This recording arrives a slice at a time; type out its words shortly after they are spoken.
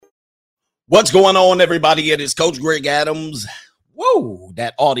What's going on, everybody? It is Coach Greg Adams. Whoa,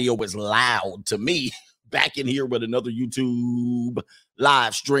 that audio was loud to me. Back in here with another YouTube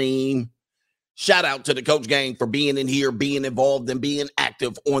live stream. Shout out to the Coach Gang for being in here, being involved, and being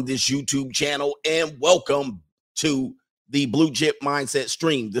active on this YouTube channel. And welcome to the Blue Chip Mindset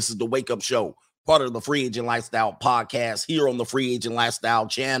stream. This is the Wake Up Show, part of the Free Agent Lifestyle podcast here on the Free Agent Lifestyle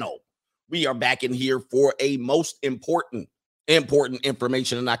channel. We are back in here for a most important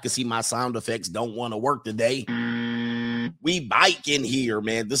information, and I can see my sound effects don't want to work today. We bike in here,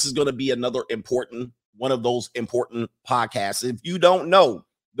 man. This is going to be another one of those important podcasts. If you don't know,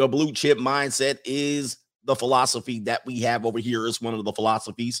 the Blue Chip Mindset is the philosophy that we have over here. Is one of the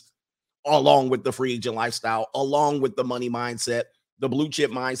philosophies, along with the Free Agent Lifestyle, along with the money mindset. The Blue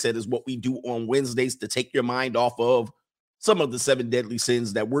Chip Mindset is what we do on Wednesdays to take your mind off of some of the 7 deadly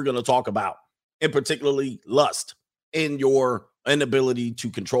sins that we're going to talk about, and particularly lust and your inability to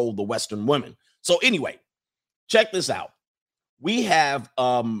control the Western women. So anyway, check this out. We have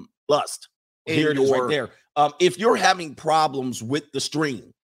lust. Here it is right there. If you're having problems with the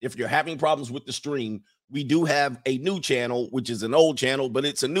stream, we do have a new channel, which is an old channel, but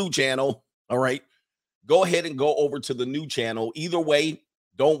it's a new channel. All right. Go ahead and go over to the new channel. Either way,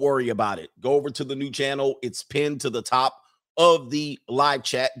 don't worry about it. Go over to the new channel. It's pinned to the top of the live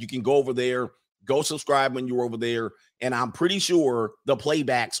chat. You can go over there. Go subscribe when you're over there, and I'm pretty sure the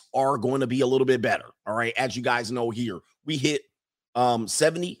playbacks are going to be a little bit better. All right, as you guys know here, we hit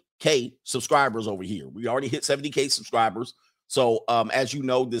 70K subscribers over here. We already hit 70K subscribers. So as you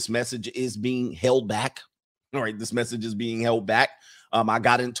know, this message is being held back. All right, this message is being held back. I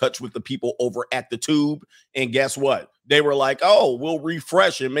got in touch with the people over at the Tube, and guess what? They were like, oh, we'll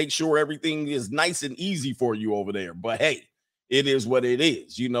refresh and make sure everything is nice and easy for you over there. But hey, it is what it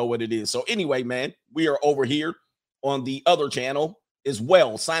is. You know what it is. So anyway, man, we are over here on the other channel as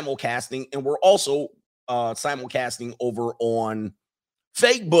well, simulcasting, and we're also simulcasting over on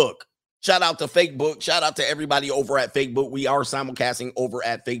Facebook. Shout out to Facebook. Shout out to everybody over at Facebook. We are simulcasting over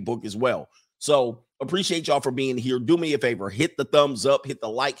at Facebook as well. So appreciate y'all for being here. Do me a favor. Hit the thumbs up, hit the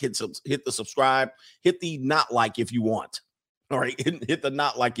like, hit the subscribe, hit the not like if you want. All right, hit the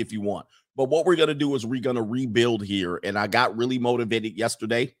not like if you want. But what we're going to do is we're going to rebuild here. And I got really motivated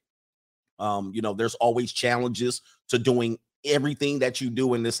yesterday. There's always challenges to doing everything that you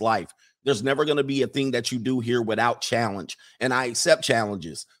do in this life. There's never going to be a thing that you do here without challenge. And I accept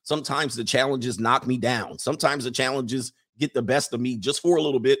challenges. Sometimes the challenges knock me down. Sometimes the challenges get the best of me just for a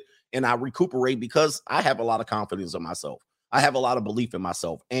little bit. And I recuperate because I have a lot of confidence in myself. I have a lot of belief in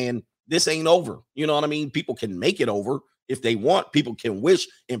myself. And this ain't over. You know what I mean? People can make it over. If they want, people can wish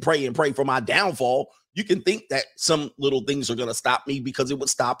and pray for my downfall. You can think that some little things are going to stop me because it would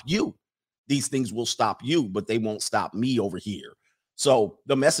stop you. These things will stop you, but they won't stop me over here. So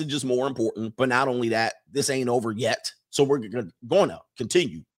the message is more important. But not only that, this ain't over yet. So we're going to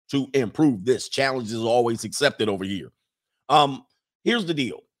continue to improve this. Challenge is always accepted over here. Here's the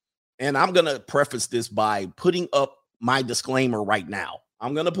deal. And I'm going to preface this by putting up my disclaimer right now.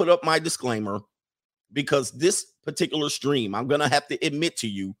 I'm going to put up my disclaimer because this particular stream, I'm going to have to admit to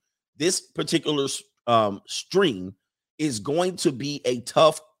you, this particular stream is going to be a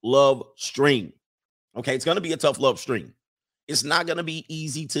tough love stream. Okay, it's going to be a tough love stream. It's not going to be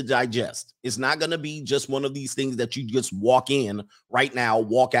easy to digest. It's not going to be just one of these things that you just walk in right now,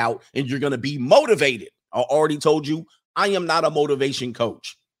 walk out, and you're going to be motivated. I already told you, I am not a motivation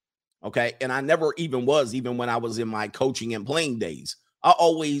coach. Okay, and I never even was, even when I was in my coaching and playing days. I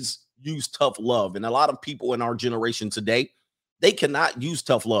always use tough love. And a lot of people in our generation today, they cannot use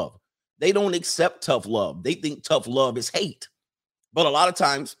tough love. They don't accept tough love. They think tough love is hate. But a lot of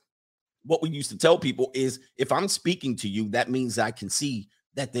times, what we used to tell people is, if I'm speaking to you, that means I can see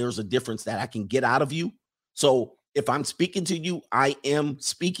that there's a difference that I can get out of you. So if I'm speaking to you, I am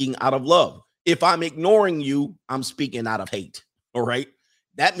speaking out of love. If I'm ignoring you, I'm speaking out of hate. All right.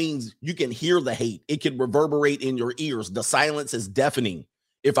 That means you can hear the hate. It can reverberate in your ears. The silence is deafening.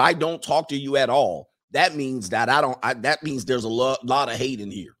 If I don't talk to you at all, that means that that means there's a lot of hate in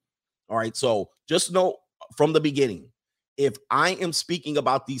here. All right. So just know from the beginning, if I am speaking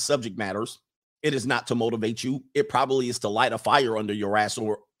about these subject matters, it is not to motivate you. It probably is to light a fire under your ass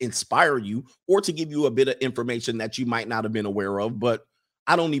or inspire you or to give you a bit of information that you might not have been aware of. But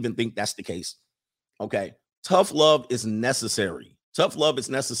I don't even think that's the case. Okay. Tough love is necessary. Tough love is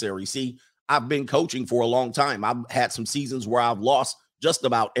necessary. See, I've been coaching for a long time. I've had some seasons where I've lost just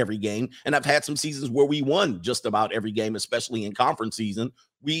about every game. And I've had some seasons where we won just about every game, especially in conference season.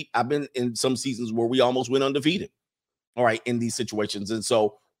 I've been in some seasons where we almost went undefeated. All right, in these situations. And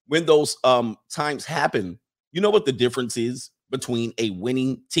so when those times happen, you know what the difference is between a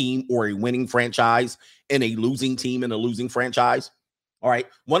winning team or a winning franchise and a losing team and a losing franchise. All right.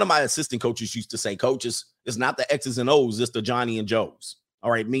 One of my assistant coaches used to say, coaches, it's not the X's and O's, it's the Johnny and Joes. All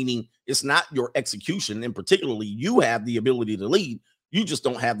right. Meaning it's not your execution. And particularly, you have the ability to lead. You just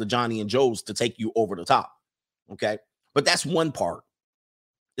don't have the Johnny and Joes to take you over the top. Okay. But that's one part.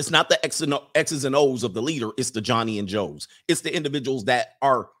 It's not the X's and O's of the leader. It's the Johnny and Joes. It's the individuals that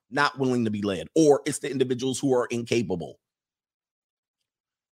are not willing to be led, or it's the individuals who are incapable.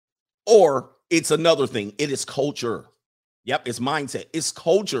 Or it's another thing. It is culture. Yep, it's mindset. It's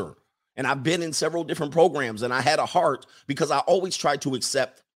culture. And I've been in several different programs, and I had a heart because I always tried to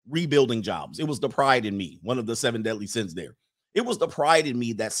accept rebuilding jobs. It was the pride in me, one of the 7 deadly sins there. It was the pride in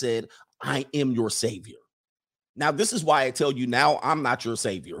me that said, I am your savior. Now, this is why I tell you now I'm not your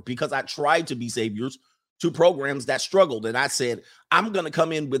savior, because I tried to be saviors to programs that struggled. And I said, I'm going to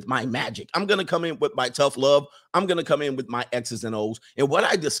come in with my magic. I'm going to come in with my tough love. I'm going to come in with my X's and O's. And what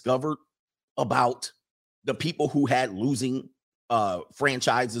I discovered about the people who had losing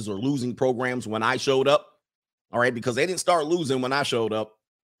franchises or losing programs when I showed up, all right, because they didn't start losing when I showed up.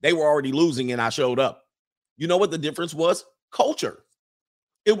 They were already losing and I showed up. You know what the difference was? Culture.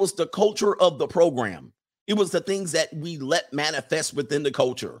 It was the culture of the program. It was the things that we let manifest within the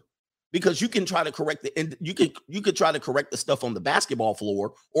culture. Because you can try to correct you could try to correct the stuff on the basketball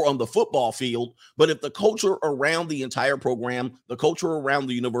floor or on the football field, but if the culture around the entire program, the culture around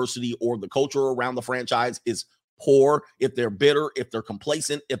the university, or the culture around the franchise is poor, if they're bitter, if they're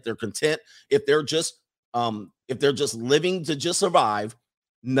complacent, if they're content, if they're just living to just survive,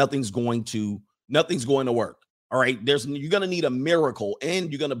 nothing's going to work. All right, you're going to need a miracle, and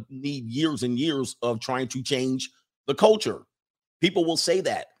you're going to need years and years of trying to change the culture. People will say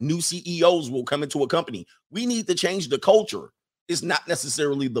that. New CEOs will come into a company. We need to change the culture. It's not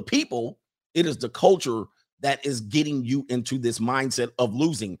necessarily the people. It is the culture that is getting you into this mindset of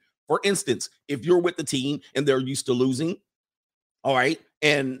losing. For instance, if you're with the team and they're used to losing, all right,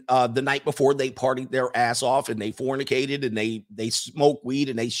 and the night before they partied their ass off and they fornicated and they smoked weed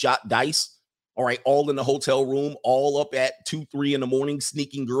and they shot dice, all right, all in the hotel room, all up at 2, 3 in the morning,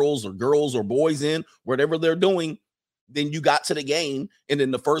 sneaking girls or boys in, whatever they're doing. Then you got to the game, and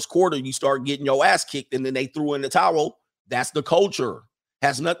in the first quarter, you start getting your ass kicked, and then they threw in the towel. That's the culture.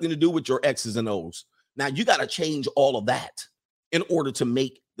 Has nothing to do with your X's and O's. Now, you got to change all of that in order to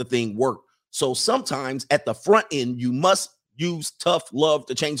make the thing work. So sometimes at the front end, you must use tough love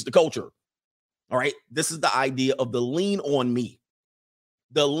to change the culture. All right? This is the idea of the Lean On Me.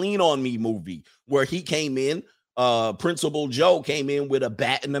 The Lean On Me movie, where he came in, Principal Joe came in with a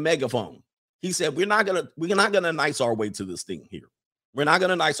bat and a megaphone. He said, we're not gonna nice our way to this thing here. We're not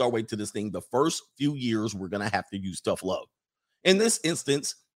gonna nice our way to this thing. The first few years, we're gonna have to use tough love. In this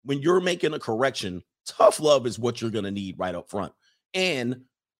instance, when you're making a correction, tough love is what you're gonna need right up front. And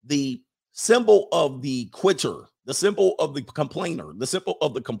the symbol of the quitter, the symbol of the complainer, the symbol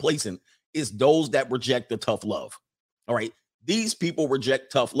of the complacent is those that reject the tough love. All right. These people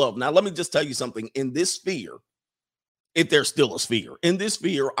reject tough love. Now, let me just tell you something. In this sphere, if there's still a sphere, in this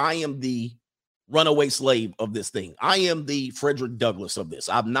sphere, I am the runaway slave of this thing. I am the Frederick Douglass of this.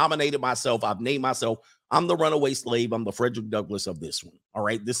 I've nominated myself. I've named myself. I'm the runaway slave. I'm the Frederick Douglass of this one. All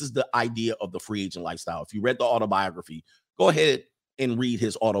right. This is the idea of the free agent lifestyle. If you read the autobiography, go ahead and read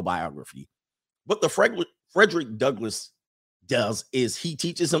his autobiography. What the Frederick Douglass does is he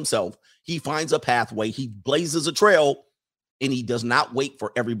teaches himself. He finds a pathway. He blazes a trail, and he does not wait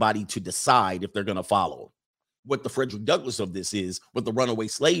for everybody to decide if they're going to follow. What the Frederick Douglass of this is, what the runaway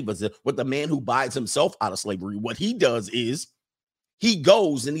slave is, what the man who buys himself out of slavery, what he does is he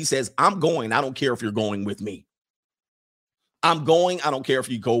goes and he says, I'm going. I don't care if you're going with me. I'm going. I don't care if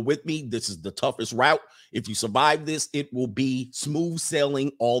you go with me. This is the toughest route. If you survive this, it will be smooth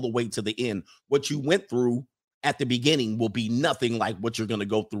sailing all the way to the end. What you went through at the beginning will be nothing like what you're going to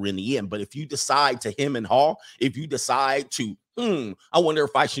go through in the end. But if you decide to hem and haw, if you decide to, I wonder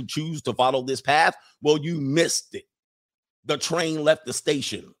if I should choose to follow this path, well, you missed it. The train left the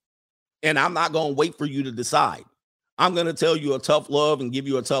station, and I'm not going to wait for you to decide. I'm going to tell you a tough love and give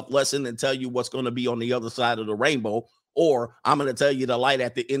you a tough lesson and tell you what's going to be on the other side of the rainbow, or I'm going to tell you the light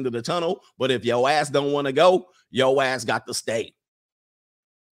at the end of the tunnel. But if your ass don't want to go, your ass got to stay.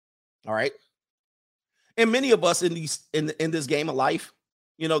 All right. And many of us in this game of life,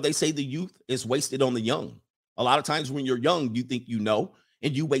 you know, they say the youth is wasted on the young. A lot of times when you're young, you think you know,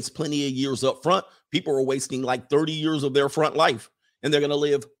 and you waste plenty of years up front. People are wasting like 30 years of their front life, and they're going to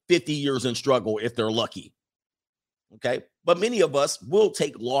live 50 years in struggle if they're lucky. Okay. But many of us will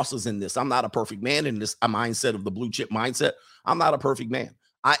take losses in this. I'm not a perfect man in this mindset of the blue chip mindset. I'm not a perfect man.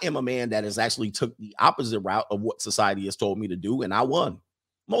 I am a man that has actually took the opposite route of what society has told me to do, and I won.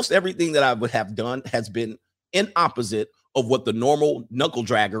 Most everything that I would have done has been in opposite of what the normal knuckle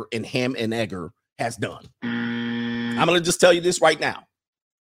dragger and ham and egger has done. I'm going to just tell you this right now.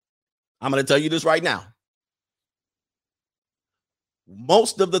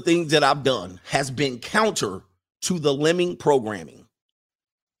 Most of the things that I've done has been counter to the lemming programming.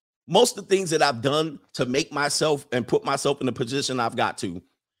 Most of the things that I've done to make myself and put myself in the position I've got to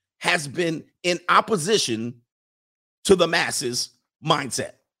has been in opposition to the masses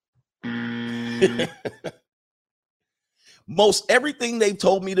mindset. Most everything they've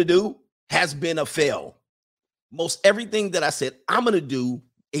told me to do has been a fail. Most everything that I said I'm going to do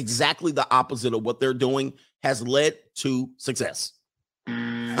exactly the opposite of what they're doing has led to success.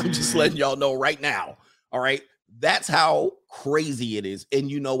 I'm just letting y'all know right now. All right. That's how crazy it is. And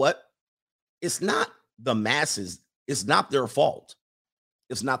you know what? It's not the masses. It's not their fault.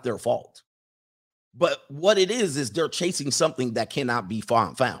 It's not their fault. But what it is they're chasing something that cannot be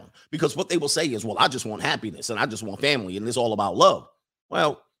found. Because what they will say is, well, I just want happiness and I just want family and it's all about love.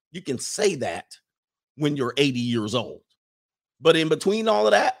 Well, you can say that when you're 80 years old. But in between all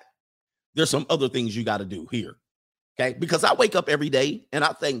of that, there's some other things you got to do here. Okay. Because I wake up every day and I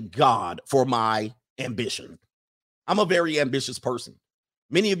thank God for my ambition. I'm a very ambitious person.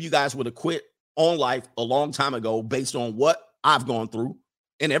 Many of you guys would have quit on life a long time ago based on what I've gone through.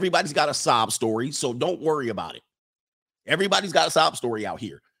 And everybody's got a sob story. So don't worry about it. Everybody's got a sob story out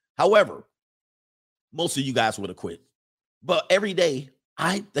here. However, most of you guys would have quit. But every day,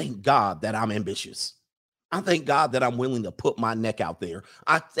 I thank God that I'm ambitious. I thank God that I'm willing to put my neck out there.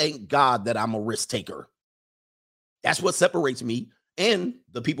 I thank God that I'm a risk taker. That's what separates me and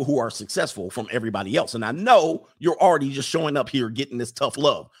the people who are successful from everybody else. And I know you're already just showing up here getting this tough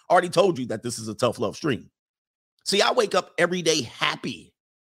love. I already told you that this is a tough love stream. See, I wake up every day happy.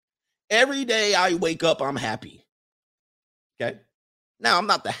 Every day I wake up, I'm happy. Okay. Now, I'm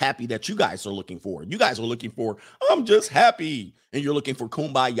not the happy that you guys are looking for. You guys are looking for, I'm just happy. And you're looking for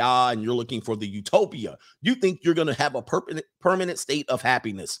kumbaya and you're looking for the utopia. You think you're going to have a permanent state of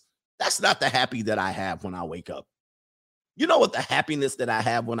happiness. That's not the happy that I have when I wake up. You know what the happiness that I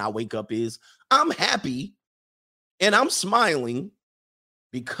have when I wake up is? I'm happy and I'm smiling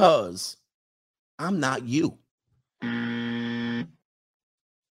because I'm not you.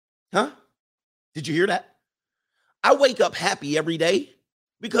 Huh? Did you hear that? I wake up happy every day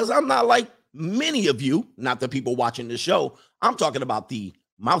because I'm not like many of you, not the people watching this show. I'm talking about the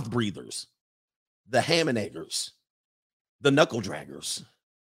mouth breathers, the ham and eggers, the knuckle draggers,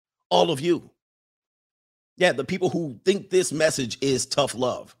 all of you. Yeah, the people who think this message is tough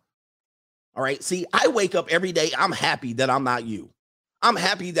love. All right. See, I wake up every day. I'm happy that I'm not you. I'm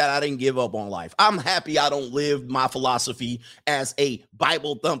happy that I didn't give up on life. I'm happy I don't live my philosophy as a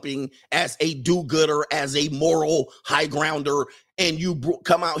Bible thumping, as a do-gooder, as a moral high grounder, and you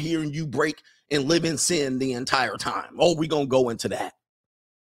come out here and you break and live in sin the entire time. Oh, we're going to go into that.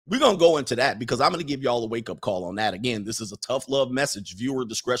 We're going to go into that because I'm going to give y'all a wake-up call on that. Again, this is a tough love message. Viewer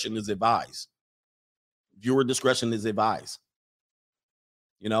discretion is advised. Viewer discretion is advised.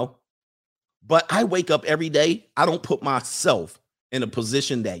 You know? But I wake up every day. I don't put myself in a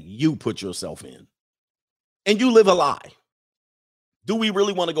position that you put yourself in. And you live a lie. Do we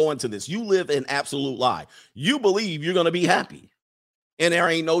really want to go into this? You live an absolute lie. You believe you're going to be happy. And there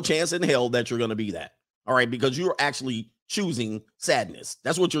ain't no chance in hell that you're going to be that. All right. Because you're actually choosing sadness.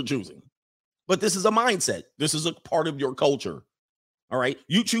 That's what you're choosing. But this is a mindset. This is a part of your culture. All right.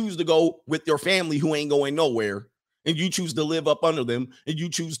 You choose to go with your family who ain't going nowhere. And you choose to live up under them. And you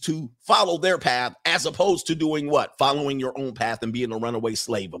choose to follow their path as opposed to doing what? Following your own path and being a runaway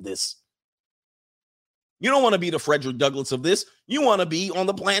slave of this. You don't want to be the Frederick Douglass of this. You want to be on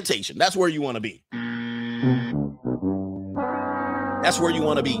the plantation. That's where you want to be. That's where you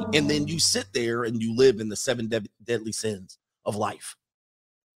want to be. And then you sit there and you live in the 7 deadly sins of life.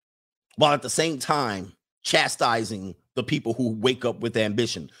 While at the same time, chastising the people who wake up with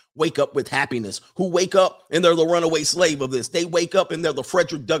ambition, wake up with happiness, who wake up and they're the runaway slave of this. They wake up and they're the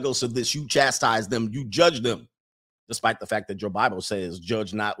Frederick Douglass of this. You chastise them. You judge them. Despite the fact that your Bible says,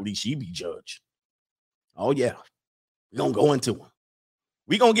 judge not, lest ye be judged. Oh, yeah. We're going to go into them.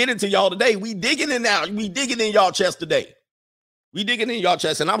 We're going to get into y'all today. We digging in now. We digging in y'all chest today. We digging in y'all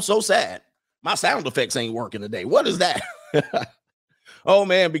chest. And I'm so sad. My sound effects ain't working today. What is that? Oh,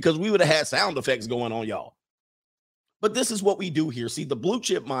 man, because we would have had sound effects going on, y'all. But this is what we do here. See, the blue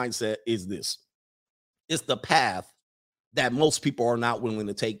chip mindset is this. It's the path that most people are not willing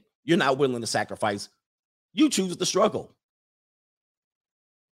to take. You're not willing to sacrifice. You choose the struggle.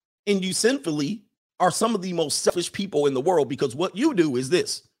 And you sinfully are some of the most selfish people in the world, because what you do is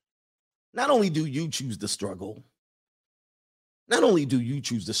this. Not only do you choose the struggle,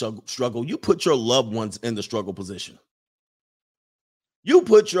 you put your loved ones in the struggle position. You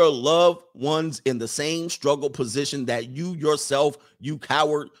put your loved ones in the same struggle position that you yourself, you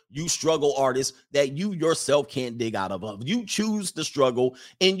coward, you struggle artist, that you yourself can't dig out of. You choose the struggle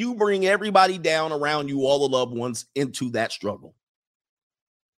and you bring everybody down around you, all the loved ones, into that struggle.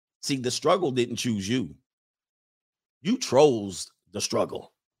 See, the struggle didn't choose you. You chose the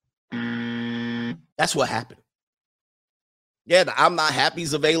struggle. That's what happened. Yeah, the I'm not happy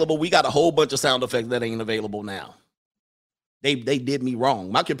is available. We got a whole bunch of sound effects that ain't available now. They did me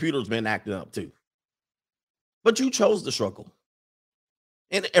wrong. My computer's been acting up too. But you chose the struggle.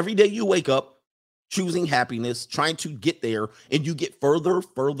 And every day you wake up choosing happiness, trying to get there, and you get further,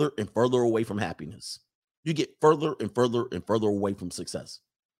 further, and further away from happiness. You get further and further and further away from success.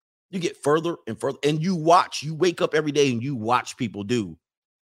 You get further and further, and you wake up every day and you watch people do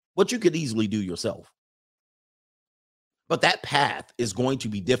what you could easily do yourself. But that path is going to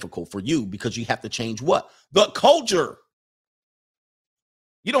be difficult for you because you have to change what? The culture.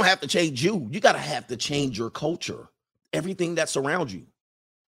 You don't have to change you. You got to have to change your culture, everything that surrounds you.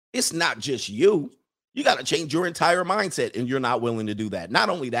 It's not just you. You got to change your entire mindset, and you're not willing to do that. Not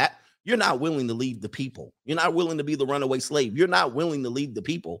only that, you're not willing to lead the people. You're not willing to be the runaway slave. You're not willing to lead the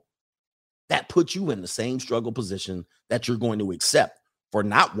people that put you in the same struggle position that you're going to accept for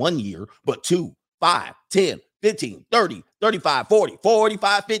not 1 year, but 2, 5, 10, 15, 30, 35, 40,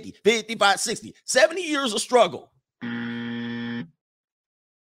 45, 50, 55, 60, 70 years of struggle.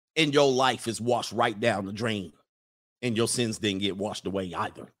 And your life is washed right down the drain. And your sins didn't get washed away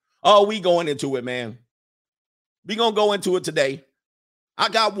either. Oh, we going into it, man. We going to go into it today. I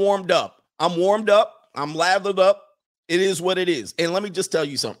got warmed up. I'm warmed up. I'm lathered up. It is what it is. And let me just tell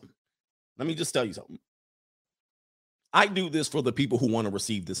you something. I do this for the people who want to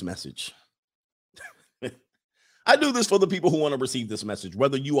receive this message. I do this for the people who want to receive this message.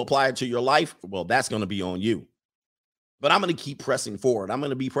 Whether you apply it to your life, well, that's going to be on you. But I'm going to keep pressing forward. I'm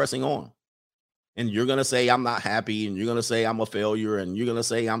going to be pressing on. And you're going to say I'm not happy, and you're going to say I'm a failure, and you're going to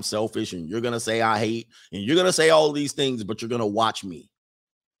say I'm selfish, and you're going to say I hate, and you're going to say all these things, but you're going to watch me.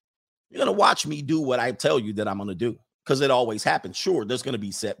 You're going to watch me do what I tell you that I'm going to do, because it always happens. Sure, there's going to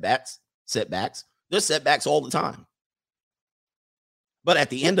be setbacks. There's setbacks all the time. But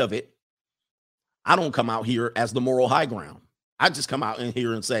at the end of it, I don't come out here as the moral high ground. I just come out in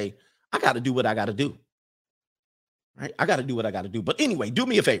here and say, I got to do what I got to do. Right? I got to do what I got to do. But anyway, do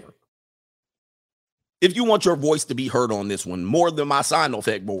me a favor. If you want your voice to be heard on this one, more than my sound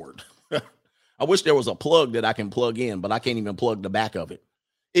effect board, I wish there was a plug that I can plug in, but I can't even plug the back of it.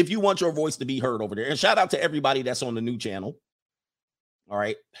 If you want your voice to be heard over there, and shout out to everybody that's on the new channel. All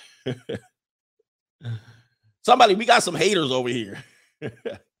right. Somebody, we got some haters over here.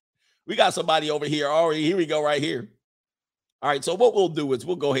 We got somebody over here already. Here we go right here. All right. So what we'll do is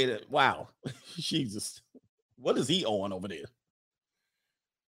we'll go ahead and, wow, Jesus. What is he on over there?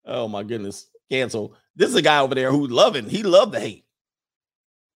 Oh my goodness. Cancel. This is a guy over there who he loved the hate.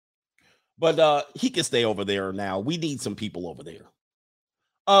 But he can stay over there now. We need some people over there.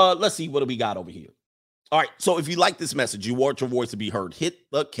 Let's see, what do we got over here? All right. So if you like this message, you want your voice to be heard, hit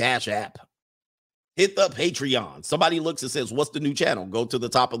the Cash App. Hit the Patreon. Somebody looks and says, what's the new channel? Go to the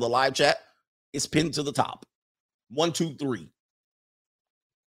top of the live chat. It's pinned to the top. 1, 2, 3.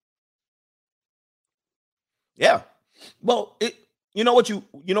 Yeah. Well, you know what you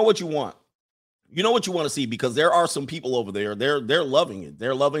want. You know what you want to see, because there are some people over there. They're loving it.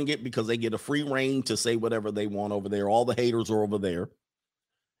 They're loving it because they get a free reign to say whatever they want over there. All the haters are over there.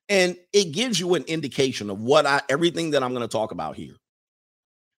 And it gives you an indication of everything that I'm going to talk about here.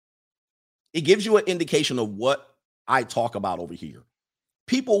 It gives you an indication of what I talk about over here.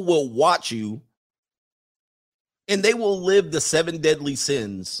 People will watch you and they will live the 7 deadly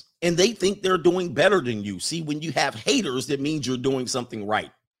sins, and they think they're doing better than you. See, when you have haters, that means you're doing something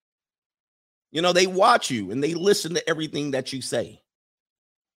right. You know, they watch you and they listen to everything that you say.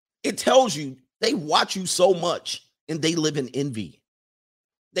 It tells you they watch you so much and they live in envy.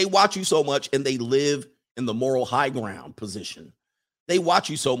 They watch you so much and they live in the moral high ground position. They watch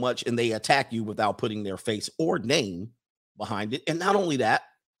you so much and they attack you without putting their face or name behind it. And not only that,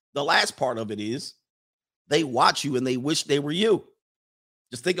 the last part of it is they watch you and they wish they were you.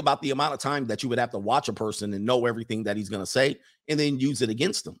 Just think about the amount of time that you would have to watch a person and know everything that he's going to say and then use it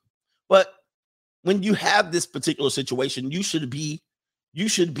against them. But when you have this particular situation, you should be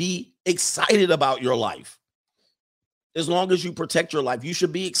excited about your life. As long as you protect your life, you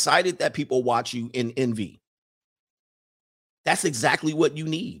should be excited that people watch you in envy. That's exactly what you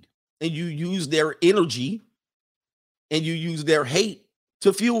need. and you use their energy and you use their hate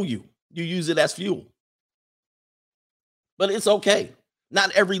to fuel you. You use it as fuel. But it's okay.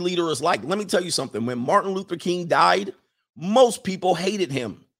 Not every leader is like. Let me tell you something. When Martin Luther King died, most people hated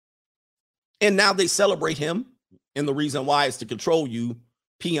him. And now they celebrate him. And the reason why is to control you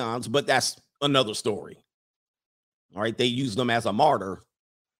peons, but that's another story. All right. They used him as a martyr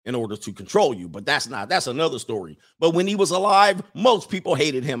in order to control you, but that's another story. But when he was alive, most people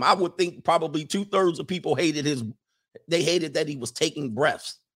hated him. I would think probably 2/3 of people they hated that he was taking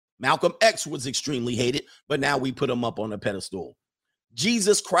breaths. Malcolm X was extremely hated, but now we put him up on a pedestal.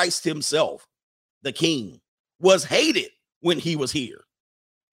 Jesus Christ himself, the King, was hated when he was here.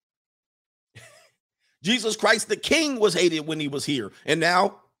 Jesus Christ, the King, was hated when he was here. And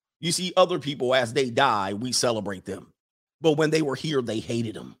now you see other people, as they die, we celebrate them. But when they were here, they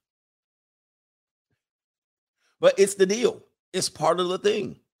hated him. But it's the deal. It's part of the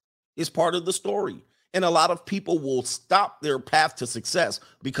thing. It's part of the story. And a lot of people will stop their path to success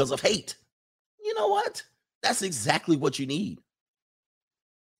because of hate. You know what? That's exactly what you need.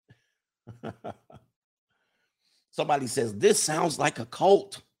 Somebody says, this sounds like a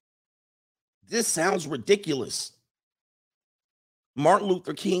cult. This sounds ridiculous. Martin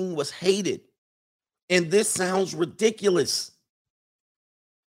Luther King was hated. And this sounds ridiculous.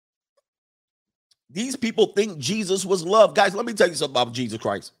 These people think Jesus was loved. Guys, let me tell you something about Jesus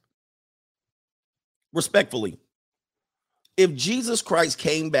Christ. Respectfully, if Jesus Christ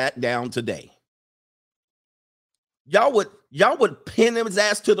came back down today, y'all would pin his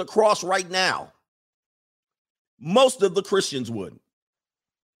ass to the cross right now. Most of the Christians would.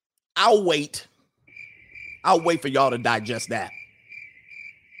 I'll wait for y'all to digest that.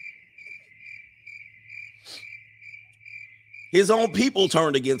 His own people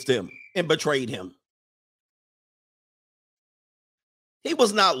turned against him and betrayed him. He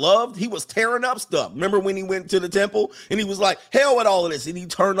was not loved. He was tearing up stuff. Remember when he went to the temple and he was like, hell with all of this. And he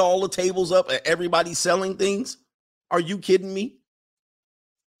turned all the tables up and everybody selling things. Are you kidding me?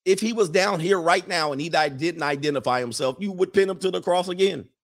 If he was down here right now and he didn't identify himself, you would pin him to the cross again.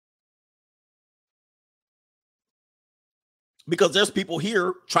 Because there's people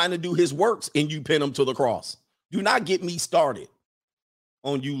here trying to do his works and you pin him to the cross. Do not get me started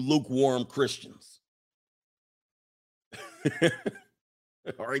on you lukewarm Christians.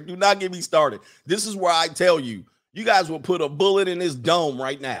 All right, do not get me started. This is where I tell you, you guys will put a bullet in his dome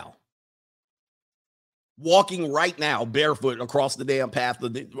right now. Walking right now, barefoot across the damn path,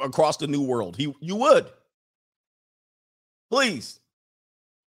 across the new world. You would. Please.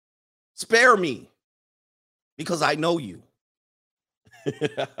 Spare me. Because I know you.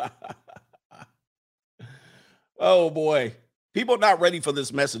 Oh, boy. People are not ready for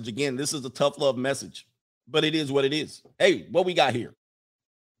this message. Again, this is a tough love message. But it is what it is. Hey, what we got here?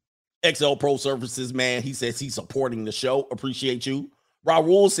 XL Pro Services, man. He says he's supporting the show. Appreciate you.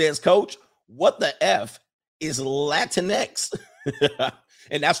 Raul says, Coach, what the F is Latinx?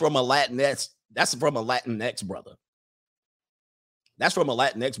 And that's from a Latinx. That's from a Latinx brother. That's from a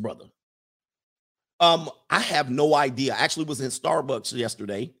Latinx brother. I have no idea. I actually was in Starbucks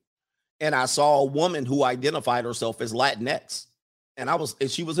yesterday and I saw a woman who identified herself as Latinx.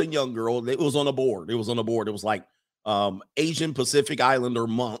 And she was a young girl. It was on a board. It was like Asian Pacific Islander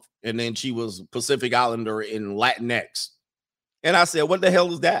month. And then she was Pacific Islander in Latinx. And I said, what the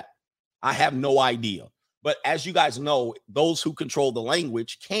hell is that? I have no idea. But as you guys know, those who control the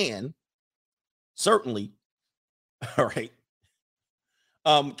language can certainly, all right,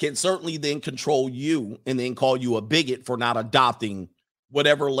 can certainly then control you and then call you a bigot for not adopting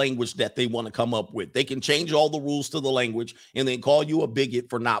whatever language that they want to come up with. They can change all the rules to the language and then call you a bigot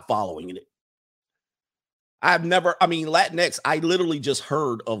for not following it. Latinx, I literally just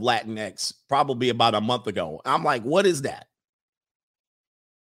heard of Latinx probably about a month ago. I'm like, what is that?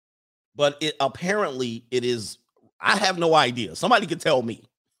 But apparently it is, I have no idea. Somebody could tell me.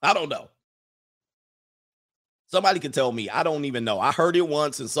 I don't know. Somebody could tell me. I don't even know. I heard it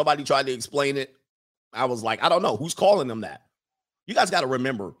once and somebody tried to explain it. I was like, I don't know. Who's calling them that? You guys got to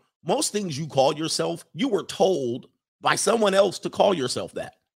remember, most things you call yourself, you were told by someone else to call yourself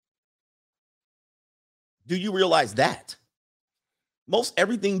that. Do you realize that? Most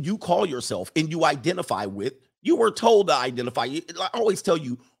everything you call yourself and you identify with, you were told to identify. I always tell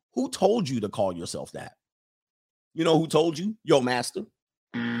you, who told you to call yourself that? You know who told you? Your master.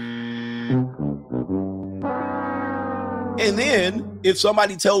 And then if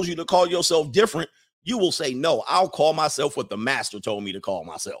somebody tells you to call yourself different, you will say, no, I'll call myself what the master told me to call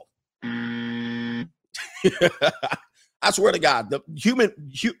myself. I swear to God, the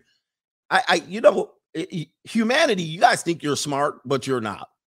humanity, you guys think you're smart, but you're not.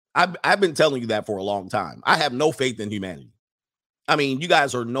 I've been telling you that for a long time. I have no faith in humanity. I mean, you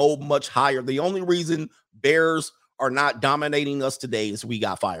guys are no much higher. The only reason bears are not dominating us today is we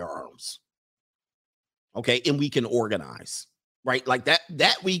got firearms. Okay, and we can organize, right? Like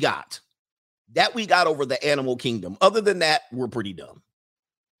that we got over the animal kingdom. Other than that, we're pretty dumb.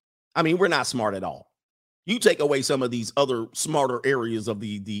 I mean, we're not smart at all. You take away some of these other smarter areas of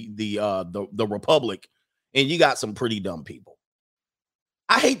the republic, and you got some pretty dumb people.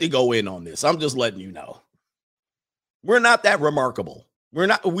 I hate to go in on this. I'm just letting you know. We're not that remarkable. We're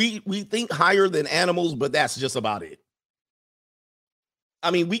not, we think higher than animals, but that's just about it.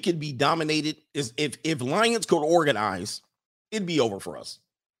 I mean, we could be dominated. If lions could organize, it'd be over for us.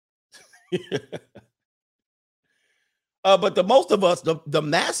 But the most of us, the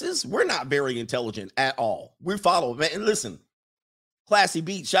masses, we're not very intelligent at all. We follow, man. And listen, Classy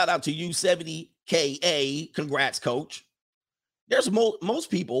Beat, shout out to you, 70KA. Congrats, coach. There's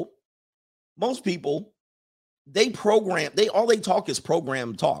most people, all they talk is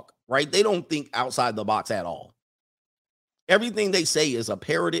program talk, right? They don't think outside the box at all. Everything they say is a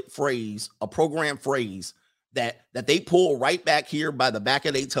parroted phrase, a program phrase that they pull right back here by the back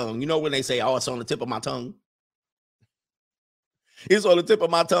of their tongue. You know when they say, oh, it's on the tip of my tongue? It's on the tip of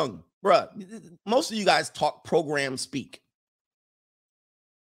my tongue. Bruh, most of you guys talk program speak.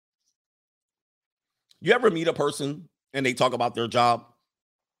 You ever meet a person and they talk about their job?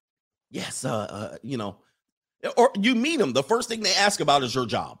 Yes, you know, or you meet them, the first thing they ask about is your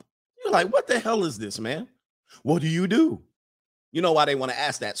job. You're like, what the hell is this, man? What do you do? You know why they want to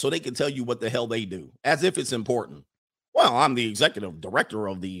ask that? So they can tell you what the hell they do, as if it's important. Well, I'm the executive director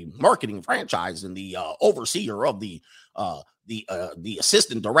of the marketing franchise and the overseer of the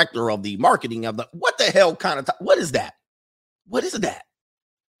assistant director of the marketing of the, what the hell kind of, what is that? What is that?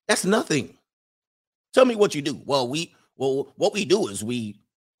 That's nothing. Tell me what you do. Well, what we do is we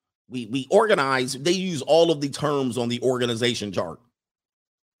organize. They use all of the terms on the organization chart.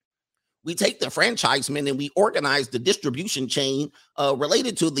 We take the franchisement and we organize the distribution chain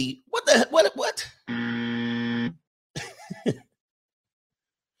related to the what?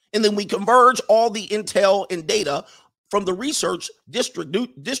 And then we converge all the intel and data from the research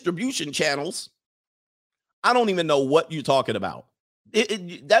distribution channels. I don't even know what you're talking about.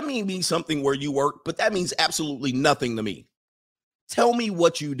 That may mean something where you work, but that means absolutely nothing to me. Tell me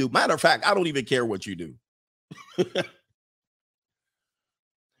what you do. Matter of fact, I don't even care what you do.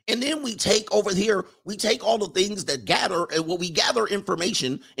 And then we take over here, we take all the things that gather, and we gather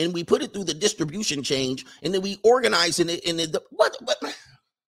information and we put it through the distribution chain, and then we organize in it. And what?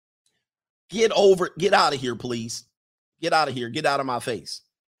 Get out of here, please. Get out of here. Get out of my face.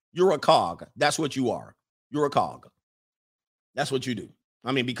 You're a cog. That's what you are. You're a cog. That's what you do.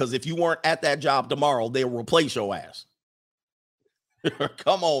 I mean, because if you weren't at that job tomorrow, they'll replace your ass.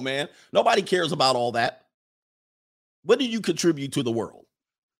 Come on, man. Nobody cares about all that. What do you contribute to the world?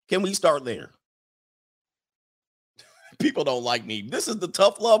 Can we start there? People don't like me. This is the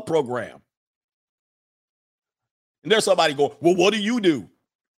tough love program. And there's somebody going, well, what do you do?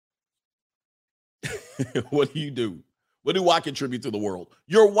 What do you do? What do I contribute to the world?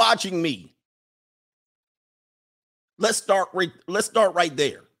 You're watching me. Let's start right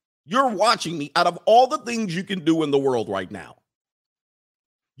there. You're watching me. Out of all the things you can do in the world right now,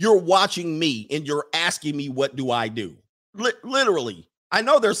 you're watching me and you're asking me, what do I do? Literally. I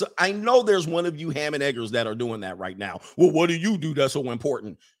know there's one of you ham and eggers that are doing that right now. Well, what do you do that's so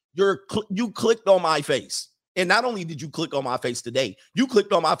important? You clicked on my face. And not only did you click on my face today, you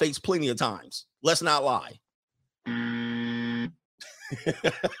clicked on my face plenty of times. Let's not lie.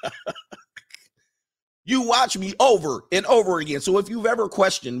 You watch me over and over again. So if you've ever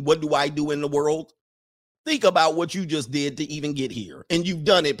questioned, what do I do in the world? Think about what you just did to even get here. And you've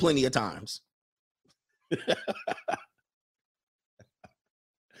done it plenty of times.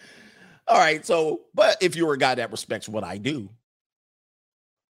 All right. So, but if you're a guy that respects what I do,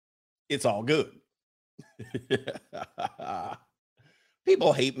 it's all good.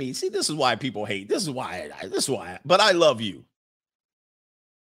 People hate me. See, this is why people hate. This is why, but I love you.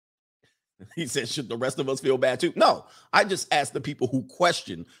 He said, should the rest of us feel bad too? No, I just asked the people who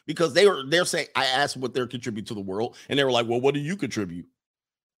question, because they're saying, I asked what they're contribute to the world. And they were like, well, what do you contribute?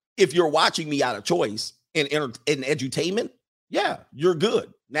 If you're watching me out of choice in edutainment, yeah, you're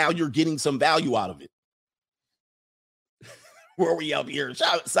good. Now you're getting some value out of it. Where are we up here?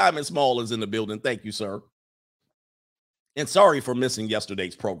 Simon Small is in the building. Thank you, sir. And sorry for missing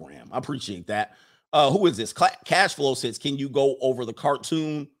yesterday's program. I appreciate that. Who is this? Cashflow says, can you go over the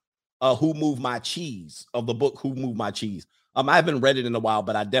cartoon Who Moved My Cheese of the book Who Moved My Cheese? I haven't read it in a while,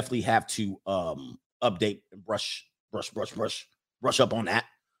 but I definitely have to update and brush up on that.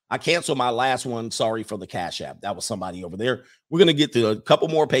 I canceled my last one. Sorry for the Cash App. That was somebody over there. We're going to get to a couple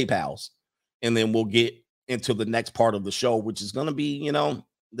more PayPals, and then we'll get into the next part of the show, which is going to be,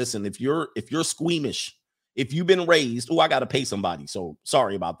 listen, if you're squeamish, if you've been raised, I got to pay somebody. So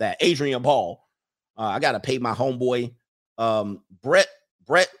sorry about that. Adrian Paul, I got to pay my homeboy, Brett,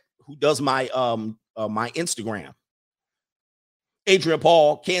 who does my my Instagram. Adrian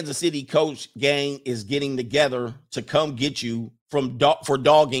Paul, Kansas City coach gang is getting together to come get you for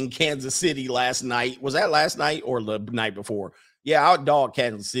dogging Kansas City last night. Was that last night or the night before? Yeah, I dogged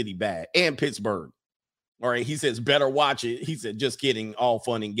Kansas City bad and Pittsburgh. All right, he says, better watch it. He said, just kidding, all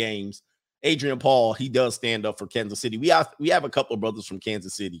fun and games. Adrian Paul, he does stand up for Kansas City. We have a couple of brothers from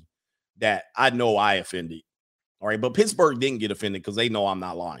Kansas City that I know I offended. All right, but Pittsburgh didn't get offended because they know I'm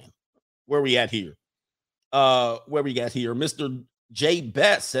not lying. Where we at here? Mr. J.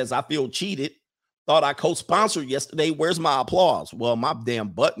 Best says, I feel cheated. Thought I co-sponsored yesterday. Where's my applause? Well, my damn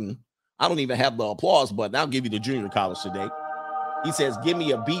button. I don't even have the applause button. I'll give you the junior college today. He says, give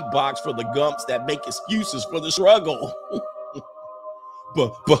me a beatbox for the gumps that make excuses for the struggle.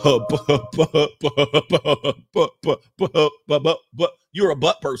 You're a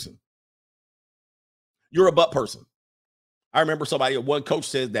butt person. You're a butt person. I remember one coach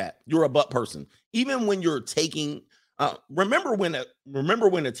said that. You're a butt person. Even when you're taking, remember when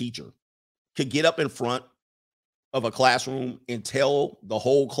a teacher could get up in front of a classroom and tell the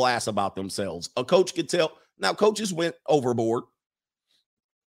whole class about themselves. A coach could tell. Now, coaches went overboard.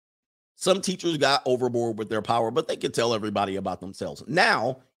 Some teachers got overboard with their power, but they could tell everybody about themselves.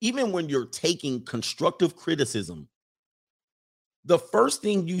 Now, even when you're taking constructive criticism, the first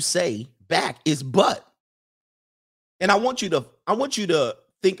thing you say back is but. And I want you to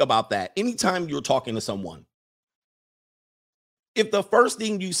think about that anytime you're talking to someone. If the first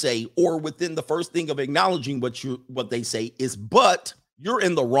thing you say, or within the first thing of acknowledging what they say is but, you're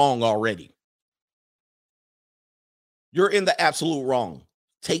in the wrong already. You're in the absolute wrong.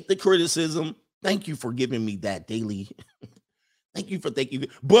 Take the criticism. Thank you for giving me that daily. Thank you.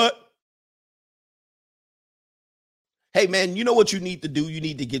 But hey, man, you know what you need to do? You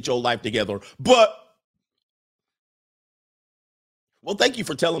need to get your life together. But, well, thank you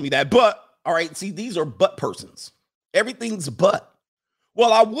for telling me that. But, all right, see, these are but persons. Everything's but.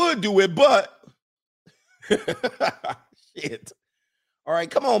 Well, I would do it, but. Shit. All right,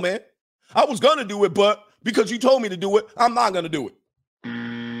 come on, man. I was going to do it, but because you told me to do it, I'm not going to do it.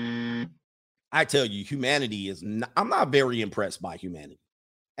 I tell you, humanity is not, I'm not very impressed by humanity,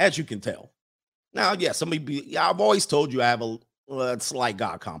 as you can tell. Now, yeah, I've always told you I have a slight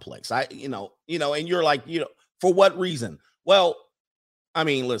God complex. And you're like, for what reason? Well, I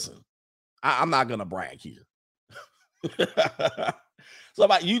mean, listen, I'm not going to brag here. So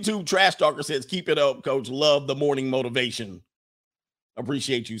about YouTube Trash Talker says, keep it up, coach. Love the morning motivation.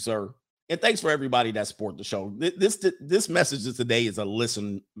 Appreciate you, sir. And thanks for everybody that support the show. This message of today is a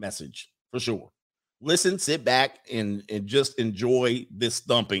listen message for sure. Listen, sit back and just enjoy this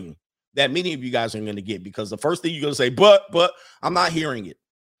thumping that many of you guys are going to get, because the first thing you're going to say, but I'm not hearing it.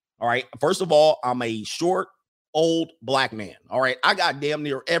 All right. First of all, I'm a short, old black man. All right. I got damn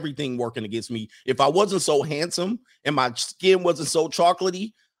near everything working against me. If I wasn't so handsome and my skin wasn't so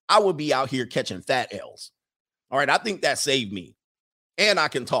chocolatey, I would be out here catching fat L's. All right. I think that saved me. And I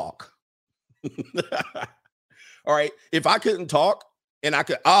can talk. All right. If I couldn't talk and I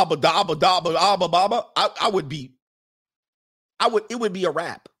could it would be a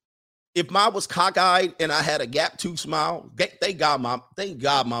wrap. If I was cockeyed and I had a gap tooth smile, thank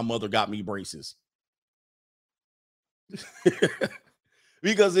God my mother got me braces.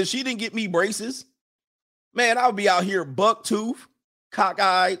 Because if she didn't get me braces, man, I would be out here buck tooth,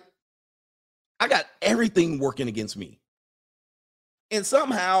 cockeyed. I got everything working against me. And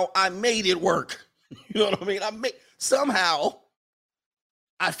somehow I made it work. You know what I mean? Somehow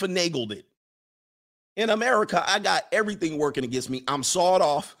I finagled it. In America, I got everything working against me. I'm sawed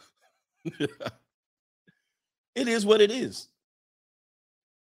off. It is what it is.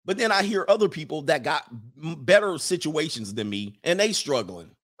 But then I hear other people that got better situations than me, and they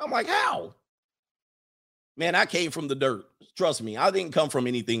struggling. I'm like, how? Man, I came from the dirt. Trust me, I didn't come from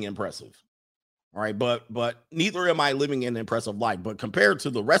anything impressive. All right, but neither am I living an impressive life. But compared to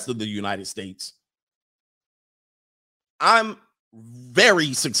the rest of the United States, I'm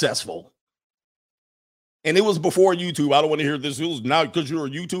very successful. And it was before YouTube. I don't want to hear this. It was now because you're a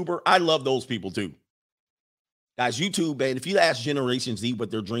YouTuber. I love those people too. Guys, YouTube, man, if you ask Generation Z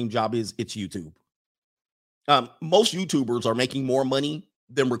what their dream job is, it's YouTube. Most YouTubers are making more money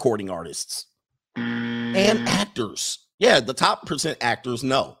than recording artists and actors. Yeah, the top % actors,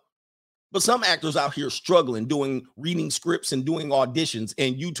 no. But some actors out here struggling, reading scripts and doing auditions,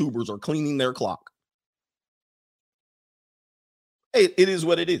 and YouTubers are cleaning their clock. It is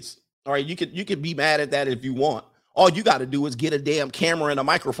what it is. All right, you could be mad at that if you want. All you got to do is get a damn camera and a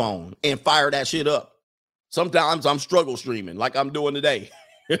microphone and fire that shit up. Sometimes I'm struggle streaming like I'm doing today.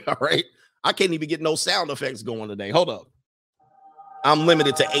 All right, I can't even get no sound effects going today. Hold up, I'm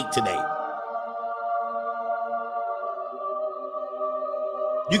limited to 8 today.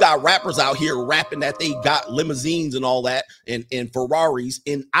 You got rappers out here rapping that they got limousines and all that and Ferraris,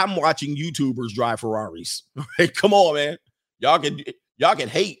 and I'm watching YouTubers drive Ferraris. Hey, come on, man. Y'all can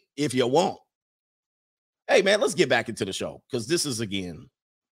hate if you want. Hey, man, let's get back into the show because this is, again,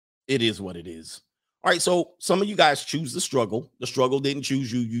 it is what it is. All right, so some of you guys choose the struggle. The struggle didn't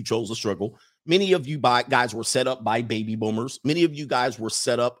choose you. You chose the struggle. Many of you guys were set up by baby boomers. Many of you guys were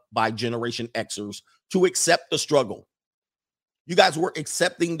set up by Generation Xers to accept the struggle. You guys were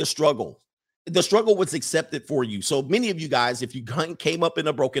accepting the struggle. The struggle was accepted for you. So many of you guys, if you came up in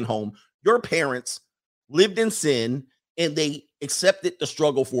a broken home, your parents lived in sin and they accepted the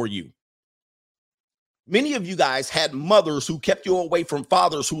struggle for you. Many of you guys had mothers who kept you away from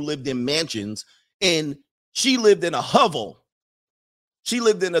fathers who lived in mansions, and she lived in a hovel. She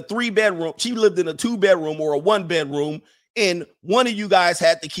lived in a 3-bedroom. She lived in a 2-bedroom or a 1-bedroom, and one of you guys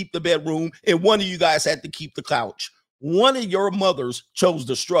had to keep the bedroom, and one of you guys had to keep the couch. One of your mothers chose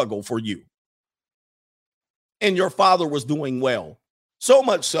the struggle for you. And your father was doing well. So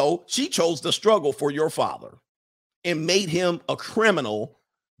much so, she chose the struggle for your father and made him a criminal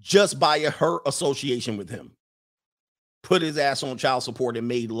just by her association with him. Put his ass on child support and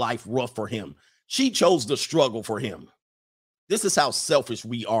made life rough for him. She chose the struggle for him. This is how selfish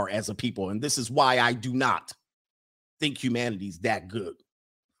we are as a people. And this is why I do not think humanity's that good.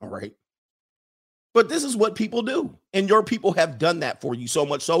 All right. But this is what people do. And your people have done that for you so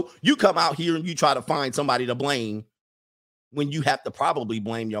much so you come out here and you try to find somebody to blame when you have to probably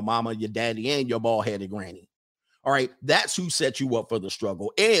blame your mama, your daddy, and your bald-headed granny. All right. That's who set you up for the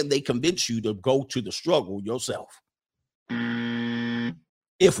struggle. And they convince you to go to the struggle yourself.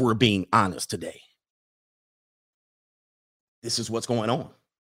 If we're being honest today. This is what's going on.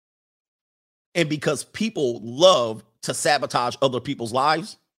 And because people love to sabotage other people's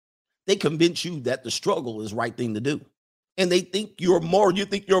lives, they convince you that the struggle is the right thing to do. And they think you're moral. You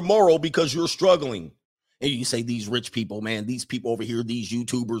think you're moral because you're struggling. And you say, these rich people, man, these people over here, these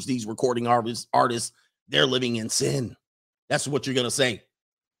YouTubers, these recording artists, they're living in sin. That's what you're going to say.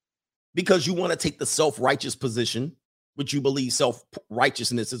 Because you want to take the self-righteous position, which you believe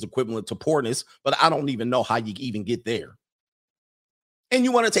self-righteousness is equivalent to poorness, but I don't even know how you even get there. And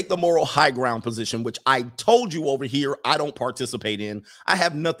you want to take the moral high ground position, which I told you over here I don't participate in. I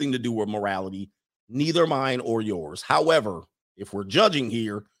have nothing to do with morality, neither mine or yours. However, if we're judging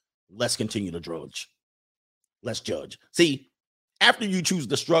here, let's continue to judge. Let's judge. See, after you choose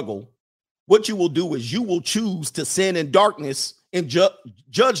the struggle, what you will do is you will choose to sin in darkness and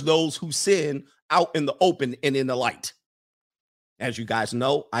judge those who sin out in the open and in the light. As you guys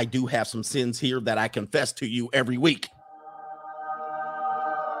know, I do have some sins here that I confess to you every week.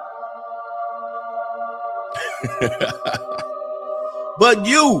 But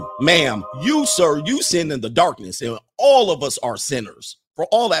you, ma'am, you, sir, you sin in the darkness, and all of us are sinners. For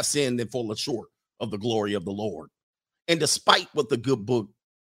all have sinned and fall short of the glory of the Lord. And despite what the good book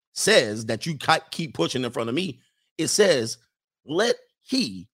says that you keep pushing in front of me, it says, let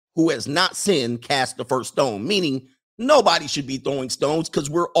he who has not sinned cast the first stone, meaning nobody should be throwing stones because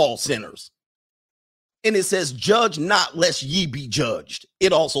we're all sinners. And it says, judge not lest ye be judged.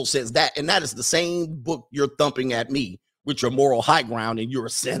 It also says that, and that is the same book you're thumping at me with your moral high ground, and you're a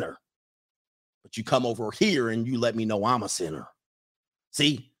sinner. But you come over here and you let me know I'm a sinner.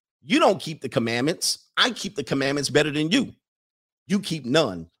 See, you don't keep the commandments. I keep the commandments better than you. You keep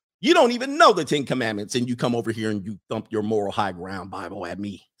none. You don't even know the 10 commandments, and you come over here and you thump your moral high ground Bible at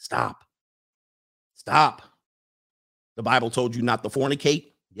me. Stop. Stop. The Bible told you not to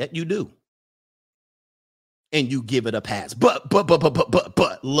fornicate, yet you do. And you give it a pass. But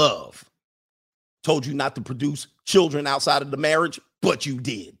love told you not to produce children outside of the marriage, but you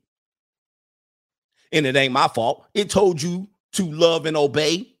did. And it ain't my fault. It told you to love and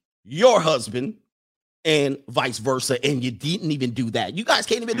obey your husband and vice versa. And you didn't even do that. You guys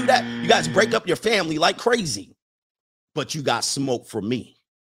can't even do that. You guys break up your family like crazy, but you got smoke from me.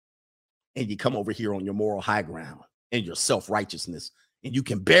 And you come over here on your moral high ground and your self-righteousness, and you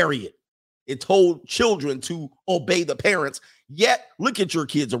can bury it. It told children to obey the parents, yet look at your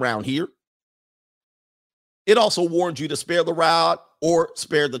kids around here. It also warned you to spare the rod or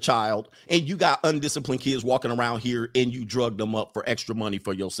spare the child, and you got undisciplined kids walking around here and you drug them up for extra money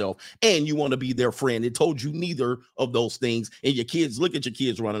for yourself, and you want to be their friend. It told you neither of those things, and your kids, look at your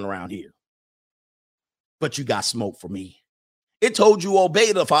kids running around here. But you got smoke for me. It told you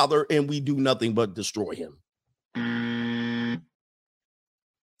obey the Father, and we do nothing but destroy him.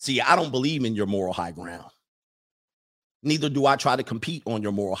 See, I don't believe in your moral high ground. Neither do I try to compete on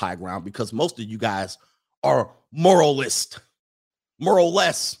your moral high ground, because most of you guys are moralist,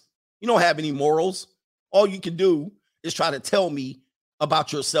 moralless. You don't have any morals. All you can do is try to tell me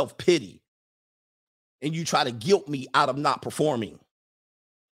about your self-pity, and you try to guilt me out of not performing.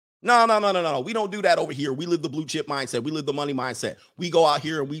 No. We don't do that over here. We live the blue chip mindset. We live the money mindset. We go out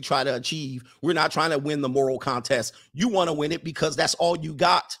here and we try to achieve. We're not trying to win the moral contest. You want to win it because that's all you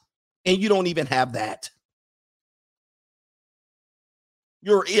got, and you don't even have that.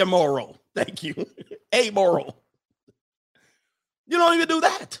 You're immoral. Thank you. Amoral. You don't even do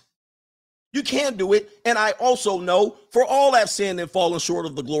that. You can't do it. And I also know, for all have sinned and fallen short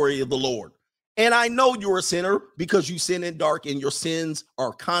of the glory of the Lord. And I know you're a sinner because you sin in dark, and your sins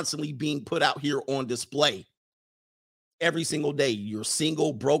are constantly being put out here on display. Every single day, you're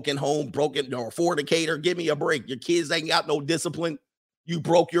single, broken home, broken or fornicator. Give me a break. Your kids ain't got no discipline. You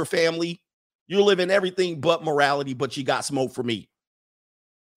broke your family. You're living everything but morality, but you got smoke for me.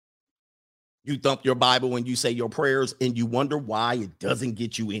 You thump your Bible and you say your prayers, and you wonder why it doesn't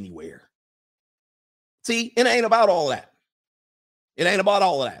get you anywhere. See, it ain't about all that. It ain't about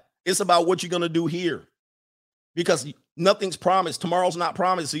all of that. It's about what you're going to do here, because nothing's promised. Tomorrow's not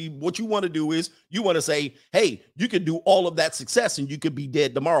promised. See, what you want to do is you want to say, hey, you could do all of that success and you could be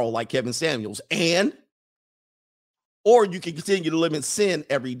dead tomorrow like Kevin Samuels. Or you can continue to live in sin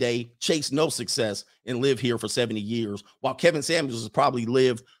every day, chase no success, and live here for 70 years, while Kevin Samuels has probably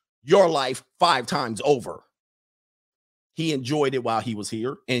lived your life 5 times over. He enjoyed it while he was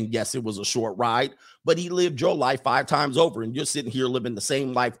here. And yes, it was a short ride, but he lived your life 5 times over. And you're sitting here living the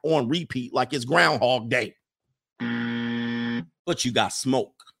same life on repeat like it's Groundhog Day. But you got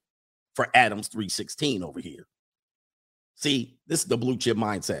smoke for Adams 3:16 over here. See, this is the blue chip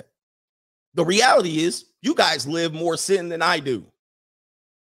mindset. The reality is you guys live more sin than I do.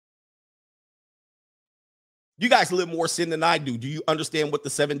 You guys live more sin than I do. Do you understand what the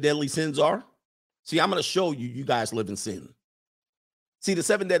 7 deadly sins are? See, I'm going to show you, you guys live in sin. See, the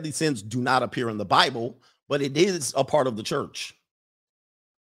 7 deadly sins do not appear in the Bible, but it is a part of the church.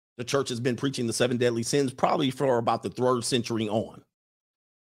 The church has been preaching the 7 deadly sins probably for about the 3rd century on.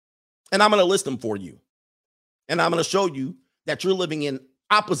 And I'm going to list them for you. And I'm going to show you that you're living in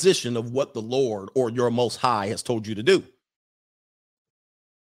opposition of what the Lord or your Most High has told you to do.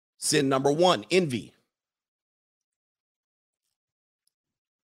 Sin number 1, envy.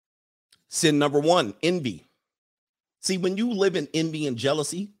 Sin number 1, envy. See, when you live in envy and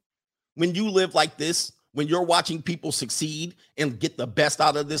jealousy, when you live like this, when you're watching people succeed and get the best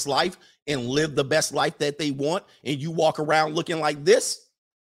out of this life and live the best life that they want, and you walk around looking like this,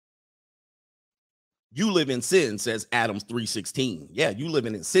 you live in sin, says Adams 3:16. Yeah, you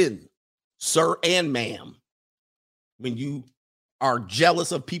living in sin, sir and ma'am. When you are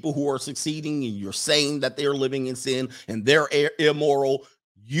jealous of people who are succeeding and you're saying that they're living in sin and they're immoral,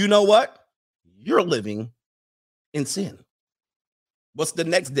 you know what? You're living in sin. What's the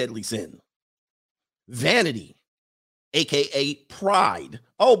next deadly sin? Vanity, aka pride.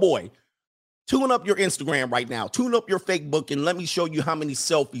 Oh boy, tune up your Instagram right now. Tune up your fake book and let me show you how many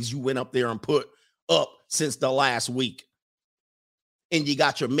selfies you went up there and put up since the last week. And you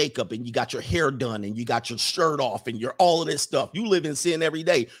got your makeup and you got your hair done and you got your shirt off and you're all of this stuff. You live in sin every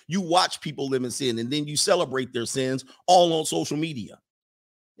day. You watch people live in sin and then you celebrate their sins all on social media.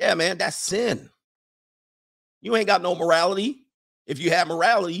 Yeah, man, that's sin. You ain't got no morality. If you had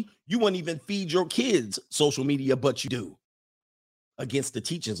morality, you wouldn't even feed your kids social media, but you do. Against the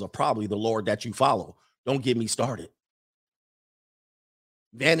teachings of probably the Lord that you follow. Don't get me started.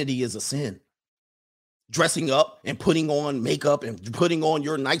 Vanity is a sin. Dressing up and putting on makeup and putting on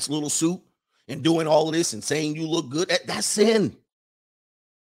your nice little suit and doing all of this and saying you look good, that's sin.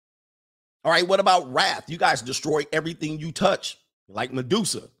 All right, what about wrath? You guys destroy everything you touch, like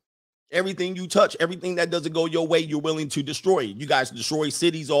Medusa. Everything you touch, everything that doesn't go your way, you're willing to destroy. You guys destroy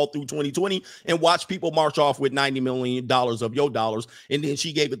cities all through 2020 and watch people march off with $90 million of your dollars. And then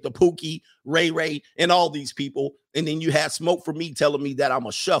she gave it to Pookie, Ray Ray, and all these people. And then you had smoke for me telling me that I'm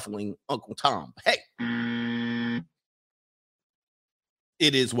a shuffling Uncle Tom. Hey,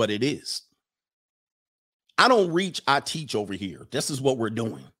 it is what it is. I don't reach, I teach over here. This is what we're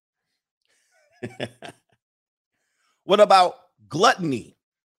doing. What about gluttony?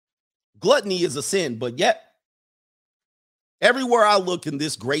 Gluttony is a sin, but yet Everywhere I look in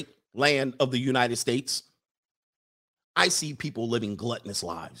this great land of the United States, I see people living gluttonous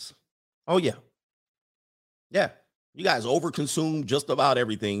lives. Oh, yeah. Yeah. You guys overconsume just about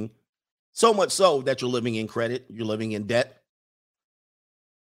everything. So much so that you're living in credit. You're living in debt.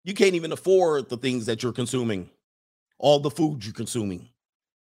 You can't even afford the things that you're consuming. All the food you're consuming.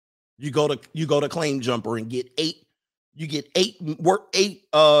 You go to Claim Jumper and get eight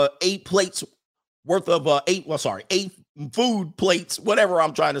plates worth of eight food plates, whatever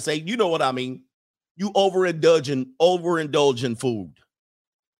I'm trying to say. You know what I mean? You overindulge in food.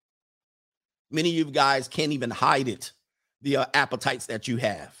 Many of you guys can't even hide it, the appetites that you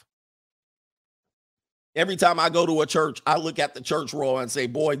have. Every time I go to a church, I look at the church roll and say,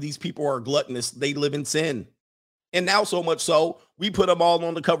 boy, these people are gluttonous. They live in sin. And now so much so, we put them all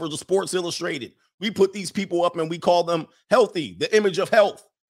on the cover of the Sports Illustrated. We put these people up and we call them healthy, the image of health.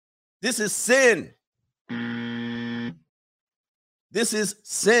 This is sin. This is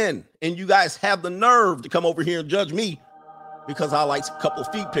sin. And you guys have the nerve to come over here and judge me because I like a couple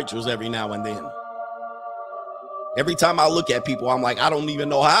of feet pictures every now and then. Every time I look at people, I'm like, I don't even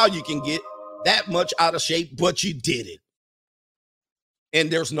know how you can get that much out of shape, but you did it. And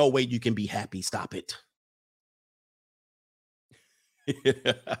there's no way you can be happy. Stop it.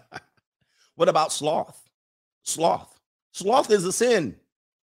 What about sloth? Sloth is a sin.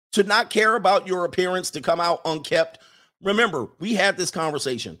 To not care about your appearance, to come out unkept. Remember, we had this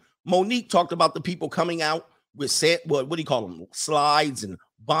conversation. Monique talked about the people coming out with what do you call them? Slides and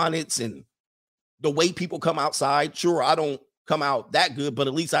bonnets and the way people come outside. Sure, I don't come out that good, but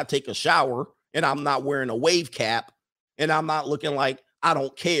at least I take a shower and I'm not wearing a wave cap and I'm not looking like I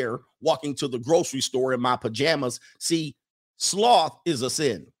don't care walking to the grocery store in my pajamas. See, sloth is a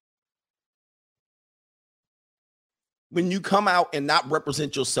sin. When you come out and not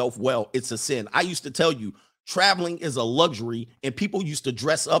represent yourself well, it's a sin. I used to tell you, traveling is a luxury and people used to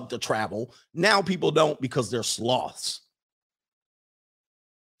dress up to travel. Now people don't because they're sloths.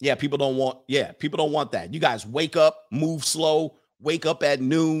 People don't want that. You guys wake up, move slow, wake up at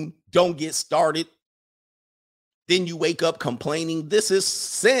noon, don't get started. Then you wake up complaining. This is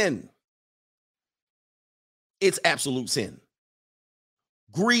sin. It's absolute sin.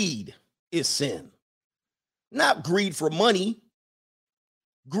 Greed is sin. Not greed for money.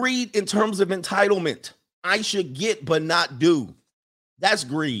 Greed in terms of entitlement. I should get but not do. That's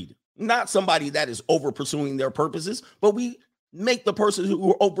greed. Not somebody that is over pursuing their purposes, but we make the person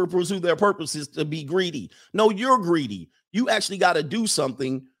who over pursue their purposes to be greedy. No, you're greedy. You actually got to do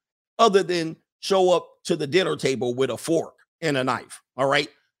something other than show up to the dinner table with a fork and a knife, all right?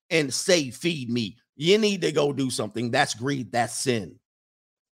 And say, feed me. You need to go do something. That's greed. That's sin.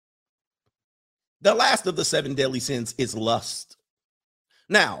 The last of the 7 deadly sins is lust.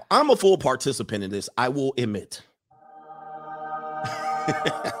 Now, I'm a full participant in this, I will admit.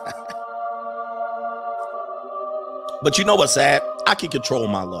 But you know what's sad? I can control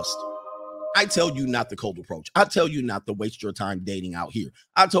my lust. I tell you not the cold approach. I tell you not to waste your time dating out here.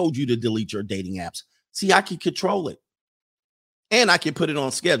 I told you to delete your dating apps. See, I can control it. And I can put it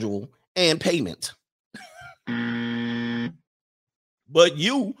on schedule and payment. But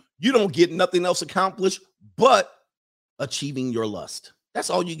you don't get nothing else accomplished but achieving your lust. That's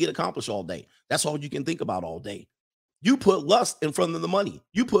all you get accomplished all day. That's all you can think about all day. You put lust in front of the money.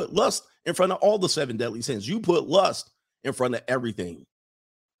 You put lust in front of all the 7 deadly sins. You put lust in front of everything.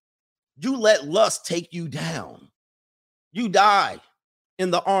 You let lust take you down. You die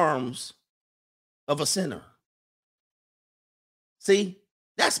in the arms of a sinner. See,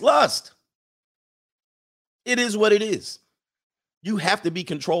 that's lust. It is what it is. You have to be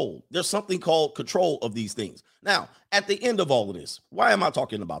controlled. There's something called control of these things. Now, at the end of all of this, why am I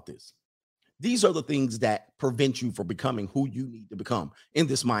talking about this? These are the things that prevent you from becoming who you need to become in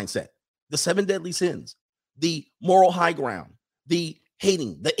this mindset. The 7 deadly sins, the moral high ground, the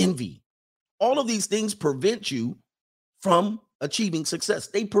hating, the envy. All of these things prevent you from achieving success.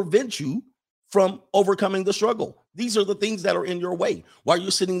 They prevent you from overcoming the struggle. These are the things that are in your way. While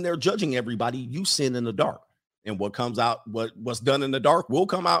you're sitting there judging everybody, you sin in the dark. And what comes out, what's done in the dark will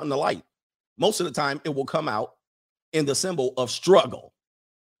come out in the light. Most of the time, it will come out in the symbol of struggle.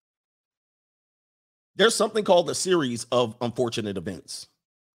 There's something called a series of unfortunate events.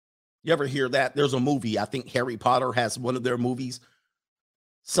 You ever hear that? There's a movie. I think Harry Potter has one of their movies.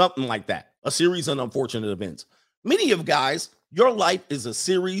 Something like that. A series of unfortunate events. Many of guys, your life is a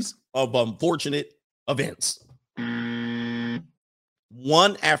series of unfortunate events.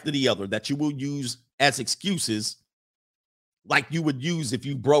 One after the other that you will use as excuses, like you would use if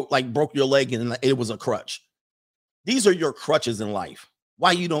you broke your leg and it was a crutch. These are your crutches in life.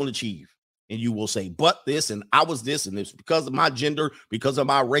 Why you don't achieve. And you will say, but this, and I was this, and it's because of my gender, because of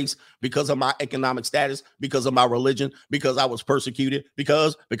my race, because of my economic status, because of my religion, because I was persecuted,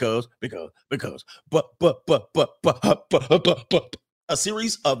 because, but, a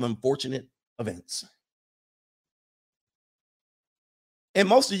series of unfortunate events. And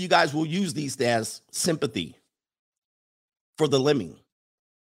most of you guys will use these as sympathy for the lemming.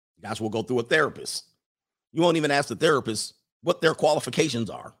 You guys will go through a therapist. You won't even ask the therapist what their qualifications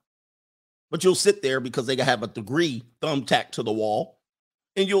are. But you'll sit there because they have a degree thumbtacked to the wall.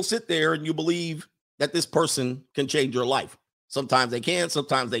 And you'll sit there and you believe that this person can change your life. Sometimes they can,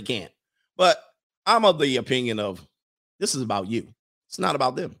 sometimes they can't. But I'm of the opinion of this is about you. It's not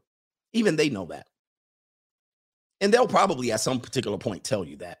about them. Even they know that. And they'll probably at some particular point tell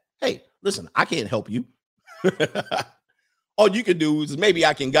you that, hey, listen, I can't help you. All you can do is maybe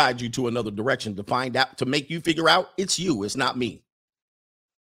I can guide you to another direction to find out, to make you figure out it's you, it's not me.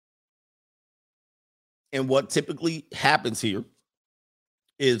 And what typically happens here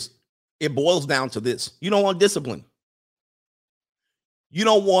is it boils down to this. You don't want discipline. You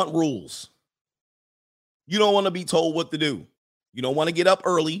don't want rules. You don't want to be told what to do. You don't want to get up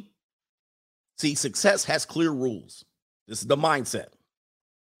early. See, success has clear rules. This is the mindset.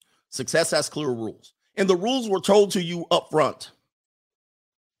 Success has clear rules. And the rules were told to you up front.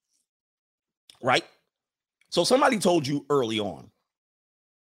 Right? So somebody told you early on,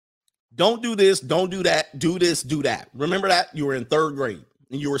 don't do this, don't do that, do this, do that. Remember that? You were in 3rd grade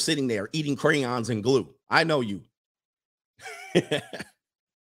and you were sitting there eating crayons and glue. I know you.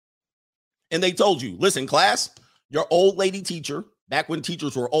 And they told you, listen, class, your old lady teacher, back when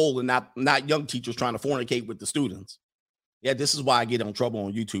teachers were old and not young teachers trying to fornicate with the students. Yeah, this is why I get in trouble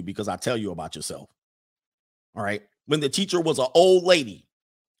on YouTube, because I tell you about yourself. All right. When the teacher was an old lady,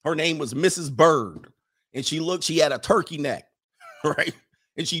 her name was Mrs. Bird, and she had a turkey neck, right?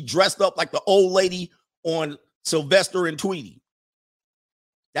 And she dressed up like the old lady on Sylvester and Tweety.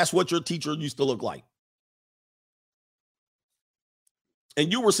 That's what your teacher used to look like.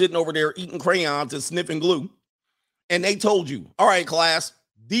 And you were sitting over there eating crayons and sniffing glue. And they told you, all right, class,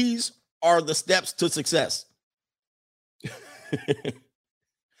 these are the steps to success.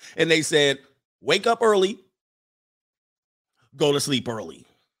 And they said, wake up early, go to sleep early.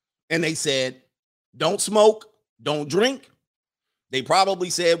 And they said, don't smoke, don't drink. They probably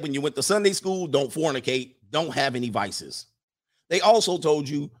said when you went to Sunday school, don't fornicate, don't have any vices. They also told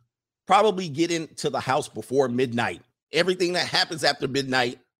you probably get into the house before midnight. Everything that happens after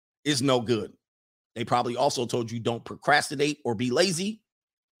midnight is no good. They probably also told you don't procrastinate or be lazy.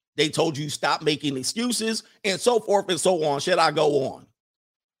 They told you stop making excuses and so forth and so on. Should I go on?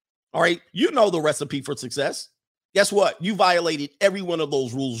 All right. You know the recipe for success. Guess what? You violated every one of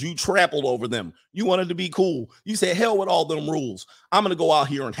those rules. You trampled over them. You wanted to be cool. You said, hell with all them rules. I'm going to go out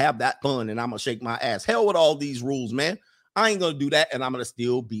here and have that fun and I'm going to shake my ass. Hell with all these rules, man. I ain't going to do that and I'm going to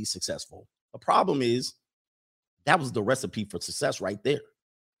still be successful. The problem is that was the recipe for success right there.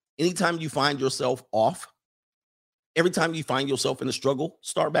 Anytime you find yourself off, every time you find yourself in a struggle,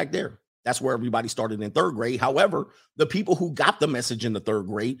 start back there. That's where everybody started in 3rd grade. However, the people who got the message in the 3rd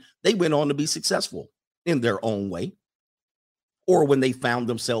grade, they went on to be successful in their own way. Or when they found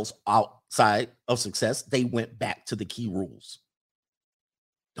themselves outside of success, they went back to the key rules.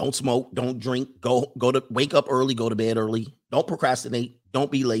 Don't smoke, don't drink, wake up early, go to bed early. Don't procrastinate,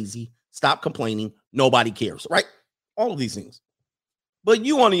 don't be lazy, stop complaining, nobody cares, right? All of these things. But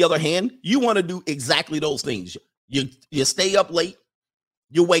you, on the other hand, you want to do exactly those things. You stay up late,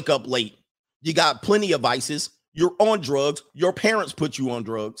 you wake up late, you got plenty of vices, you're on drugs, your parents put you on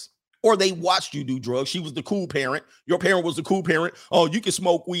drugs, or they watched you do drugs. She was the cool parent. Your parent was the cool parent. Oh, you can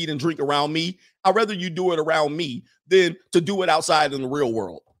smoke weed and drink around me. I'd rather you do it around me than to do it outside in the real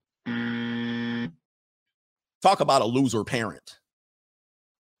world. Talk about a loser parent.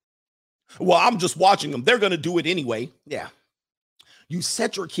 Well, I'm just watching them. They're going to do it anyway. Yeah. You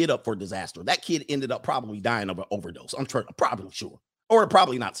set your kid up for disaster. That kid ended up probably dying of an overdose. I'm probably sure. Or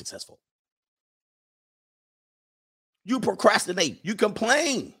probably not successful. You procrastinate. You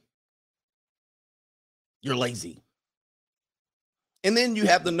complain. You're lazy. And then you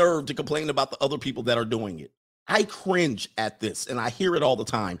have the nerve to complain about the other people that are doing it. I cringe at this, and I hear it all the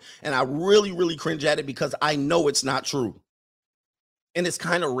time. And I really, really cringe at it because I know it's not true. And it's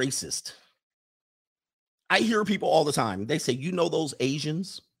kind of racist. I hear people all the time. They say, you know, those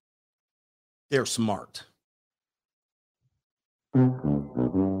Asians, they're smart.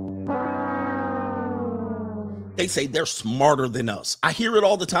 They say they're smarter than us. I hear it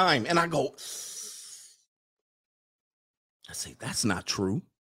all the time. And I say, that's not true.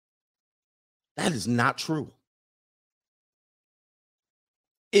 That is not true.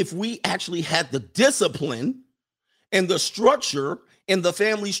 if we actually had the discipline and the structure and the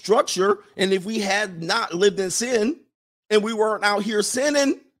family structure, and if we had not lived in sin and we weren't out here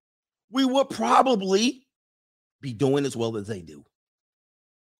sinning, we would probably be doing as well as they do.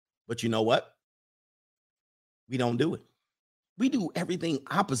 But you know what? We don't do it. We do everything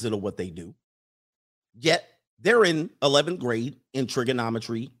opposite of what they do. Yet they're in 11th grade in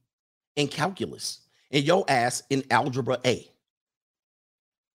trigonometry and calculus, and your ass in algebra A.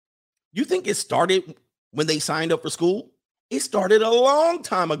 You think it started when they signed up for school? It started a long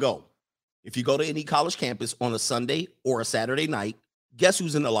time ago. If you go to any college campus on a Sunday or a Saturday night, guess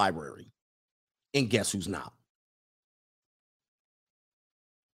who's in the library? And guess who's not?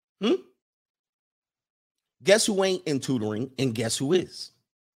 Guess who ain't in tutoring, and guess who is?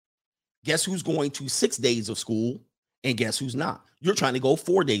 Guess who's going to 6 days of school, and guess who's not? You're trying to go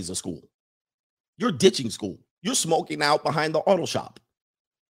 4 days of school. You're ditching school. You're smoking out behind the auto shop.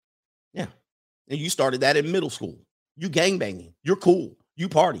 Yeah. And you started that in middle school. You gangbanging. You're cool. You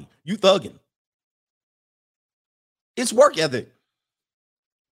party. You thugging. It's work ethic.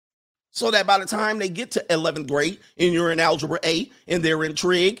 So that by the time they get to 11th grade and you're in algebra A and they're in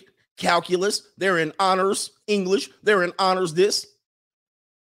trig, calculus, they're in honors English, they're in honors this,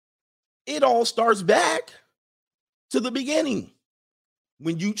 it all starts back to the beginning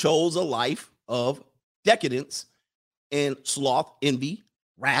when you chose a life of decadence and sloth, envy,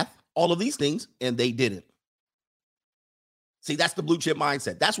 wrath, all of these things, and they didn't. See, that's the blue chip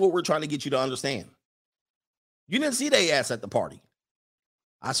mindset. That's what we're trying to get you to understand. You didn't see their ass at the party.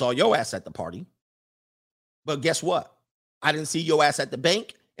 I saw your ass at the party. But guess what? I didn't see your ass at the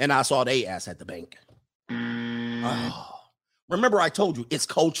bank, and I saw their ass at the bank. Oh. Remember, I told you, it's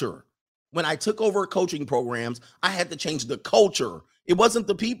culture. When I took over coaching programs, I had to change the culture. It wasn't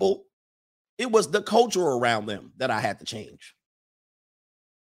the people. It was the culture around them that I had to change.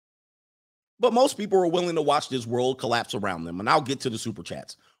 But most people are willing to watch this world collapse around them. And I'll get to the super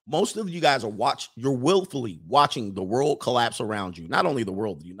chats. Most of you guys you're willfully watching the world collapse around you. Not only the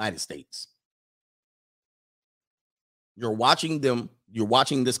world, the United States. You're watching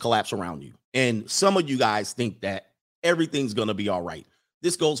this collapse around you. And some of you guys think that everything's going to be all right.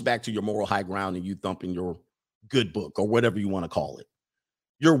 This goes back to your moral high ground and you thumping your good book or whatever you want to call it.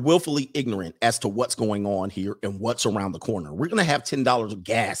 You're willfully ignorant as to what's going on here and what's around the corner. We're going to have $10 of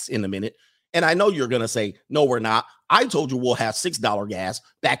gas in a minute. And I know you're going to say, no, we're not. I told you we'll have $6 gas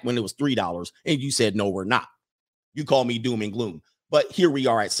back when it was $3. And you said, no, we're not. You call me doom and gloom. But here we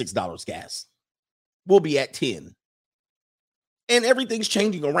are at $6 gas. We'll be at 10. And everything's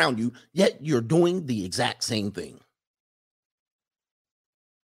changing around you, yet you're doing the exact same thing.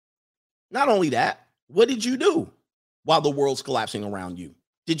 Not only that, what did you do while the world's collapsing around you?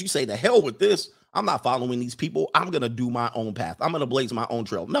 Did you say, the hell with this? I'm not following these people. I'm going to do my own path. I'm going to blaze my own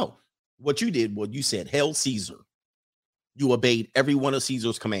trail. No. What you did was you said, "Hail Caesar." You obeyed every one of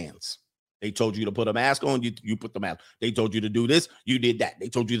Caesar's commands. They told you to put a mask on, you put the mask. They told you to do this, you did that. They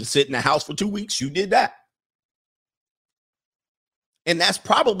told you to sit in the house for 2 weeks, you did that. And that's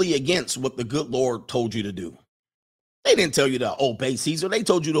probably against what the good Lord told you to do. They didn't tell you to obey Caesar. They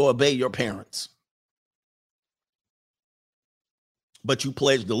told you to obey your parents. But you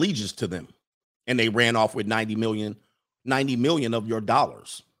pledged allegiance to them, and they ran off with 90 million of your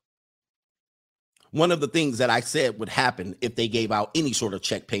dollars. One of the things that I said would happen if they gave out any sort of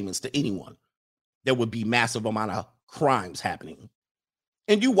check payments to anyone, there would be massive amount of crimes happening.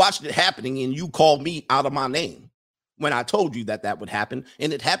 And you watched it happening, and you called me out of my name when I told you that would happen.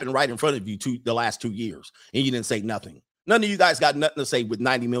 And it happened right in front of you the last 2 years, and you didn't say nothing. None of you guys got nothing to say with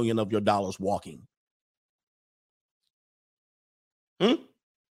 90 million of your dollars walking.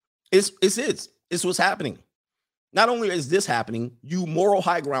 It's what's happening. Not only is this happening, you moral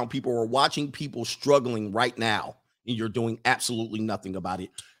high ground people are watching people struggling right now, and you're doing absolutely nothing about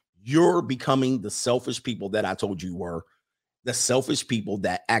it. You're becoming the selfish people that I told you were. The selfish people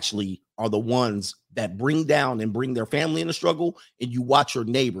that actually are the ones that bring down and bring their family into struggle, and you watch your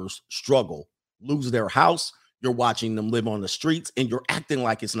neighbors struggle, lose their house. You're watching them live on the streets, and you're acting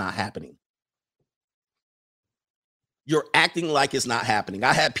like it's not happening. You're acting like it's not happening.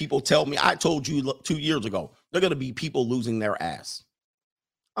 I had people tell me, I told you 2 years ago, they're going to be people losing their ass.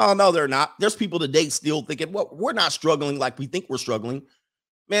 Oh, no, they're not. There's people today still thinking, well, we're not struggling like we think we're struggling.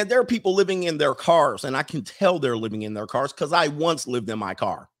 Man, there are people living in their cars, and I can tell they're living in their cars because I once lived in my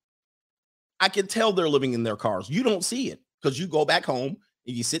car. I can tell they're living in their cars. You don't see it because you go back home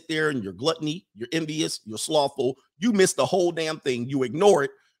and you sit there and you're gluttony, you're envious, you're slothful. You miss the whole damn thing. You ignore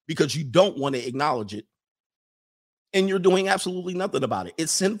it because you don't want to acknowledge it. And you're doing absolutely nothing about it.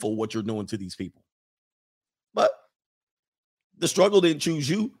 It's sinful what you're doing to these people. But The struggle didn't choose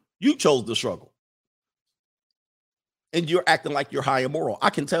you. You chose the struggle. And you're acting like you're high and moral. I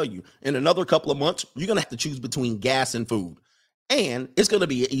can tell you, in another couple of months, you're going to have to choose between gas and food. And it's going to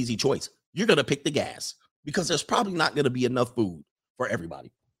be an easy choice. You're going to pick the gas because there's probably not going to be enough food for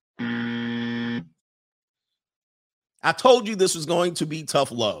everybody. I told you this was going to be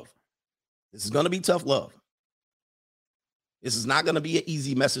tough love. This is going to be tough love. This is not going to be an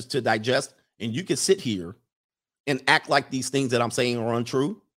easy message to digest. And you can sit here and act like these things that I'm saying are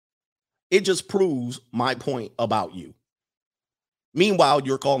untrue. It just proves my point about you. Meanwhile,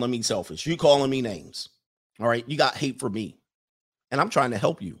 you're calling me selfish. You're calling me names. All right. You got hate for me. And I'm trying to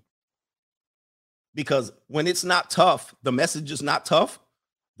help you. Because when it's not tough, the message is not tough,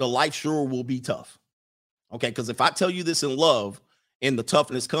 the life sure will be tough. Okay. Because if I tell you this in love and the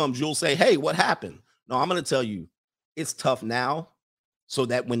toughness comes, you'll say, hey, what happened? No, I'm going to tell you it's tough now so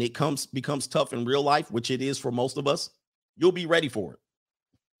that when it becomes tough in real life, which it is for most of us, you'll be ready for it.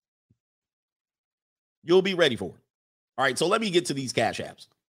 You'll be ready for it. All right, so let me get to these cash apps.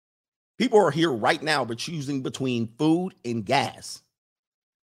 People are here right now, but choosing between food and gas.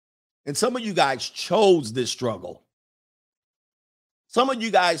 And some of you guys chose this struggle. Some of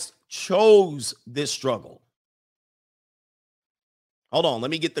you guys chose this struggle. Hold on,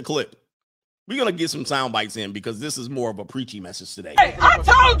 let me get the clip. We're going to get some sound bites in because this is more of a preachy message today. Hey, I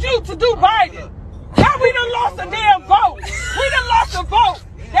told you to do Biden. Now we done lost a damn vote. We done lost a vote.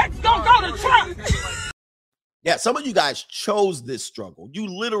 That's going to go to Trump. Yeah, some of you guys chose this struggle. You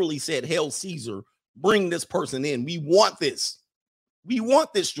literally said, "Hail Caesar, bring this person in. We want this. We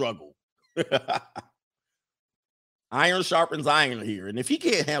want this struggle." Iron sharpens iron here. And if he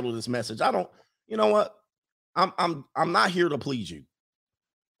can't handle this message, I don't, you know what? I'm not here to please you.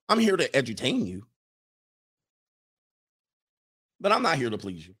 I'm here to entertain you. But I'm not here to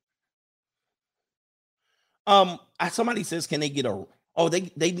please you. Somebody says, can they get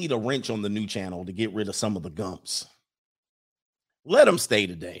they need a wrench on the new channel to get rid of some of the gumps. Let them stay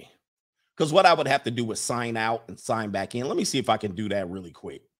today. Because what I would have to do is sign out and sign back in. Let me see if I can do that really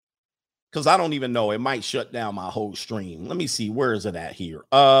quick. Because I don't even know. It might shut down my whole stream. Let me see. Where is it at here?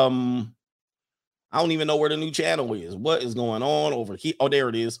 I don't even know where the new channel is. What is going on over here? Oh, there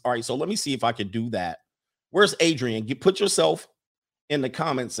it is. All right. So let me see if I can do that. Where's Adrian? Put yourself in the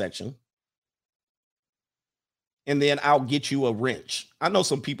comment section. And then I'll get you a wrench. I know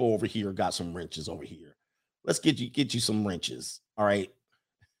some people over here got some wrenches over here. Let's get you some wrenches. All right.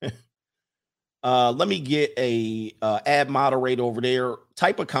 Let me get a ad moderator over there.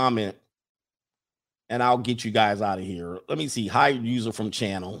 Type a comment and I'll get you guys out of here. Let me see. Hired user from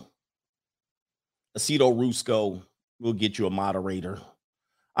channel. Aceto Rusco will get you a moderator.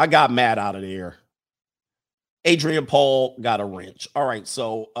 I got Matt out of there. Adrian Paul got a wrench. All right.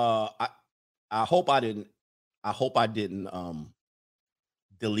 So I hope I didn't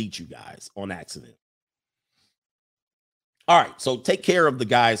delete you guys on accident. All right, so take care of the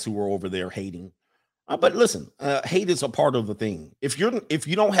guys who are over there hating. But listen, hate is a part of the thing. If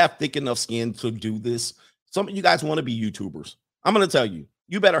you don't have thick enough skin to do this, some of you guys want to be YouTubers. I'm going to tell you,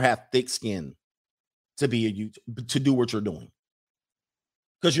 you better have thick skin to be to do what you're doing.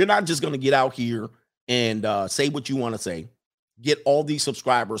 Because you're not just going to get out here and say what you want to say, get all these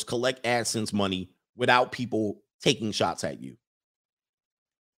subscribers, collect AdSense money without people taking shots at you.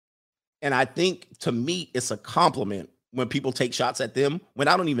 And I think, to me, it's a compliment when people take shots at them when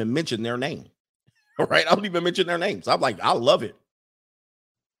I don't even mention their name. All right? I don't even mention their names. I'm like, I love it.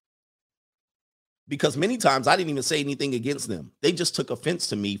 Because many times I didn't even say anything against them. They just took offense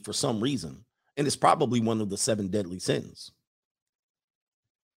to me for some reason. And it's probably one of the 7 deadly sins.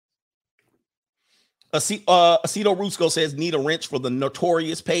 Aceto Rusco says, need a wrench for the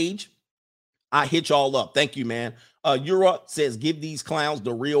Notorious page. I hit y'all up. Thank you, man. Yura says, give these clowns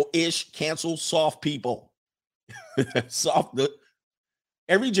the real ish. Cancel soft people.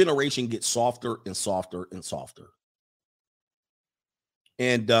 Every generation gets softer and softer and softer.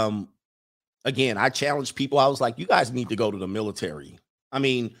 And again, I challenged people. I was like, you guys need to go to the military. I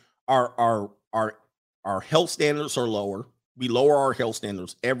mean, our health standards are lower. We lower our health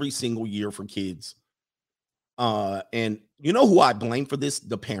standards every single year for kids. And you know who I blame for this?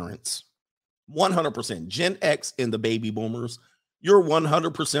 The parents. 100%. Gen X and the baby boomers, you're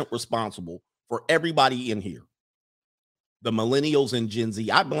 100% responsible for everybody in here. The millennials and Gen Z,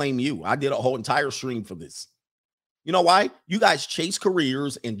 I blame you. I did a whole entire stream for this. You know why? You guys chase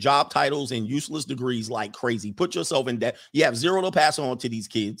careers and job titles and useless degrees like crazy. Put yourself in debt. You have zero to pass on to these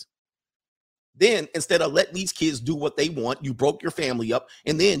kids. Then instead of letting these kids do what they want, you broke your family up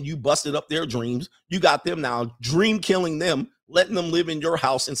and then you busted up their dreams. You got them now dream killing them, letting them live in your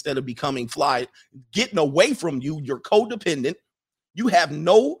house instead of becoming fly, getting away from you. You're codependent, You have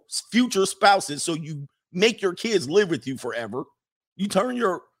no future spouses, so you make your kids live with you forever. You turn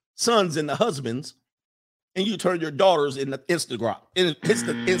your sons into husbands, and you turn your daughters into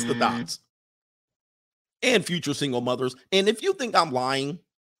Insta thoughts, and future single mothers. And if you think I'm lying,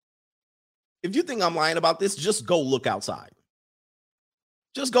 about this, just go look outside.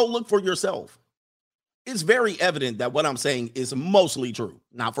 Just go look for yourself. It's very evident that what I'm saying is mostly true.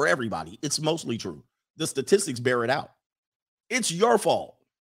 Not for everybody. It's mostly true. The statistics bear it out. It's your fault.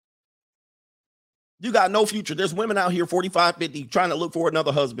 You got no future. There's women out here 45, 50 trying to look for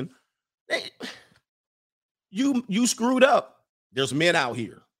another husband. You screwed up. There's men out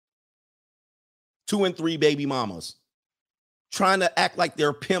here, 2 and 3 baby mamas, trying to act like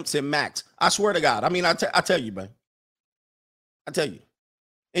they're pimps and max. I swear to God. I mean, I tell you, man. I tell you.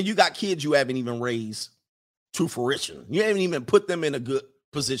 And you got kids you haven't even raised to fruition. You haven't even put them in a good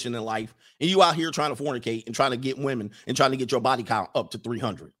position in life. And you out here trying to fornicate and trying to get women and trying to get your body count up to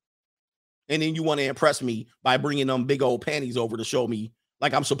 300. And then you want to impress me by bringing them big old panties over to show me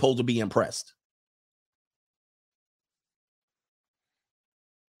like I'm supposed to be impressed.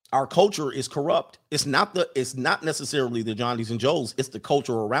 Our culture is corrupt. It's not necessarily the Johnnies and Joes. It's the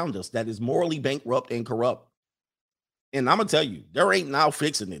culture around us that is morally bankrupt and corrupt. And I'm going to tell you, there ain't now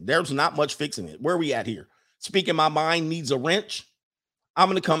fixing it. There's not much fixing it. Where are we at here? Speaking my mind needs a wrench. I'm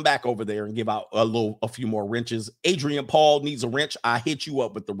going to come back over there and give out a few more wrenches. Adrian Paul needs a wrench. I hit you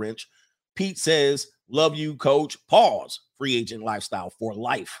up with the wrench. Pete says, love you, coach. Pause. Free agent lifestyle for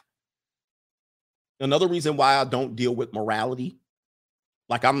life. Another reason why I don't deal with morality.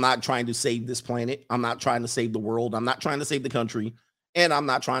 Like, I'm not trying to save this planet. I'm not trying to save the world. I'm not trying to save the country. And I'm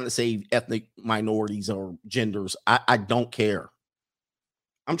not trying to save ethnic minorities or genders. I don't care.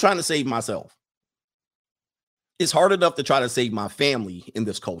 I'm trying to save myself. It's hard enough to try to save my family in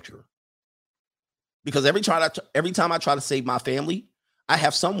this culture. Because every time I try to save my family, I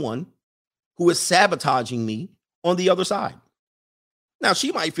have someone who is sabotaging me on the other side. Now,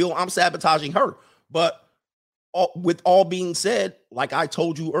 she might feel I'm sabotaging her. But with all being said, like I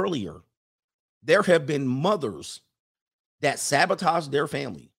told you earlier, there have been mothers that sabotaged their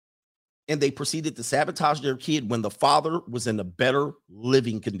family, and they proceeded to sabotage their kid when the father was in a better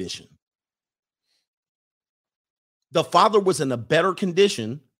living condition. The father was in a better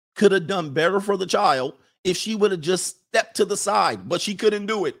condition, could have done better for the child if she would have just stepped to the side, but she couldn't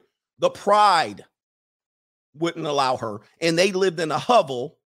do it. The pride wouldn't allow her, and they lived in a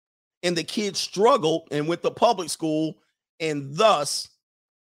hovel, and the kids struggled and went to public school and thus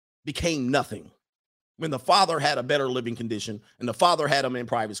became nothing. When the father had a better living condition and the father had him in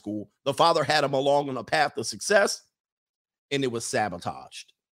private school, the father had him along on a path to success, and it was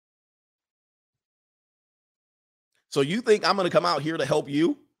sabotaged. So you think I'm going to come out here to help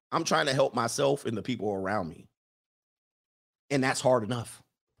you? I'm trying to help myself and the people around me. And that's hard enough.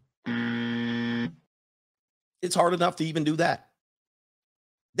 It's hard enough to even do that.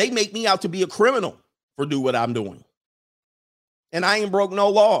 They make me out to be a criminal for doing what I'm doing. And I ain't broke no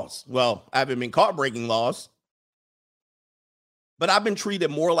laws. Well, I haven't been caught breaking laws. But I've been treated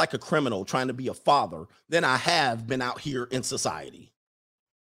more like a criminal trying to be a father than I have been out here in society.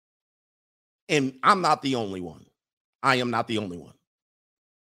 And I'm not the only one. I am not the only one.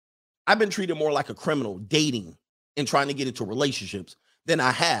 I've been treated more like a criminal dating and trying to get into relationships than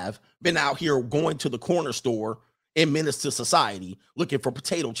I have been out here going to the corner store and menace to society looking for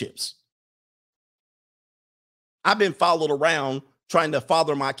potato chips. I've been followed around trying to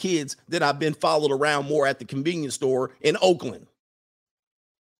father my kids than I've been followed around more at the convenience store in Oakland.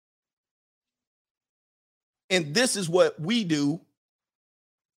 And this is what we do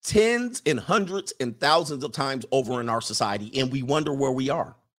tens and hundreds and thousands of times over in our society. And we wonder where we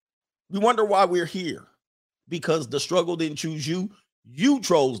are. We wonder why we're here. Because the struggle didn't choose you. You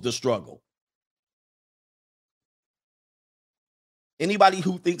chose the struggle. Anybody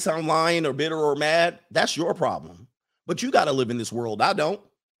who thinks I'm lying or bitter or mad, that's your problem. But you got to live in this world. I don't.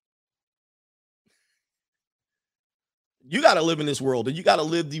 You got to live in this world, and you got to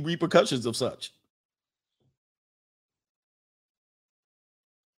live the repercussions of such.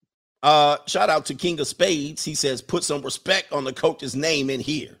 Shout out to King of Spades. He says, put some respect on the coach's name in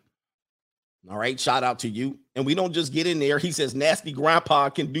here. All right. Shout out to you. And we don't just get in there. He says, Nasty Grandpa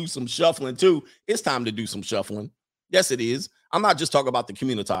can do some shuffling too. It's time to do some shuffling. Yes, it is. I'm not just talking about the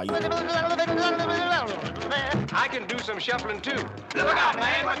community. I can do some shuffling too. Look out,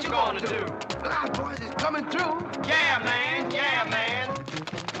 man. What you going to do? Look out, boys. It's coming through. Yeah, man. Yeah, man.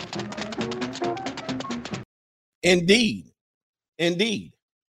 Indeed. Indeed.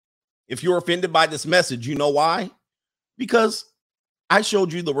 If you're offended by this message, you know why? Because I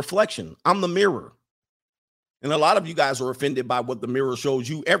showed you the reflection. I'm the mirror. And a lot of you guys are offended by what the mirror shows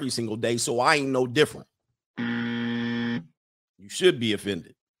you every single day, so I ain't no different. You should be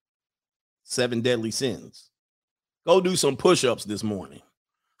offended. 7 deadly sins. Go do some push-ups this morning.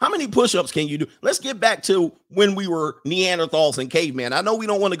 How many push-ups can you do? Let's get back to when we were Neanderthals and cavemen. I know we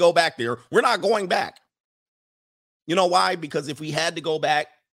don't want to go back there. We're not going back. You know why? Because if we had to go back,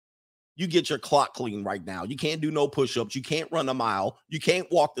 you get your clock clean right now. You can't do no push-ups. You can't run a mile. You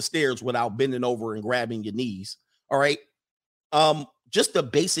can't walk the stairs without bending over and grabbing your knees. All right. Just the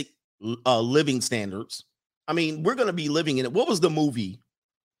basic living standards. I mean, we're going to be living in it. What was the movie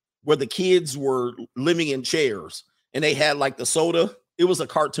where the kids were living in chairs and they had like the soda? It was a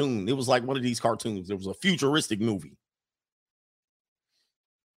cartoon. It was like one of these cartoons. It was a futuristic movie.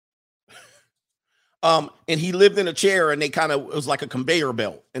 And he lived in a chair and it was like a conveyor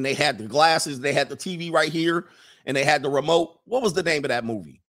belt, and they had the glasses, they had the TV right here, and they had the remote. What was the name of that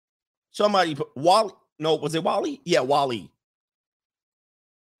movie? Somebody put Wally. No, was it Wally? Yeah, Wally.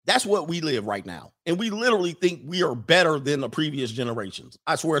 That's what we live right now. And we literally think we are better than the previous generations.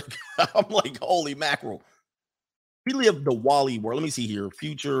 I swear to God, I'm like, holy mackerel. We live the Wally world. Let me see here.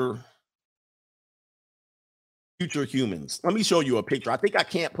 Future humans. Let me show you a picture. I think I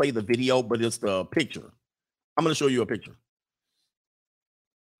can't play the video, but it's the picture. I'm going to show you a picture.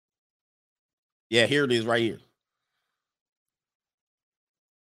 Yeah, here it is right here.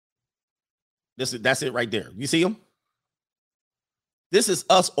 That's it right there. You see them? This is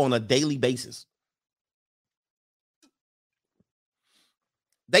us on a daily basis.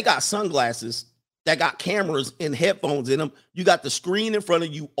 They got sunglasses that got cameras and headphones in them. You got the screen in front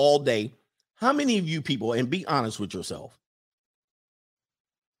of you all day. How many of you people, and be honest with yourself,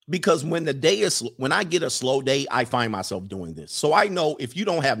 because when I get a slow day, I find myself doing this. So I know if you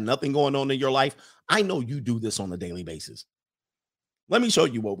don't have nothing going on in your life, I know you do this on a daily basis. Let me show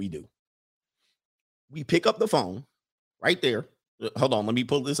you what we do. We pick up the phone right there. Hold on, let me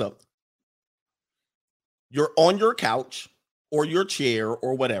pull this up. You're on your couch or your chair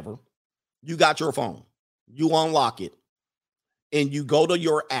or whatever. You got your phone. You unlock it and you go to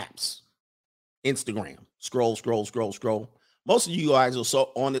your apps. Instagram, scroll. Most of you guys are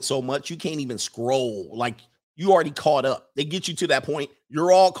so on it so much you can't even scroll. Like, you already caught up. They get you to that point.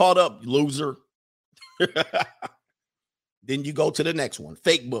 You're all caught up, loser. Then you go to the next one,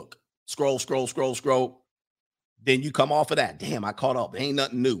 Facebook. Scroll. Then you come off of that. Damn, I caught up. Ain't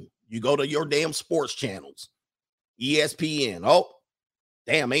nothing new. You go to your damn sports channels, ESPN. Oh,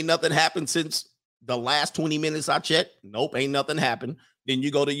 damn, ain't nothing happened since the last 20 minutes I checked. Nope, ain't nothing happened. Then you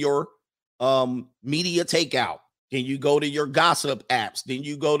go to your media takeout. Then you go to your gossip apps. Then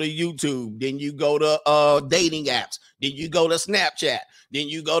you go to YouTube. Then you go to dating apps. Then you go to Snapchat. Then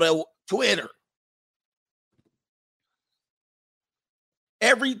you go to Twitter.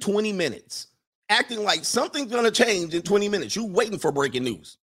 Every 20 minutes, acting like something's going to change in 20 minutes. You waiting for breaking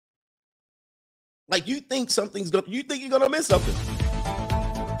news. Like you think you think you're going to miss something.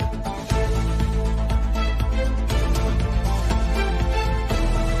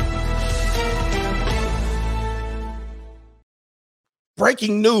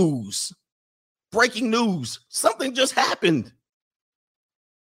 Breaking news. Something just happened.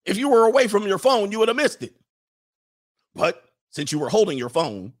 If you were away from your phone, you would have missed it. But since you were holding your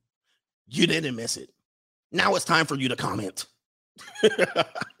phone, you didn't miss it. Now it's time for you to comment.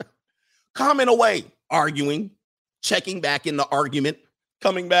 Comment away. Arguing, checking back in the argument,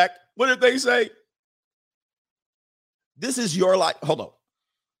 coming back. What did they say? This is your life. Hold on.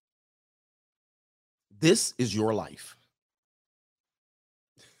 This is your life.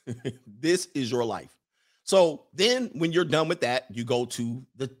 This is your life. So then when you're done with that, you go to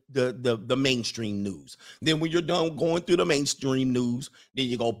the mainstream news. Then when you're done going through the mainstream news, then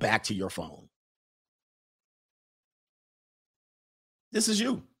you go back to your phone. This is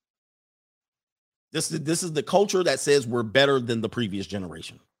you. This is the culture that says we're better than the previous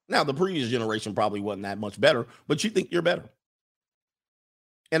generation. Now, the previous generation probably wasn't that much better, but you think you're better.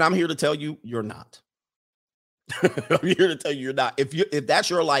 And I'm here to tell you, you're not. I'm here to tell you you're not. If that's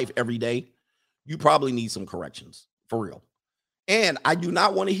your life every day, you probably need some corrections, for real. And I do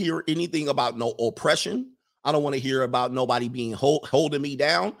not want to hear anything about no oppression. I don't want to hear about nobody being holding me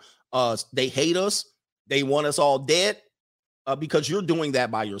down. They hate us. They want us all dead because you're doing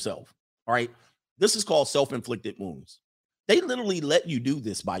that by yourself. All right. This is called self-inflicted wounds. They literally let you do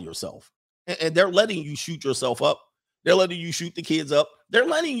this by yourself. And they're letting you shoot yourself up. They're letting you shoot the kids up. They're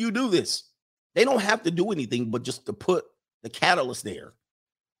letting you do this. They don't have to do anything but just to put the catalyst there.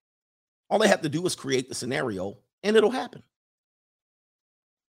 All they have to do is create the scenario and it'll happen.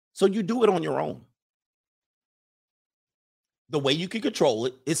 So you do it on your own. The way you can control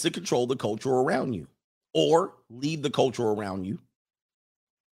it is to control the culture around you. or leave the culture around you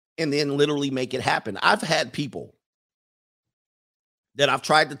and then literally make it happen. I've had people that I've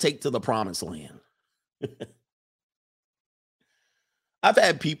tried to take to the promised land. I've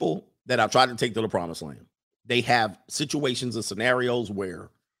had people that I've tried to take to the promised land. They have situations and scenarios where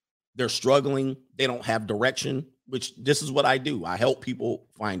they're struggling. They don't have direction, which this is what I do. I help people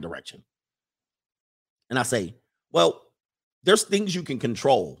find direction. And I say, well, there's things you can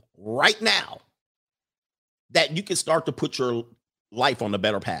control right now that you can start to put your life on a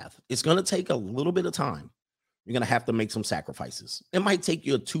better path. It's going to take a little bit of time. You're going to have to make some sacrifices. It might take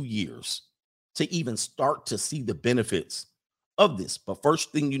you 2 years to even start to see the benefits of this. But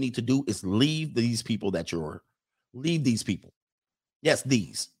first thing you need to do is leave these people leave these people. Yes,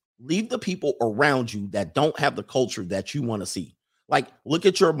 leave the people around you that don't have the culture that you want to see. Like, look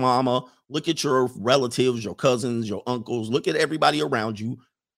at your mama, look at your relatives, your cousins, your uncles, look at everybody around you.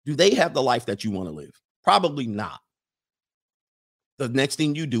 Do they have the life that you want to live? Probably not. The next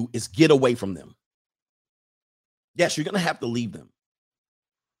thing you do is get away from them. Yes, you're going to have to leave them.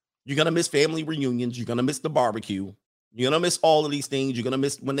 You're going to miss family reunions. You're going to miss the barbecue. You're going to miss all of these things. You're going to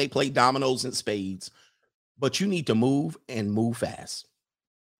miss when they play dominoes and spades. But you need to move and move fast.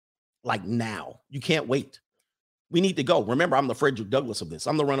 Like now. You can't wait. We need to go. Remember, I'm the Frederick Douglass of this.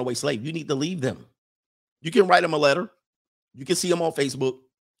 I'm the runaway slave. You need to leave them. You can write them a letter. You can see them on Facebook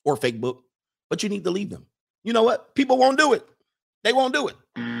or Facebook, but you need to leave them. You know what? People won't do it. They won't do it.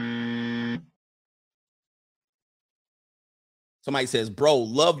 Somebody says, bro,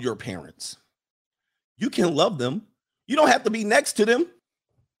 love your parents. You can love them. You don't have to be next to them.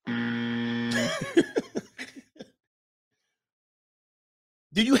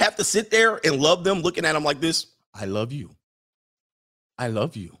 Do you have to sit there and love them looking at them like this? I love you. I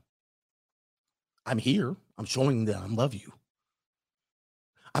love you. I'm here. I'm showing that I love you.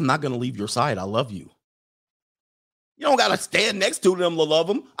 I'm not going to leave your side. I love you. You don't got to stand next to them to love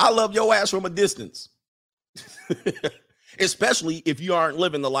them. I love your ass from a distance. Especially if you aren't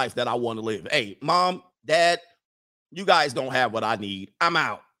living the life that I want to live. Hey, mom, dad, you guys don't have what I need. I'm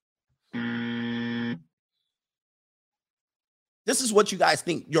out. This is what you guys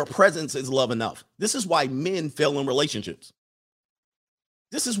think. Your presence is love enough. This is why men fail in relationships.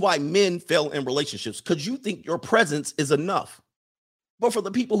 This is why men fail in relationships, because you think your presence is enough. But for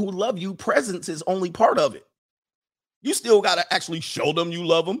the people who love you, presence is only part of it. You still got to actually show them you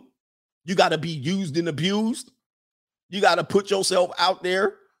love them. You got to be used and abused. You got to put yourself out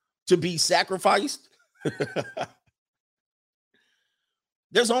there to be sacrificed.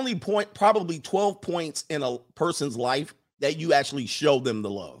 There's only probably 12 points in a person's life that you actually show them the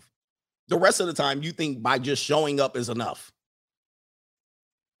love. The rest of the time, you think by just showing up is enough.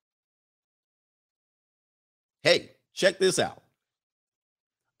 Hey, check this out.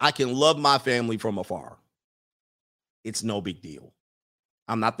 I can love my family from afar. It's no big deal.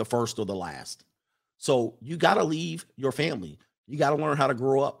 I'm not the first or the last. So you got to leave your family. You got to learn how to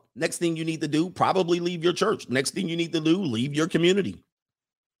grow up. Next thing you need to do, probably leave your church. Next thing you need to do, leave your community.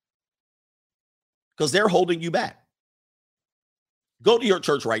 Because they're holding you back. Go to your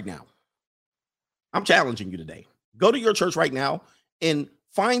church right now. I'm challenging you today. Go to your church right now and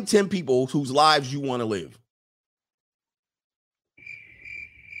find 10 people whose lives you want to live.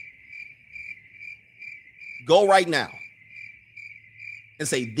 Go right now and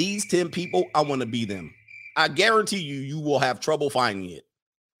say, these 10 people, I want to be them. I guarantee you will have trouble finding it.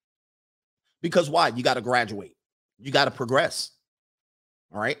 Because why? You got to graduate. You got to progress.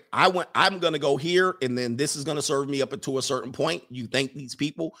 All right. I'm going to go here, and then this is going to serve me up to a certain point. You thank these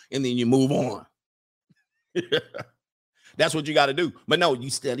people, and then you move on. That's what you got to do. But no, you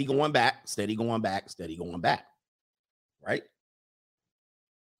steady going back, steady going back, steady going back. Right.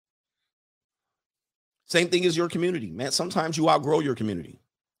 Same thing as your community, man. Sometimes you outgrow your community.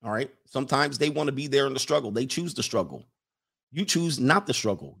 All right. Sometimes they want to be there in the struggle. They choose the struggle. You choose not to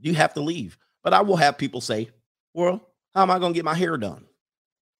struggle. You have to leave. But I will have people say, well, how am I going to get my hair done?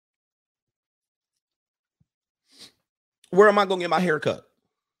 Where am I going to get my hair cut?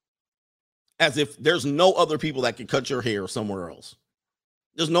 As if there's no other people that can cut your hair somewhere else.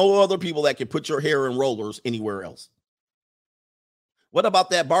 There's no other people that can put your hair in rollers anywhere else. What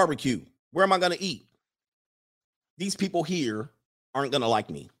about that barbecue? Where am I going to eat? These people here aren't going to like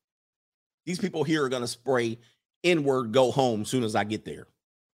me. These people here are going to spray inward, go home as soon as I get there.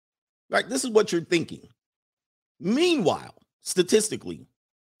 Right? This is what you're thinking. Meanwhile, statistically,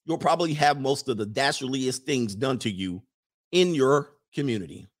 you'll probably have most of the dastardliest things done to you in your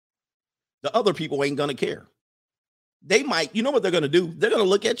community. The other people ain't going to care. They might, you know what they're going to do? They're going to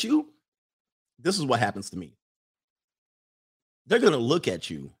look at you. This is what happens to me. They're going to look at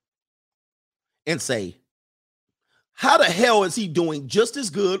you and say, How the hell is he doing just as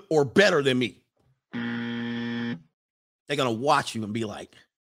good or better than me? They're going to watch you and be like,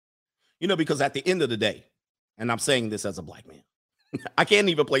 because at the end of the day, and I'm saying this as a black man, I can't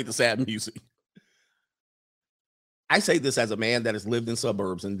even play the sad music. I say this as a man that has lived in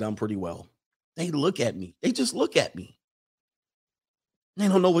suburbs and done pretty well. They look at me. They just look at me. They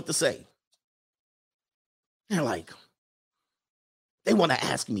don't know what to say. They're like, they want to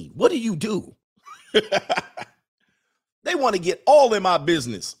ask me, what do you do? They want to get all in my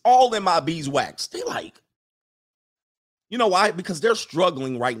business, all in my beeswax. They like, you know why? Because they're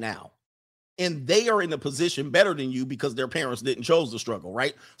struggling right now. And they are in a position better than you because their parents didn't choose to struggle,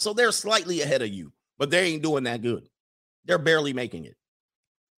 right? So they're slightly ahead of you, but they ain't doing that good. They're barely making it.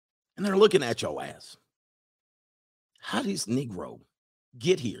 And they're looking at your ass. How did this Negro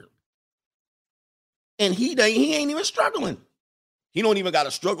get here? And he ain't even struggling. He don't even got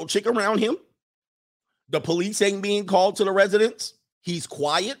a struggle chick around him. The police ain't being called to the residence. He's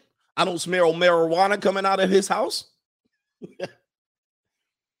quiet. I don't smell marijuana coming out of his house.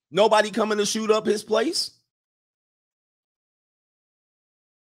 Nobody coming to shoot up his place.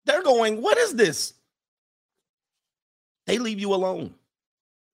 They're going, what is this? They leave you alone.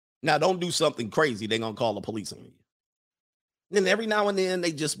 Now, don't do something crazy. They're going to call the police on you. And then every now and then,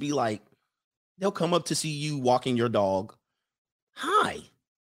 they just be like, they'll come up to see you walking your dog. Hi,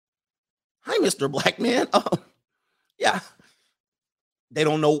 Mr. Black Man. Yeah. They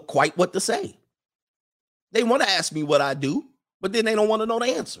don't know quite what to say. They want to ask me what I do, but then they don't want to know the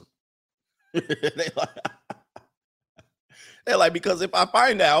answer. They're like, because if I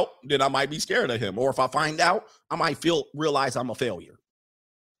find out, then I might be scared of him. Or if I find out, I might realize I'm a failure.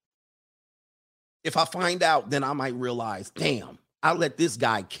 If I find out, then I might realize, damn, I let this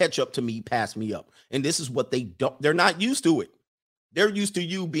guy catch up to me, pass me up. And this is what they're not used to it. They're used to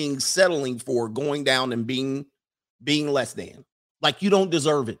you settling for going down and being less than. Like you don't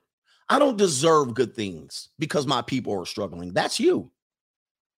deserve it. I don't deserve good things because my people are struggling. That's you.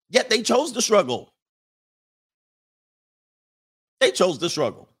 Yet they chose to struggle. They chose to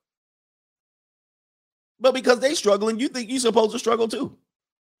struggle. But because they struggling, you think you're supposed to struggle too.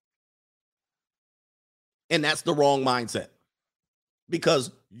 And that's the wrong mindset.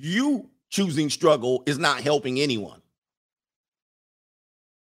 Because you choosing struggle is not helping anyone.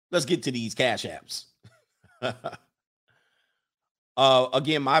 Let's get to these cash apps.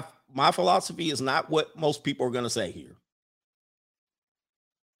 Again, my philosophy is not what most people are going to say here.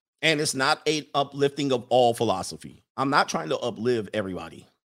 And it's not an uplifting of all philosophy. I'm not trying to uplift everybody.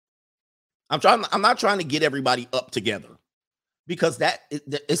 I'm not trying to get everybody up together because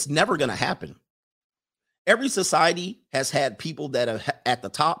it's never going to happen. Every society has had people that are at the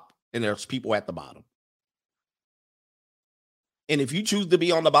top and there's people at the bottom. And if you choose to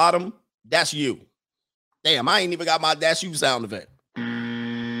be on the bottom, that's you. Damn, I ain't even got my that's you sound effect.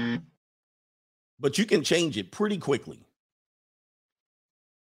 But you can change it pretty quickly.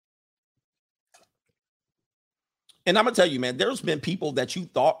 And I'm going to tell you, man, there's been people that you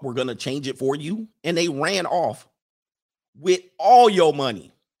thought were going to change it for you, and they ran off with all your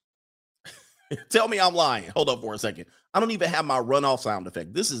money. Tell me I'm lying. Hold up for a second. I don't even have my runoff sound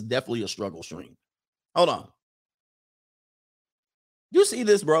effect. This is definitely a struggle stream. Hold on. You see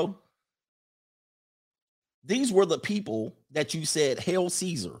this, bro? These were the people that you said, Hail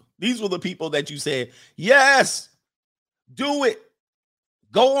Caesar. These were the people that you said, yes, do it.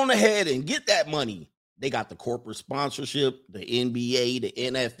 Go on ahead and get that money. They got the corporate sponsorship, the NBA, the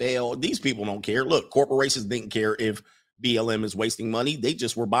NFL. These people don't care. Look, corporations didn't care if BLM is wasting money. They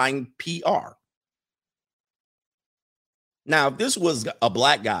just were buying PR. Now, if this was a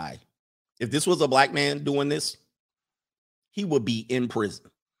black guy, if this was a black man doing this, he would be in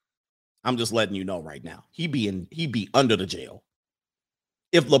prison. I'm just letting you know right now. He'd be under the jail.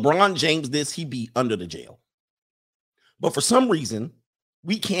 If LeBron James this, he'd be under the jail. But for some reason,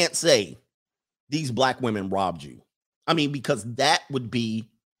 we can't say these black women robbed you. I mean, because that would be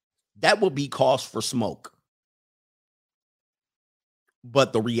cause for smoke.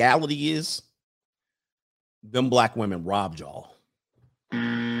 But the reality is, them black women robbed y'all.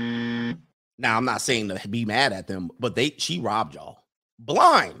 Now, I'm not saying to be mad at them, but she robbed y'all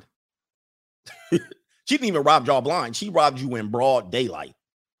blind. She didn't even rob y'all blind. She robbed you in broad daylight.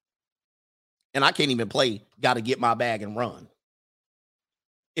 And I can't even play got to get my bag and run.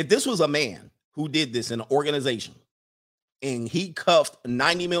 If this was a man who did this in an organization and he cuffed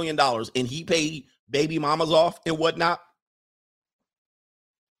 $90 million and he paid baby mamas off and whatnot,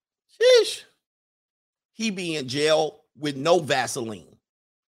 sheesh, he'd be in jail with no Vaseline.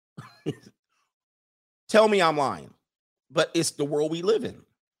 Tell me I'm lying, but it's the world we live in.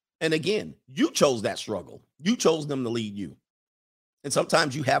 And again, you chose that struggle. You chose them to lead you. And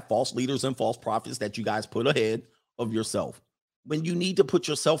sometimes you have false leaders and false prophets that you guys put ahead of yourself when you need to put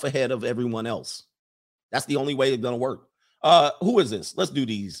yourself ahead of everyone else. That's the only way it's going to work. Who is this? Let's do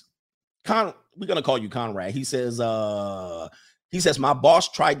these. We're going to call you Conrad. He says, my boss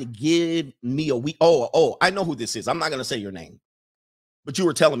tried to give me a week. Oh, I know who this is. I'm not going to say your name, but you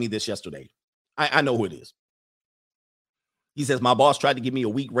were telling me this yesterday. I know who it is. He says, my boss tried to give me a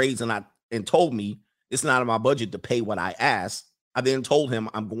week raise and told me it's not in my budget to pay what I asked. I then told him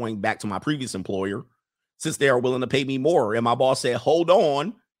I'm going back to my previous employer since they are willing to pay me more. And my boss said, hold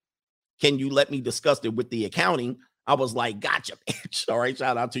on. Can you let me discuss it with the accounting? I was like, gotcha, bitch. All right.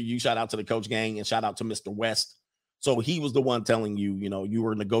 Shout out to you. Shout out to the coach gang and shout out to Mr. West. So he was the one telling you, you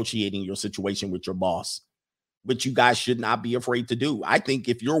were negotiating your situation with your boss, which you guys should not be afraid to do. I think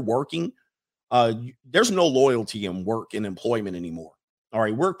if you're working, there's no loyalty in work and employment anymore. All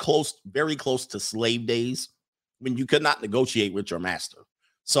right. We're very close to slave days when you could not negotiate with your master.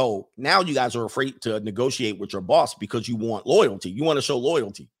 So now you guys are afraid to negotiate with your boss because you want loyalty. You want to show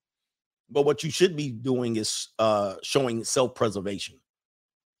loyalty. But what you should be doing is showing self-preservation.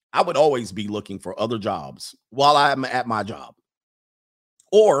 I would always be looking for other jobs while I'm at my job.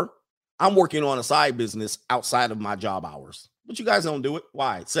 Or I'm working on a side business outside of my job hours. But you guys don't do it.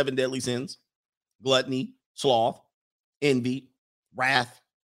 Why? 7 deadly sins, gluttony, sloth, envy, wrath.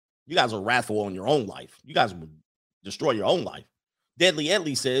 You guys are wrathful on your own life. You guys would destroy your own life. Deadly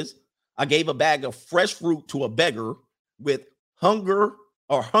Edley says, I gave a bag of fresh fruit to a beggar with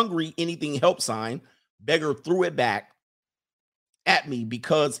hungry anything help sign. Beggar threw it back at me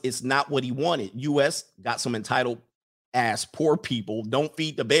because it's not what he wanted. US got some entitled ass poor people. Don't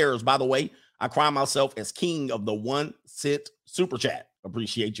feed the bears. By the way, I cry myself as king of the 1 cent super chat.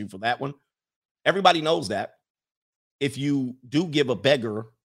 Appreciate you for that one. Everybody knows that if you do give a beggar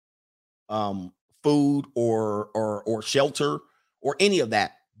food or shelter or any of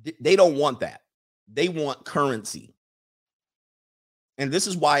that, they don't want that. They want currency. And this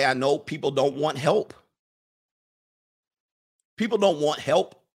is why I know people don't want help. People don't want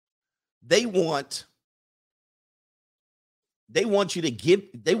help. They want you to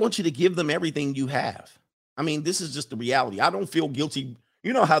give them everything you have. I mean, this is just the reality. I don't feel guilty.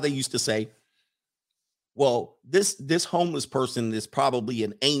 You know how they used to say, well, this homeless person is probably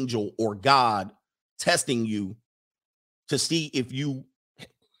an angel or God testing you to see if you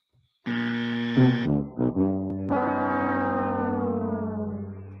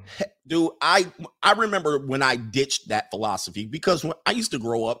Dude, I remember when I ditched that philosophy because when I used to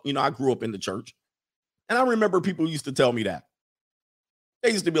grow up, I grew up in the church, and I remember people used to tell me that.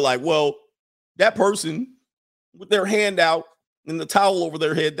 They used to be like, well, that person with their hand out and the towel over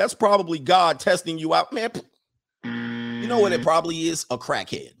their head, that's probably God testing you out. Man, you know what it probably is? A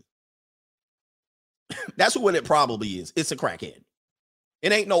crackhead. That's what it probably is. It's a crackhead.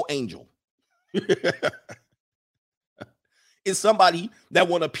 It ain't no angel. It's somebody that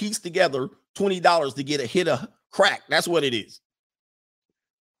want to piece together $20 to get a hit of crack. That's what it is.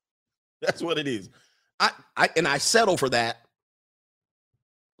 That's what it is. I settle for that.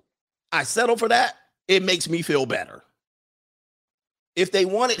 I settle for that. It makes me feel better. If they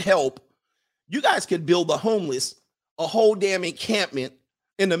wanted help, you guys could build the homeless a whole damn encampment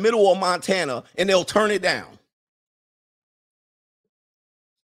in the middle of Montana and they'll turn it down.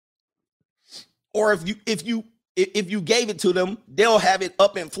 Or if you gave it to them, they'll have it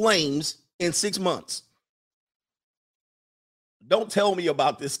up in flames in 6 months. Don't tell me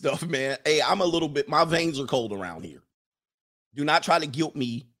about this stuff, man. Hey, my veins are cold around here. Do not try to guilt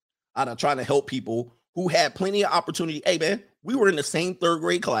me out of trying to help people who had plenty of opportunity. Hey, man, we were in the same 3rd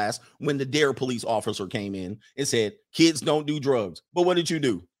grade class when the DARE police officer came in and said, kids don't do drugs. But what did you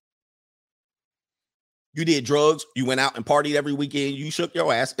do? You did drugs. You went out and partied every weekend. You shook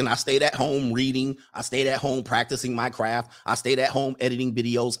your ass. And I stayed at home reading. I stayed at home practicing my craft. I stayed at home editing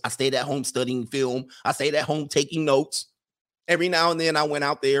videos. I stayed at home studying film. I stayed at home taking notes. Every now and then I went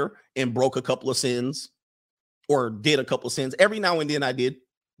out there and broke a couple of sins or did a couple of sins. Every now and then I did.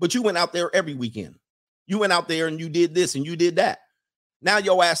 But you went out there every weekend. You went out there and you did this and you did that. Now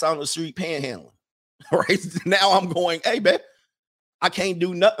your ass out on the street panhandling. All right. Now I'm going, hey, man, I can't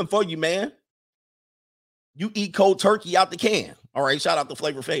do nothing for you, man. You eat cold turkey out the can. All right. Shout out to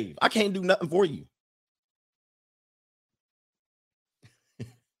Flavor Fave. I can't do nothing for you.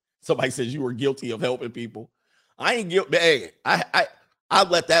 Somebody says you were guilty of helping people. I ain't guilty. Hey, I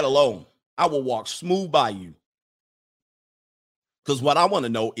let that alone. I will walk smooth by you. Because what I want to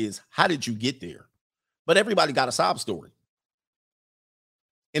know is, how did you get there? But everybody got a sob story.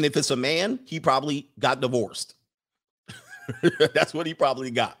 And if it's a man, he probably got divorced. That's what he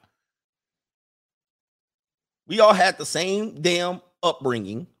probably got. We all had the same damn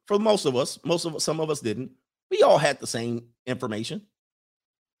upbringing. For most of us, some of us didn't. We all had the same information.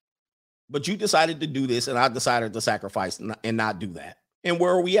 But you decided to do this, and I decided to sacrifice and not do that. And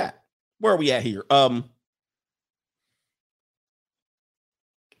where are we at? Where are we at here? We're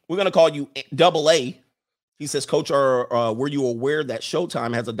gonna call you Double A. He says, Coach, were you aware that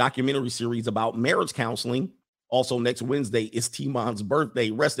Showtime has a documentary series about marriage counseling? Also, next Wednesday is T-Mon's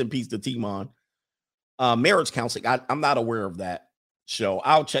birthday. Rest in peace to T-Mon. Marriage counseling. I'm not aware of that show.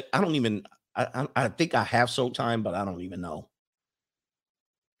 I'll check. I think I have Showtime, but I don't even know.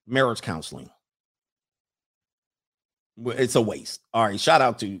 Marriage counseling. It's a waste. All right. Shout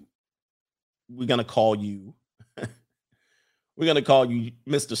out to, we're going to call you Mr.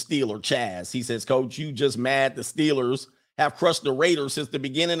 Steeler Chaz. He says, Coach, you just mad the Steelers have crushed the Raiders since the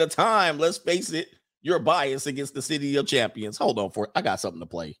beginning of time. Let's face it, you're biased against the city of champions. Hold on for it. I got something to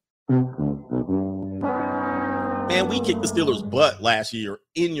play. Man, we kicked the Steelers' butt last year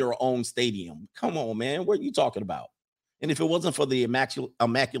in your own stadium. Come on, man. What are you talking about? And if it wasn't for the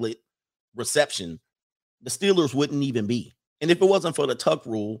immaculate reception, the Steelers wouldn't even be. And if it wasn't for the tuck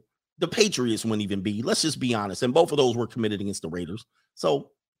rule, the Patriots wouldn't even be. Let's just be honest. And both of those were committed against the Raiders.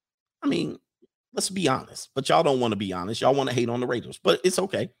 So, I mean, let's be honest. But y'all don't want to be honest. Y'all want to hate on the Raiders. But it's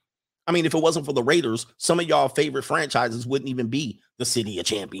okay. I mean, if it wasn't for the Raiders, some of y'all favorite franchises wouldn't even be the city of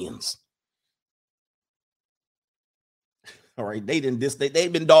champions. All right. They've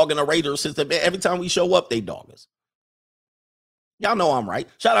been dogging the Raiders since every time we show up, they dog us. Y'all know I'm right.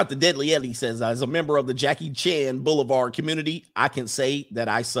 Shout out to Deadly Eddie. Says, as a member of the Jackie Chan Boulevard community, I can say that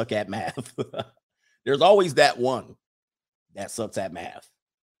I suck at math. There's always that one that sucks at math.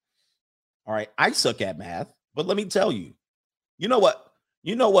 All right. I suck at math, but let me tell you, you know how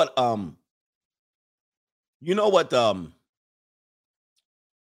you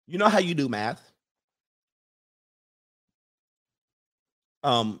do math?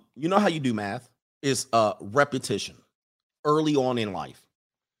 You know how you do math is repetition early on in life.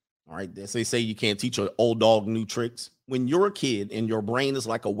 All right. They say you can't teach an old dog new tricks. When you're a kid and your brain is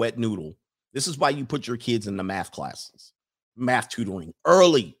like a wet noodle, this is why you put your kids in the math classes, math tutoring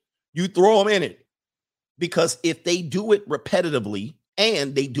early. You throw them in it because if they do it repetitively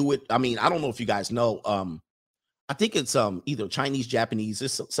and they do it, I mean, I don't know if you guys know, I think it's either Chinese, Japanese,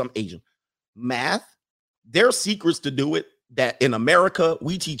 it's some Asian math. There are secrets to do it that in America,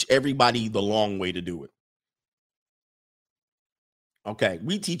 we teach everybody the long way to do it. Okay,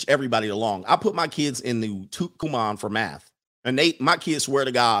 we teach everybody the long. I put my kids in the Kumon for math, and my kids swear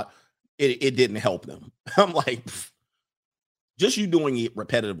to God, it didn't help them. I'm like, just you doing it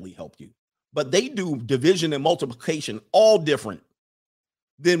repetitively helped you. But they do division and multiplication all different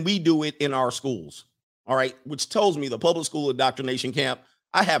than we do it in our schools. All right, which tells me the public school indoctrination camp,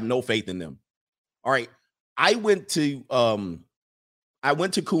 I have no faith in them. All right, I went to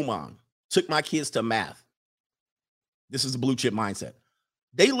Kumon, took my kids to math. This is a blue chip mindset.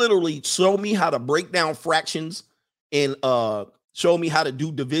 They literally show me how to break down fractions and show me how to do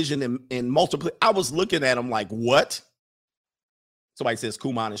division and multiply. I was looking at them like, what? Somebody says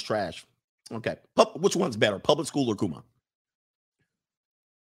Kumon is trash. Okay. Which one's better, public school or Kumon?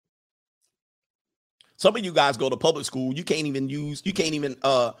 Some of you guys go to public school. You can't even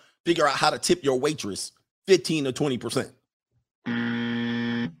figure out how to tip your waitress 15 or 20%.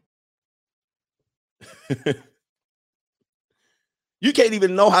 You can't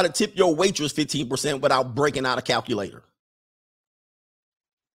even know how to tip your waitress 15% without breaking out a calculator.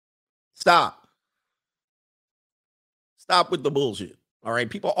 Stop with the bullshit. All right.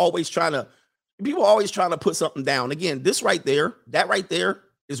 People always trying to put something down. Again, that right there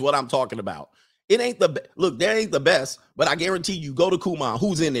is what I'm talking about. It ain't that ain't the best, but I guarantee you go to Kumon.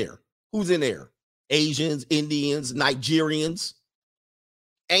 Who's in there? Asians, Indians, Nigerians.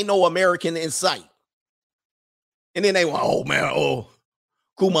 Ain't no American in sight. And then they went,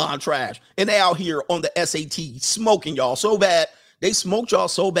 Kumon trash. And they out here on the SAT smoking y'all so bad. They smoked y'all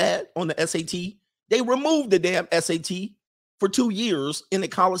so bad on the SAT. They removed the damn SAT for 2 years in the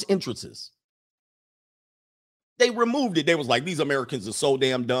college entrances. They removed it. They was like, these Americans are so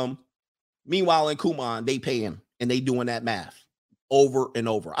damn dumb. Meanwhile, in Kumon, they paying and they doing that math over and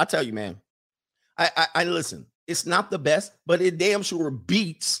over. I tell you, man, I listen, it's not the best, but it damn sure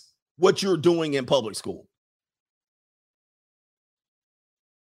beats what you're doing in public school.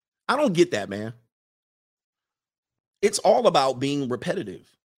 I don't get that, man. It's all about being repetitive.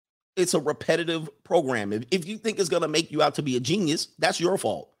 It's a repetitive program. If you think it's going to make you out to be a genius, that's your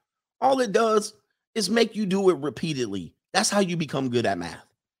fault. All it does is make you do it repeatedly. That's how you become good at math.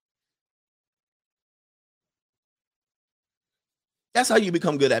 That's how you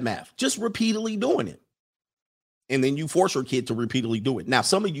become good at math. Just repeatedly doing it. And then you force your kid to repeatedly do it. Now,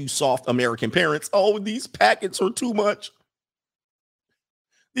 some of you soft American parents, oh, these packets are too much.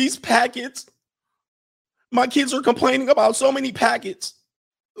 These packets, my kids are complaining about so many packets.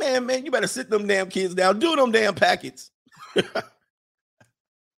 Man, you better sit them damn kids down. Do them damn packets.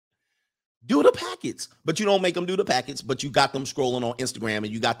 Do the packets. But you don't make them do the packets, but you got them scrolling on Instagram and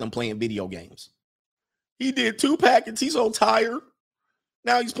you got them playing video games. He did 2 packets. He's so tired.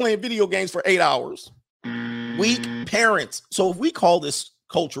 Now he's playing video games for 8 hours. Weak parents. So if we call this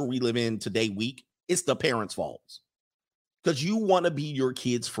culture we live in today weak, it's the parents' fault. Because you want to be your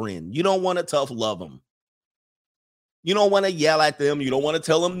kid's friend. You don't want to tough love them. You don't want to yell at them. You don't want to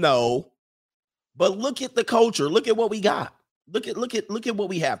tell them no. But look at the culture. Look at what we got. Look at what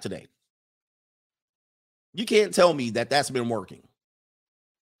we have today. You can't tell me that that's been working.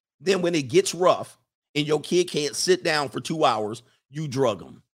 Then when it gets rough and your kid can't sit down for 2 hours, you drug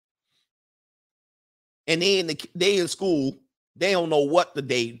them. And they in school, they don't know what the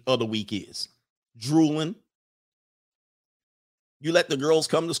day of the week is. Drooling. You let the girls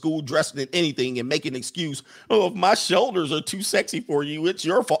come to school dressed in anything and make an excuse. Oh, if my shoulders are too sexy for you, it's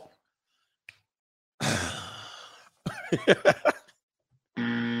your fault.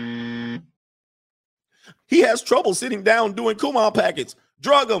 He has trouble sitting down doing Kumon packets.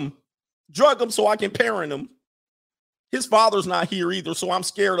 Drug him so I can parent him. His father's not here either, so I'm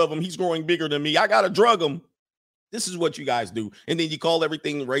scared of him. He's growing bigger than me. I got to drug him. This is what you guys do. And then you call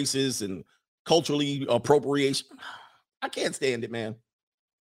everything racist and culturally appropriation. I can't stand it, man.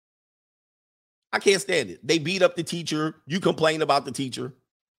 I can't stand it. They beat up the teacher. You complain about the teacher.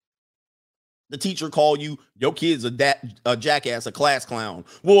 The teacher call you, your kid's a jackass, a class clown.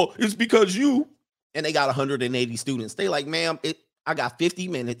 Well, it's because you. And they got 180 students. They like, ma'am, I got 50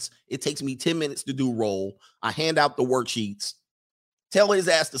 minutes. It takes me 10 minutes to do roll. I hand out the worksheets. Tell his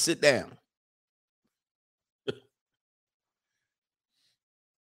ass to sit down.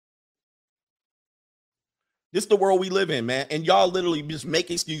 This is the world we live in, man. And y'all literally just make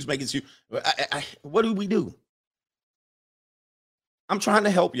excuse. What do we do? I'm trying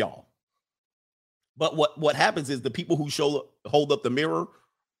to help y'all. But what happens is the people who hold up the mirror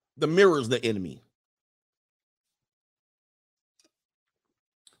is the enemy.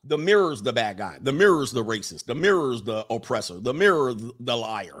 The mirror is the bad guy. The mirror is the racist. The mirror is the oppressor. The mirror is the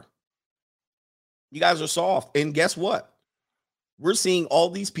liar. You guys are soft. And guess what? We're seeing all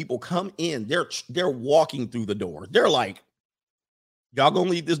these people come in. They're walking through the door. They're like, y'all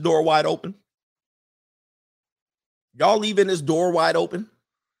gonna leave this door wide open? Y'all leaving this door wide open?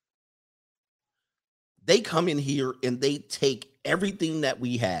 They come in here and they take everything that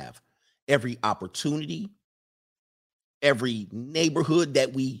we have, every opportunity, every neighborhood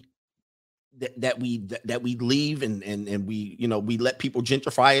that we leave and we let people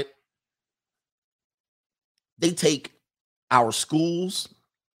gentrify it. They take our schools,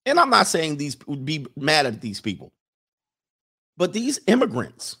 and I'm not saying these would be mad at these people, but these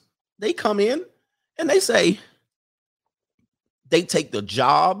immigrants, they come in and they say, they take the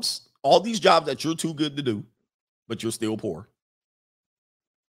jobs, all these jobs that you're too good to do, but you're still poor.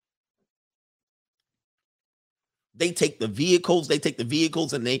 They take the vehicles,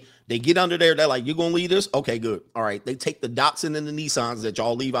 and they get under there. They're like, you're going to leave this? Okay, good. All right. They take the Datsun and the Nissans that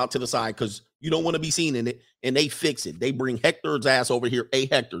y'all leave out to the side because you don't want to be seen in it, and they fix it. They bring Hector's ass over here. Hey,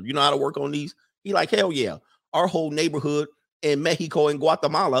 Hector, you know how to work on these? He like, hell yeah. Our whole neighborhood in Mexico and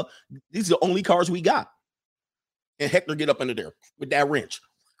Guatemala, these are the only cars we got. And Hector get up under there with that wrench.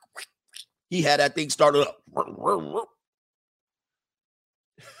 He had that thing started up.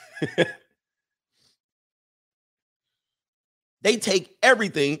 They take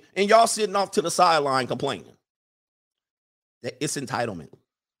everything, and y'all sitting off to the sideline complaining. It's entitlement.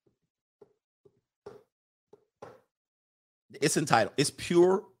 It's entitled. It's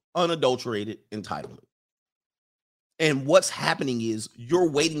pure, unadulterated entitlement. And what's happening is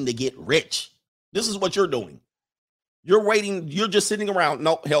you're waiting to get rich. This is what you're doing. You're waiting. You're just sitting around.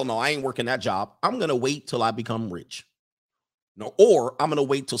 No, hell no, I ain't working that job. I'm going to wait till I become rich. No, or I'm going to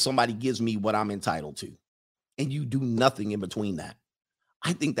wait till somebody gives me what I'm entitled to. And you do nothing in between that.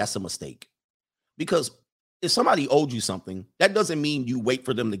 I think that's a mistake. Because if somebody owed you something, that doesn't mean you wait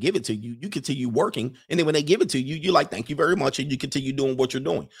for them to give it to you. You continue working. And then when they give it to you, you're like, thank you very much. And you continue doing what you're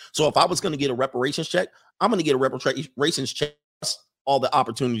doing. So if I was going to get a reparations check, I'm going to get a reparations check. All the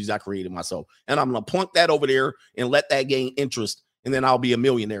opportunities I created myself. And I'm going to plunk that over there and let that gain interest. And then I'll be a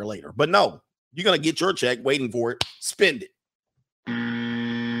millionaire later. But no, you're going to get your check, waiting for it, spend it.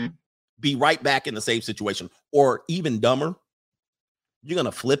 Be right back in the same situation. Or even dumber, you're going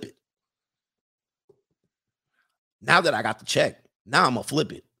to flip it. Now that I got the check, now I'm going to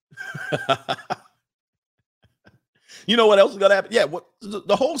flip it. You know what else is going to happen? Yeah, what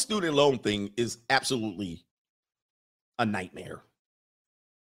the whole student loan thing is absolutely a nightmare.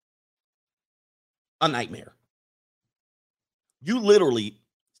 A nightmare. You literally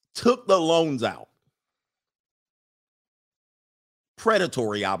took the loans out.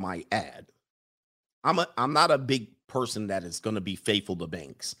 Predatory, I might add. I'm not a big person that is going to be faithful to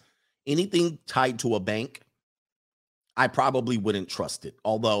banks. Anything tied to a bank, I probably wouldn't trust it,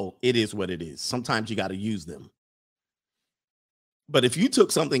 although it is what it is. Sometimes you got to use them. But if you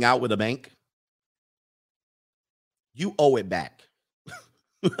took something out with a bank, you owe it back.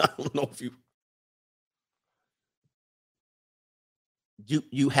 I don't know if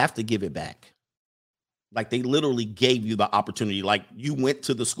you have to give it back. Like they literally gave you the opportunity. Like you went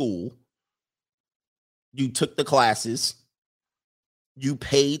to the school, you took the classes, you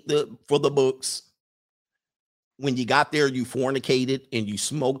paid for the books. When you got there, you fornicated and you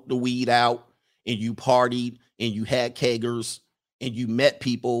smoked the weed out and you partied and you had keggers and you met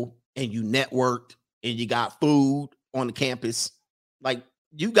people and you networked and you got food on the campus. Like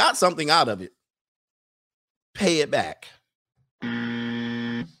you got something out of it. Pay it back.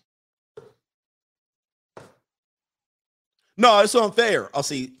 No, it's unfair. I'll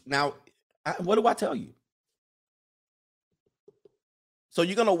see. Now, what do I tell you? So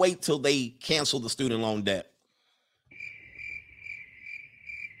you're going to wait till they cancel the student loan debt.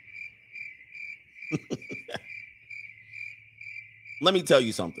 Let me tell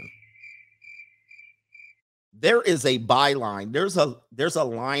you something. There is a byline. There's a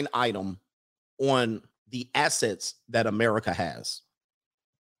line item on the assets that America has.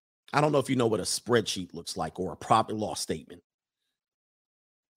 I don't know if you know what a spreadsheet looks like or a profit loss statement.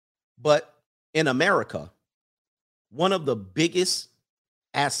 But in America, one of the biggest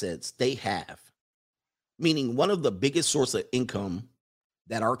assets they have, meaning one of the biggest source of income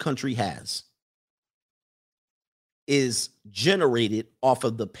that our country has, is generated off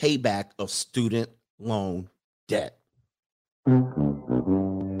of the payback of student loan debt.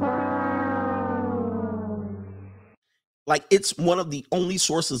 Like it's one of the only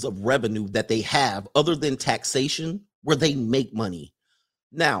sources of revenue that they have other than taxation where they make money.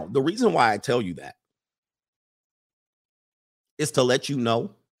 Now, the reason why I tell you that is to let you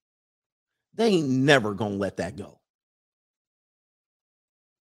know they ain't never gonna let that go.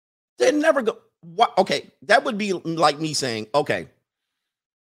 They're never go. What? Okay, that would be like me saying, okay,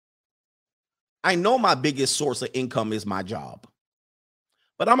 I know my biggest source of income is my job,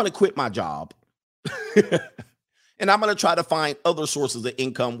 but I'm gonna quit my job and I'm gonna try to find other sources of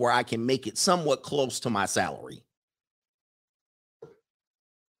income where I can make it somewhat close to my salary.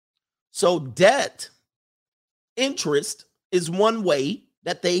 So debt, interest is one way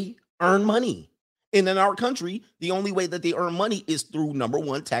that they earn money. And in our country, the only way that they earn money is through, number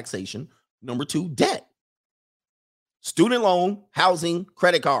one, taxation, number two, debt. Student loan, housing,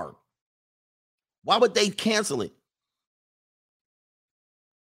 credit card. Why would they cancel it?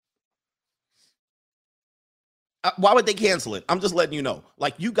 Why would they cancel it? I'm just letting you know.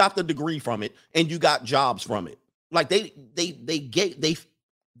 Like you got the degree from it and you got jobs from it. Like they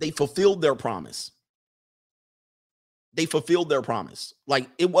fulfilled their promise. They fulfilled their promise. Like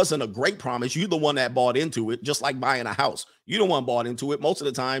it wasn't a great promise. You're the one that bought into it, just like buying a house. You the one bought into it. Most of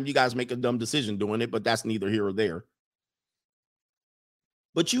the time, you guys make a dumb decision doing it, but that's neither here or there.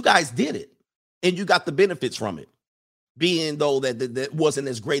 But you guys did it, and you got the benefits from it, being though that wasn't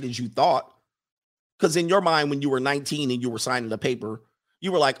as great as you thought. Because in your mind, when you were 19 and you were signing the paper,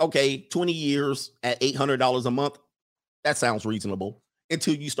 you were like, okay, 20 years at $800 a month, that sounds reasonable.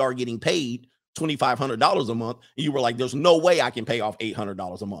 Until you start getting paid $2,500 a month, and you were like, there's no way I can pay off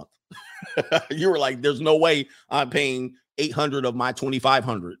 $800 a month. You were like, there's no way I'm paying 800 of my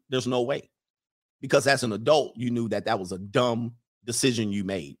 2,500. There's no way. Because as an adult, you knew that was a dumb decision you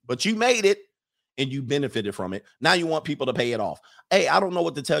made, but you made it and you benefited from it. Now you want people to pay it off. Hey, I don't know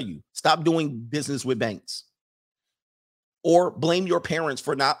what to tell you. Stop doing business with banks, or blame your parents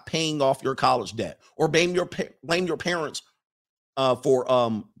for not paying off your college debt, or blame your parents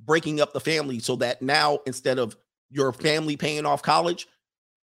for breaking up the family so that now instead of your family paying off college,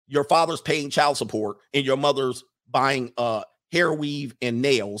 your father's paying child support and your mother's buying hair weave and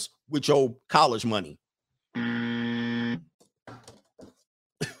nails with your college money. I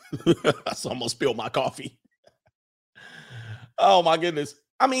almost spilled my coffee. Oh my goodness.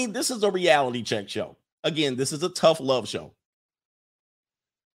 I mean, this is a reality check show. Again, this is a tough love show.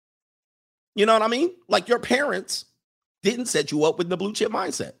 You know what I mean? Like your parents didn't set you up with the blue chip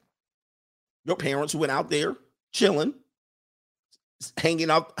mindset. Your parents went out there chilling,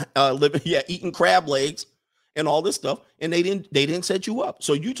 hanging out, living, eating crab legs and all this stuff, and they didn't set you up.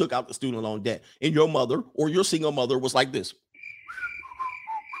 So you took out the student loan debt, and your mother or your single mother was like this.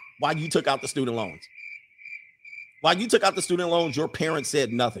 Why you took out the student loans? Why you took out the student loans, your parents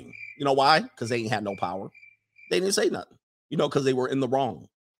said nothing. You know why? Because they ain't had no power. They didn't say nothing, because they were in the wrong.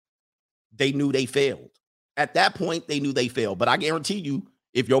 They knew they failed. At that point, they knew they failed. But I guarantee you,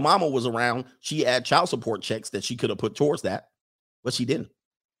 if your mama was around, she had child support checks that she could have put towards that, but she didn't.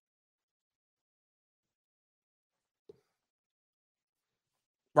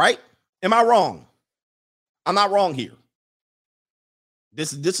 Right? Am I wrong? I'm not wrong here.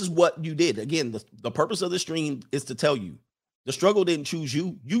 This is what you did. Again, the purpose of the stream is to tell you the struggle didn't choose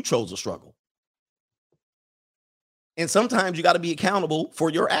you. You chose the struggle. And sometimes you got to be accountable for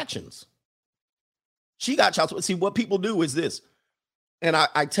your actions. She got child support. See, what people do is this. And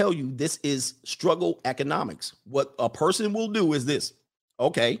I tell you, this is struggle economics. What a person will do is this.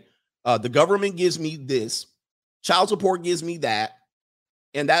 Okay, the government gives me this. Child support gives me that.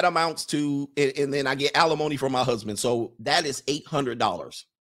 And that amounts to, and then I get alimony from my husband. So that is $800.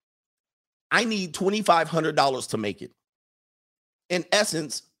 I need $2,500 to make it. In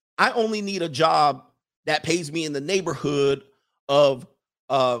essence, I only need a job that pays me in the neighborhood of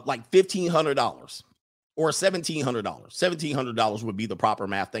like $1,500 or $1,700. $1,700 would be the proper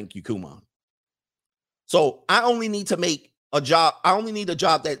math. Thank you, Kuman. So I only need to make a job. I only need a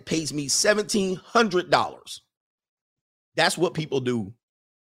job that pays me $1,700. That's what people do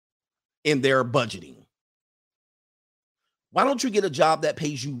in their budgeting. Why don't you get a job that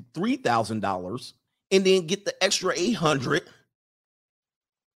pays you $3,000 and then get the extra $800?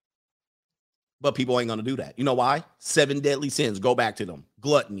 But people ain't going to do that. You know why? 7 deadly sins. Go back to them.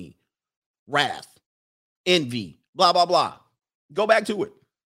 Gluttony, wrath, envy, blah, blah, blah. Go back to it.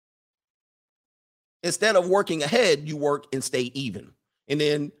 Instead of working ahead, you work and stay even. And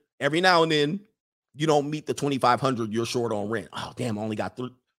then every now and then, you don't meet the $2,500 you're short on rent. Oh, damn, I only got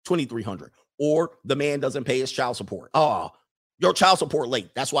 $2,300. Or the man doesn't pay his child support. Oh, your child support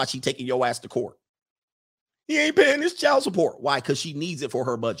late. That's why she taking your ass to court. He ain't paying his child support. Why? Because she needs it for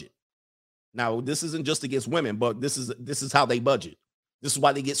her budget. Now, this isn't just against women, but this is how they budget. This is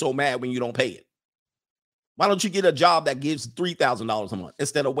why they get so mad when you don't pay it. Why don't you get a job that gives $3,000 a month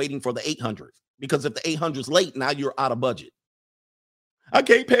instead of waiting for the $800? Because if the $800 is late, now you're out of budget. I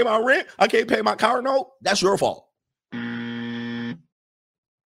can't pay my rent. I can't pay my car note. That's your fault.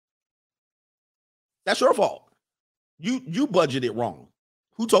 That's your fault. You budgeted wrong.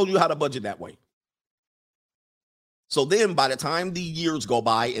 Who told you how to budget that way? So then by the time the years go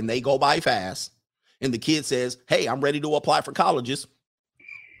by, and they go by fast, and the kid says, hey, I'm ready to apply for colleges.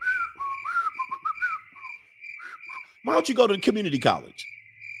 Why don't you go to the community college?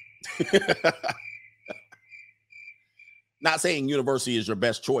 Not saying university is your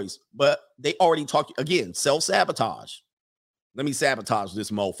best choice, but they already talk, again, self-sabotage. Let me sabotage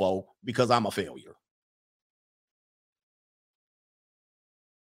this mofo because I'm a failure.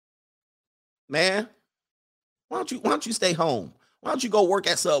 Man, why don't you stay home? Why don't you go work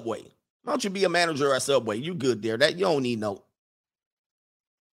at Subway? Why don't you be a manager at Subway? You good there. That you don't need no.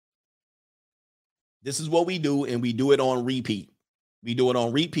 This is what we do, and we do it on repeat. We do it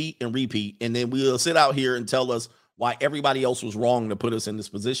on repeat and repeat, and then we'll sit out here and tell us why everybody else was wrong to put us in this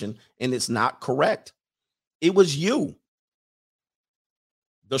position, and it's not correct. It was you.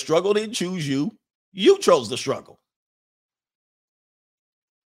 The struggle didn't choose you. You chose the struggle.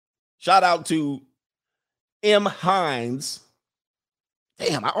 Shout out to M. Hines.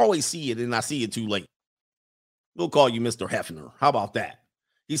 Damn, I always see it and I see it too late. We'll call you Mr. Hefner. How about that?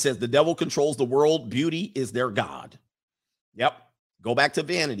 He says the devil controls the world. Beauty is their God. Yep. Go back to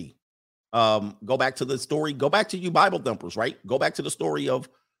vanity. Go back to the story. Go back to you Bible thumpers, right? Go back to the story of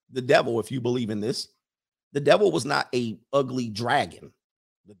the devil if you believe in this. The devil was not a ugly dragon.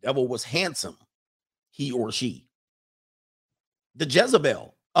 The devil was handsome, he or she. The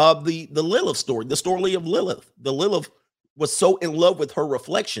Jezebel of the Lilith story, the story of Lilith. The Lilith was so in love with her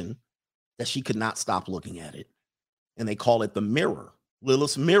reflection that she could not stop looking at it. And they call it the mirror,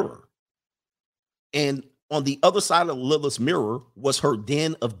 Lilith's mirror. And on the other side of Lilith's mirror was her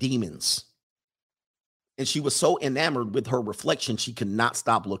den of demons. And she was so enamored with her reflection, she could not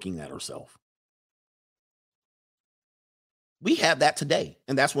stop looking at herself. We have that today.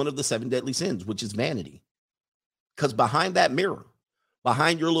 And that's one of the 7 deadly sins, which is vanity. Because behind that mirror,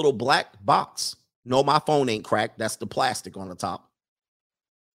 behind your little black box, no, my phone ain't cracked. That's the plastic on the top.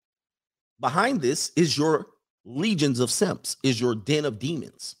 Behind this is your legions of simps, is your den of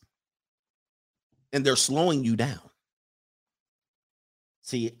demons. And they're slowing you down.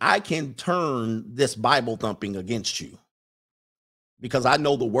 See, I can turn this Bible thumping against you because I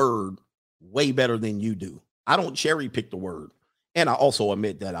know the word way better than you do. I don't cherry pick the word. And I also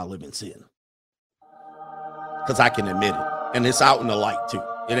admit that I live in sin. Because I can admit it. And it's out in the light too.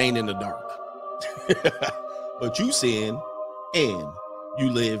 It ain't in the dark. But you sin and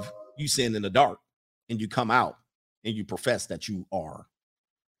you sin in the dark, and you come out and you profess that you are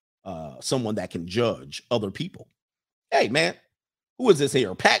someone that can judge other people. Hey, man, who is this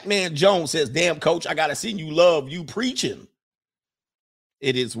here? Pac-Man Jones says, damn, coach, I got to see you love you preaching.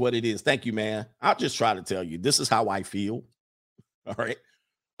 It is what it is. Thank you, man. I'll just try to tell you, this is how I feel. All right.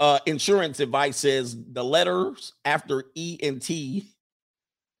 Insurance advice says the letters after E and T,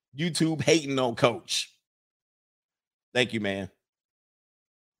 YouTube hating on coach. Thank you, man.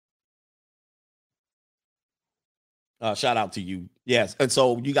 Shout out to you. Yes. And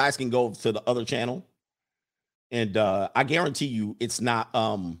so you guys can go to the other channel. And I guarantee you it's not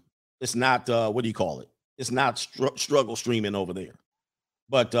what do you call it? It's not struggle streaming over there.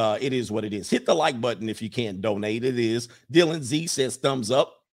 But it is what it is. Hit the like button if you can't donate. It is. Dylan Z says thumbs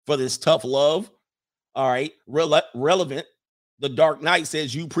up for this tough love. All right. Relevant. The Dark Knight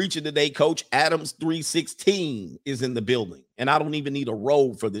says you preaching today, coach. Adams 316 is in the building. And I don't even need a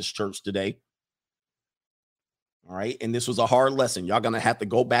robe for this church today. All right. And this was a hard lesson. Y'all going to have to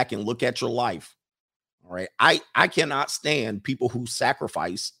go back and look at your life. All right. I cannot stand people who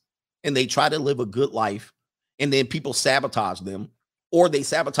sacrifice and they try to live a good life and then people sabotage them, or they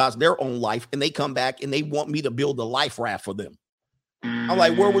sabotage their own life and they come back and they want me to build a life raft for them. I'm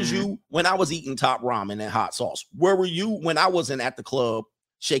like, where was you when I was eating top ramen and hot sauce? Where were you when I wasn't at the club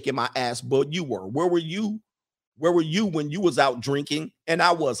shaking my ass, but you were? Where were you? Where were you when you was out drinking and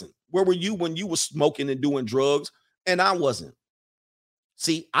I wasn't? Where were you when you was smoking and doing drugs and I wasn't?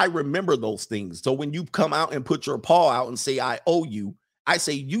 See, I remember those things. So when you come out and put your paw out and say, I owe you, I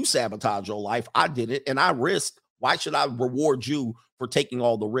say you sabotage your life. I did it and I risked. Why should I reward you for taking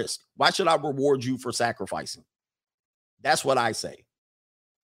all the risk? Why should I reward you for sacrificing? That's what I say.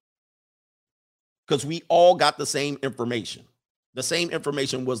 Because we all got the same information. The same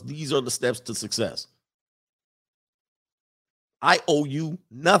information was these are the steps to success. I owe you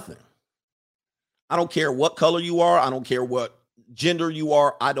nothing. I don't care what color you are. I don't care what gender you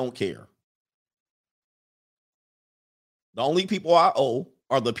are. I don't care. The only people I owe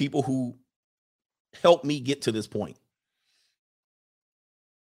are the people who helped me get to this point.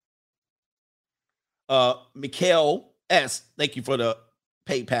 Mikhail S., thank you for the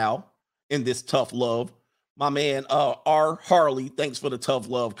PayPal in this tough love. My man, R. Harley, thanks for the tough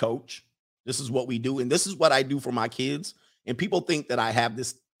love, coach. This is what we do. And this is what I do for my kids. And people think that I have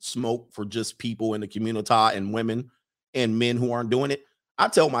this smoke for just people in the community and women and men who aren't doing it. I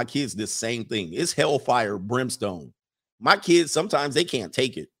tell my kids this same thing. It's hellfire, brimstone. My kids, sometimes they can't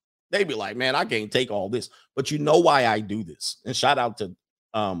take it. They be like, man, I can't take all this. But you know why I do this. And shout out to,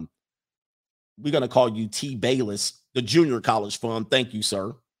 we're going to call you T. Bayless, the Junior College Fund. Thank you,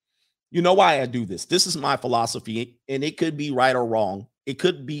 sir. You know why I do this. This is my philosophy, and it could be right or wrong. It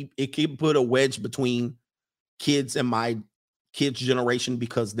could put a wedge between kids and my kids' generation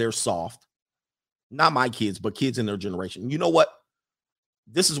because they're soft. Not my kids, but kids in their generation. You know what?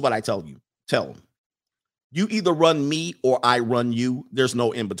 This is what I tell you. Tell them. You either run me or I run you. There's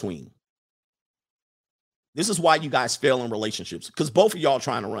no in between. This is why you guys fail in relationships, because both of y'all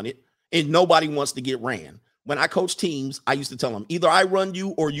trying to run it and nobody wants to get ran. When I coach teams, I used to tell them either I run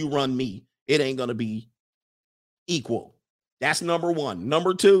you or you run me. It ain't going to be equal. That's number one.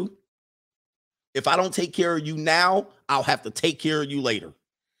 Number two, if I don't take care of you now, I'll have to take care of you later.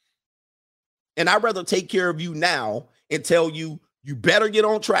 And I'd rather take care of you now and tell you, you better get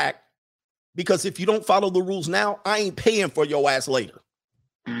on track. Because if you don't follow the rules now, I ain't paying for your ass later.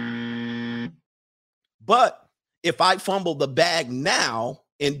 But if I fumble the bag now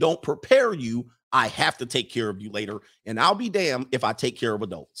and don't prepare you, I have to take care of you later. And I'll be damned if I take care of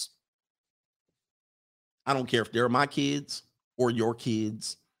adults. I don't care if they're my kids or your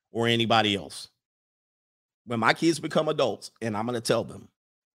kids or anybody else. When my kids become adults, and I'm going to tell them,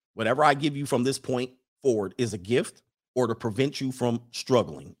 whatever I give you from this point forward is a gift or to prevent you from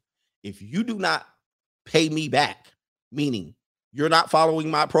struggling. If you do not pay me back, meaning you're not following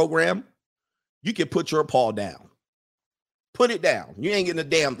my program, you can put your paw down. Put it down. You ain't getting a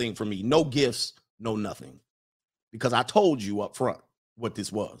damn thing from me. No gifts, no nothing. Because I told you up front what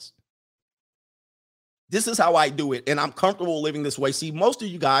this was. This is how I do it, and I'm comfortable living this way. See, most of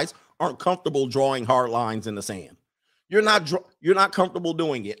you guys aren't comfortable drawing hard lines in the sand. You're not comfortable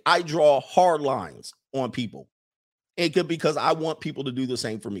doing it. I draw hard lines on people. It could because I want people to do the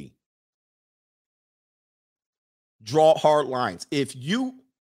same for me. Draw hard lines. If you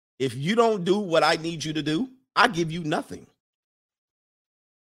don't do what I need you to do, I give you nothing.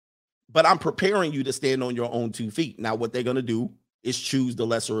 but I'm preparing you to stand on your own 2 feet. Now, what they're going to do is choose the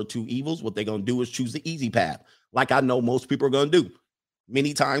lesser of two evils. What they're going to do is choose the easy path, like I know most people are going to do.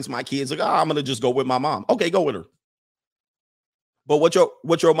 Many times my kids are like, oh, I'm going to just go with my mom. Okay, go with her. But what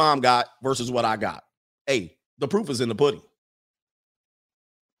your mom got versus what I got? Hey, the proof is in the pudding.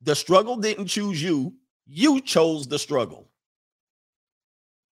 The struggle didn't choose you. You chose the struggle.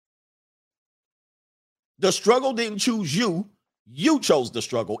 The struggle didn't choose you. You chose the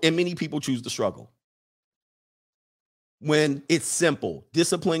struggle. And many people choose the struggle. When it's simple,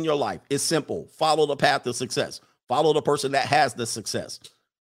 discipline your life. It's simple. Follow the path to success. Follow the person that has the success.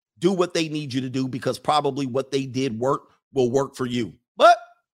 Do what they need you to do, because probably what they did will work for you. But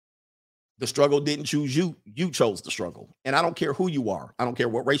the struggle didn't choose you. You chose the struggle. And I don't care who you are. I don't care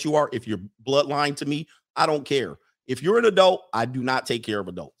what race you are. If you're bloodline to me, I don't care. If you're an adult, I do not take care of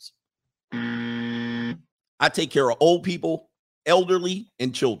adults. I take care of old people, elderly,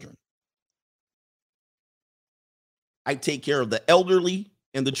 and children. I take care of the elderly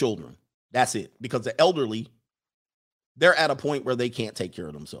and the children. That's it. Because the elderly, they're at a point where they can't take care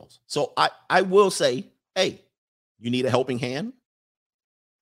of themselves. So I will say, hey, you need a helping hand.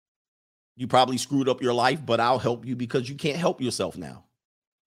 You probably screwed up your life, but I'll help you because you can't help yourself now.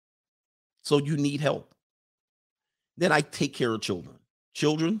 So you need help. Then I take care of children.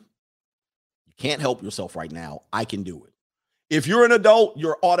 Children, you can't help yourself right now. I can do it. If you're an adult,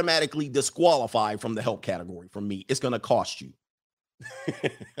 you're automatically disqualified from the help category from me. It's going to cost you.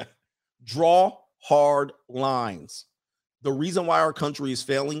 Draw hard lines. The reason why our country is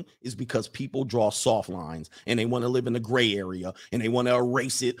failing is because people draw soft lines and they want to live in the gray area and they want to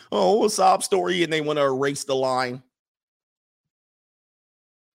erase it. Oh, a sob story, and they want to erase the line.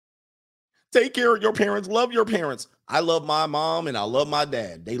 Take care of your parents. Love your parents. I love my mom and I love my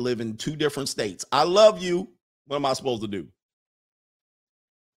dad. They live in 2 different states. I love you. What am I supposed to do?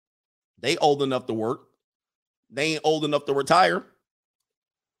 They old enough to work. They ain't old enough to retire.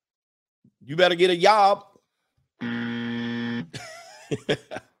 You better get a job.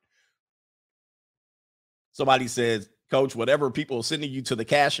 Somebody says, Coach, whatever people are sending you to the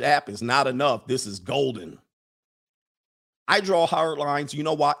Cash App is not enough. This is golden. I draw hard lines. You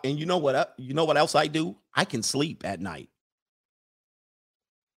know what? And you know what else I do? I can sleep at night.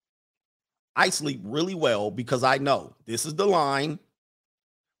 I sleep really well because I know this is the line,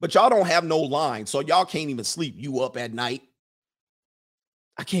 but y'all don't have no line. So y'all can't even sleep. You up at night.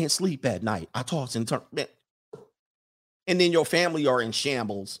 I can't sleep at night. I toss and turn. And then your family are in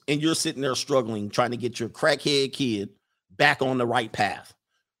shambles and you're sitting there struggling, trying to get your crackhead kid back on the right path.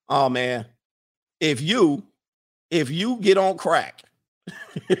 Oh man, if you get on crack,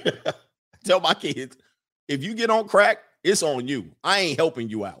 tell my kids, if you get on crack, it's on you. I ain't helping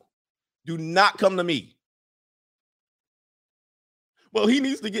you out. Do not come to me. Well, he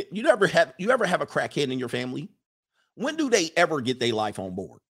needs to get, you ever have a crackhead in your family? When do they ever get their life on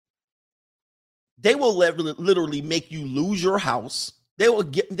board? They will literally make you lose your house. They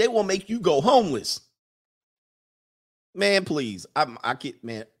will make you go homeless. Man, please. I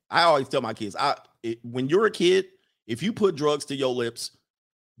always tell my kids, when you're a kid, if you put drugs to your lips,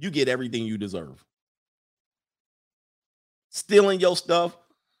 you get everything you deserve. Stealing your stuff,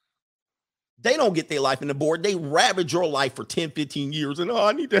 they don't get their life in the board. They ravage your life for 10, 15 years. And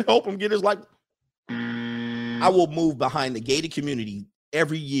I need to help him get his life. I will move behind the gated community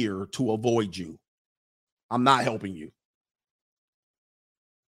every year to avoid you. I'm not helping you.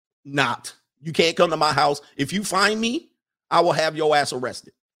 Not. You can't come to my house. If you find me, I will have your ass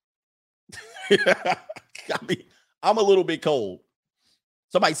arrested. I'm a little bit cold.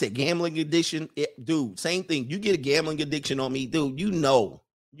 Somebody said gambling addiction. Dude, same thing. You get a gambling addiction on me, dude, you know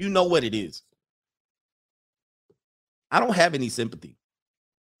what it is. I don't have any sympathy.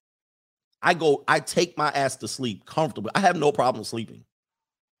 I take my ass to sleep comfortably. I have no problem sleeping.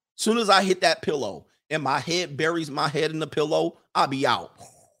 Soon as I hit that pillow and my head buries my head in the pillow, I'll be out.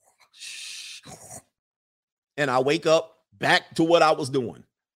 And I wake up back to what I was doing.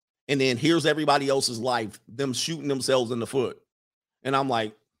 And then here's everybody else's life, them shooting themselves in the foot. And I'm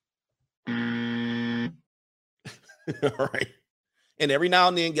like, all right. And every now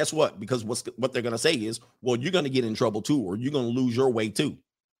and then, guess what? Because what they're going to say is, well, you're going to get in trouble too, or you're going to lose your way too.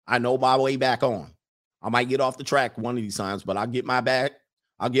 I know my way back on. I might get off the track one of these times, but I'll get my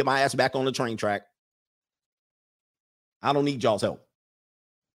ass back on the train track. I don't need y'all's help.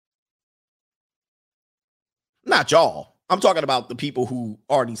 Not y'all. I'm talking about the people who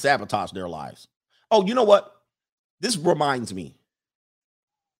already sabotaged their lives. Oh, you know what? This reminds me.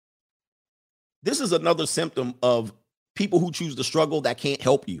 This is another symptom of people who choose to struggle that can't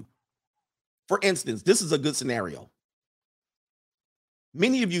help you. For instance, this is a good scenario.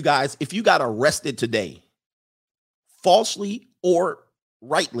 Many of you guys, if you got arrested today, falsely or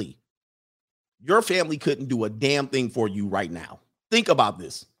rightly, your family couldn't do a damn thing for you right now. Think about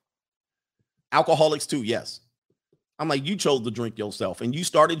this. Alcoholics too, yes. I'm like, you chose to drink yourself, and you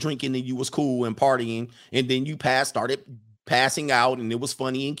started drinking and you was cool and partying, and then you started passing out and it was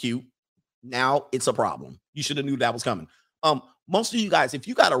funny and cute. Now it's a problem. You should have knew that was coming. Most of you guys, if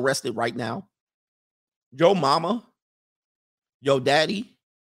you got arrested right now, your mama, your daddy,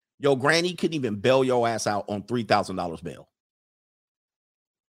 your granny couldn't even bail your ass out on $3,000 bail.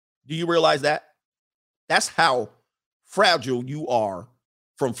 Do you realize that? That's how fragile you are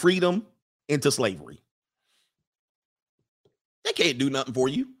from freedom into slavery. They can't do nothing for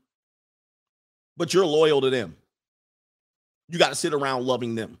you, but you're loyal to them. You got to sit around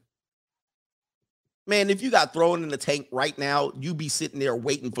loving them. Man, if you got thrown in the tank right now, you be sitting there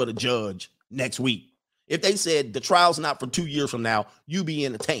waiting for the judge next week. If they said the trial's not for 2 years from now, you be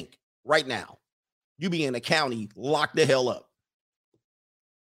in a tank right now. You be in a county locked the hell up.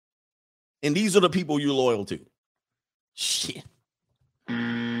 And these are the people you're loyal to. Shit.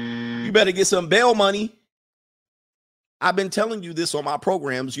 You better get some bail money. I've been telling you this on my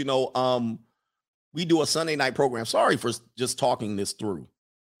programs. You know, we do a Sunday night program. Sorry for just talking this through.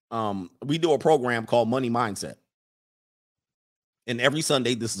 We do a program called Money Mindset. And every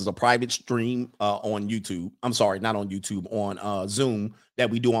Sunday, this is a private stream on YouTube. I'm sorry, not on YouTube, on Zoom that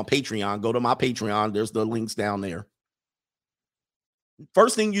we do on Patreon. Go to my Patreon. There's the links down there.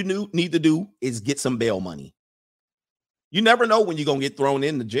 First thing you need to do is get some bail money. You never know when you're going to get thrown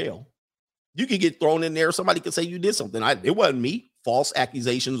into jail. You could get thrown in there. Somebody could say you did something. It wasn't me. False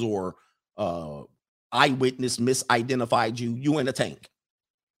accusations or eyewitness misidentified you. You in a tank.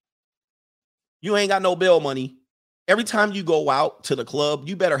 You ain't got no bail money. Every time you go out to the club,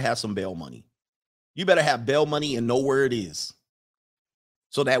 you better have some bail money. You better have bail money and know where it is.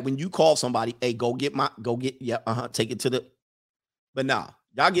 So that when you call somebody, hey, take it to the, but nah,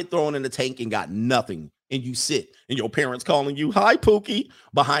 y'all get thrown in the tank and got nothing. And you sit and your parents calling you, hi, Pookie,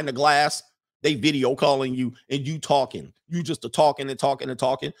 behind the glass. They video calling you and you talking. You just talking and talking and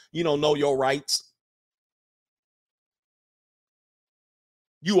talking. You don't know your rights.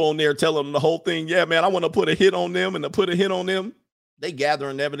 You on there telling them the whole thing. Yeah, man, I want to put a hit on them and to put a hit on them. They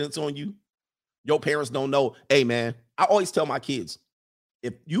gathering evidence on you. Your parents don't know. Hey, man, I always tell my kids,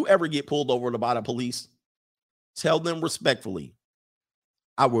 if you ever get pulled over by the police, tell them respectfully,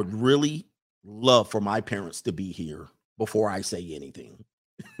 I would really love for my parents to be here before I say anything.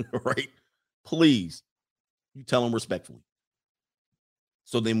 Right? Please, you tell them respectfully.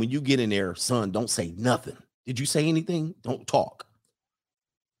 So then when you get in there, son, don't say nothing. Did you say anything? Don't talk.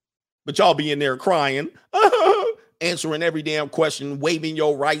 But y'all be in there crying, answering every damn question, waiving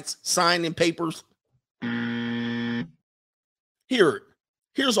your rights, signing papers.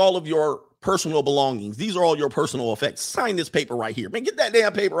 Here's all of your personal belongings. These are all your personal effects. Sign this paper right here. Man, get that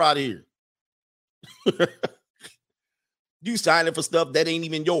damn paper out of here. You signed it for stuff that ain't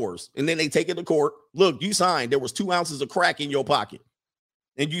even yours. And then they take it to court. Look, you signed. There was 2 ounces of crack in your pocket.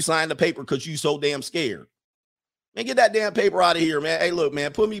 And you signed the paper because you so damn scared. Man, get that damn paper out of here, man. Hey, look,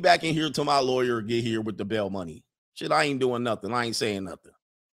 man, put me back in here till my lawyer get here with the bail money. Shit, I ain't doing nothing. I ain't saying nothing.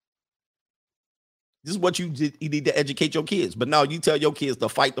 This is what you did. You need to educate your kids. But now you tell your kids to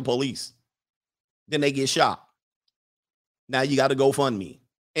fight the police. Then they get shot. Now you got to go fund me.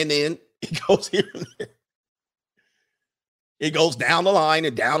 And then it goes here and there. It goes down the line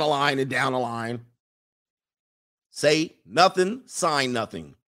and down the line and down the line. Say nothing, sign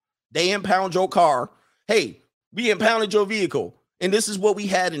nothing. They impound your car. Hey, we impounded your vehicle, and this is what we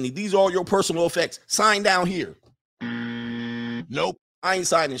had in it. These are all your personal effects. Sign down here. Nope, I ain't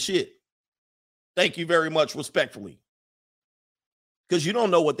signing shit. Thank you very much, respectfully. Because you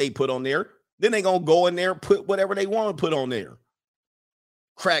don't know what they put on there. Then they going to go in there and put whatever they want to put on there.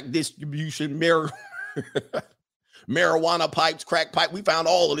 Crack distribution, marijuana pipes, crack pipe. We found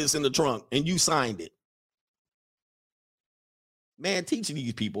all of this in the trunk, and you signed it. Man, teaching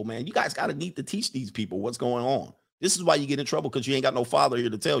these people, man. You guys got to need to teach these people what's going on. This is why you get in trouble, because you ain't got no father here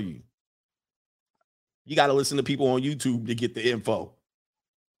to tell you. You got to listen to people on YouTube to get the info.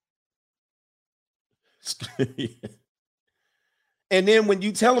 And then when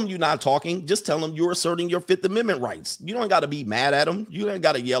you tell them you're not talking, just tell them you're asserting your Fifth Amendment rights. You don't got to be mad at them. You ain't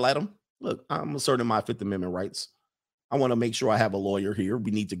got to yell at them. Look, I'm asserting my Fifth Amendment rights. I want to make sure I have a lawyer here. We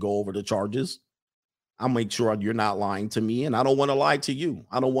need to go over the charges. I'll make sure you're not lying to me, and I don't want to lie to you.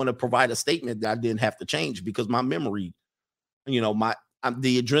 I don't want to provide a statement that I didn't have to change because my memory, the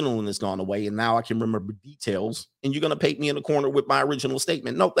adrenaline has gone away, and now I can remember details, and you're going to paint me in the corner with my original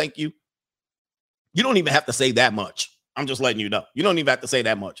statement. No, thank you. You don't even have to say that much. I'm just letting you know. You don't even have to say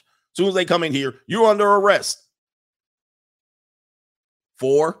that much. As soon as they come in here, you're under arrest.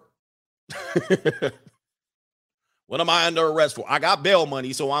 For? What am I under arrest for? I got bail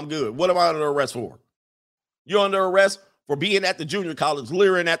money, so I'm good. What am I under arrest for? You're under arrest for being at the junior college,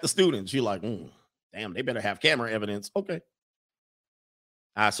 leering at the students. You're like, damn, they better have camera evidence. Okay.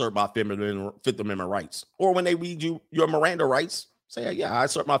 I assert my Fifth Amendment rights. Or when they read you your Miranda rights, say, yeah, I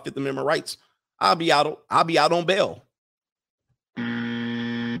assert my Fifth Amendment rights. I'll be out on bail.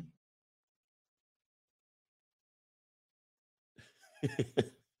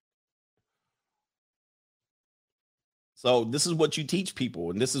 So this is what you teach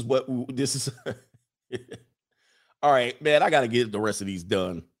people, and this is all right, man. I gotta get the rest of these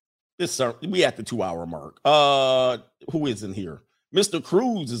done. We at the 2-hour mark. Who is in here? Mr.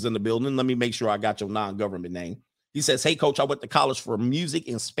 Cruz is in the building. Let me make sure I got your non-government name. He says, hey, coach, I went to college for music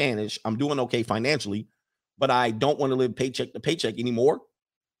and Spanish. I'm doing okay financially, but I don't want to live paycheck to paycheck anymore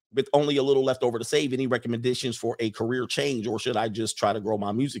with only a little left over to save. Any recommendations for a career change, or should I just try to grow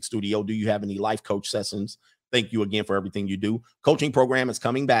my music studio? Do you have any life coach sessions? Thank you again for everything you do. Coaching program is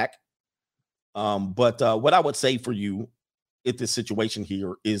coming back. But what I would say for you at this situation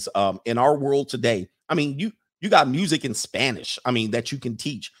here is in our world today, I mean, you got music in Spanish, I mean, that you can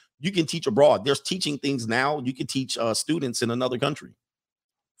teach. You can teach abroad. There's teaching things now. You can teach students in another country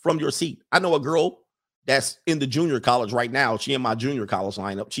from your seat. I know a girl that's in the junior college right now. She in my junior college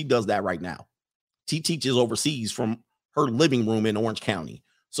lineup. She does that right now. She teaches overseas from her living room in Orange County.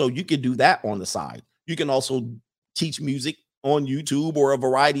 So you can do that on the side. You can also teach music on YouTube or a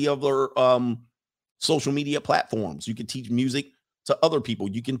variety of other social media platforms. You can teach music to other people.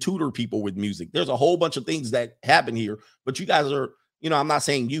 You can tutor people with music. There's a whole bunch of things that happen here, but you guys are, I'm not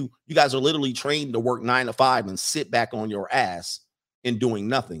saying you guys are literally trained to work 9 to 5 and sit back on your ass and doing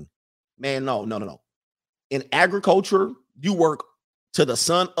nothing. Man, no. In agriculture, you work to the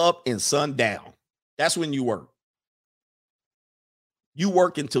sun up and sun down. That's when you work. You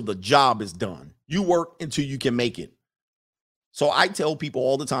work until the job is done. You work until you can make it. So I tell people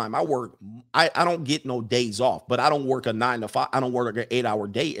all the time, I don't get no days off, but I don't work a 9 to 5. I don't work an 8-hour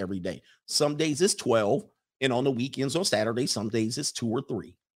day every day. Some days it's 12. And on the weekends or Saturday, some days it's 2 or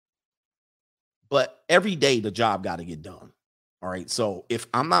 3. But every day the job got to get done. All right. So if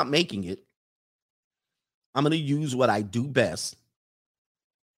I'm not making it, I'm going to use what I do best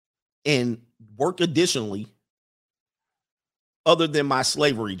and work additionally other than my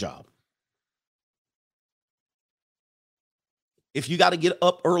slavery job. If you got to get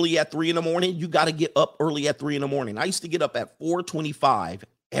up early at 3 a.m, you got to get up early at 3 a.m. I used to get up at 4:25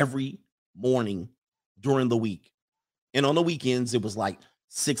 every morning during the week. And on the weekends, it was like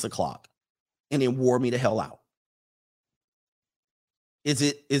 6 o'clock. And it wore me the hell out. Is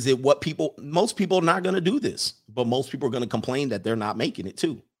it what most people are not going to do this, but most people are going to complain that they're not making it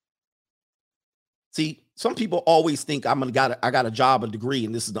too. See, some people always think I got a job, a degree,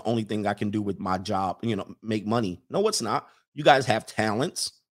 and this is the only thing I can do with my job, make money. No, it's not. You guys have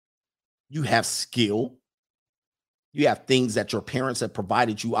talents. You have skill. You have things that your parents have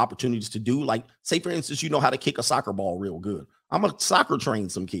provided you opportunities to do. Like, say, for instance, you know how to kick a soccer ball real good. I'm going to soccer train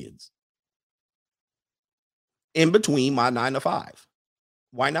some kids in between my 9 to 5.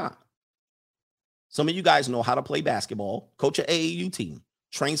 Why not? Some of you guys know how to play basketball. Coach an AAU team.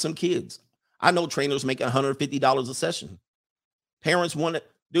 Train some kids. I know trainers making $150 a session. Parents want to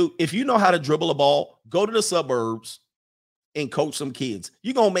do. If you know how to dribble a ball, go to the suburbs and coach some kids.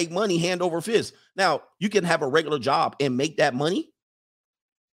 You're going to make money hand over fist. Now, you can have a regular job and make that money.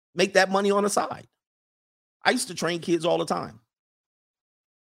 Make that money on the side. I used to train kids all the time.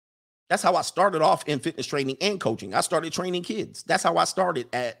 That's how I started off in fitness training and coaching. I started training kids. That's how I started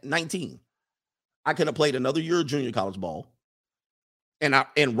at 19. I could have played another year of junior college ball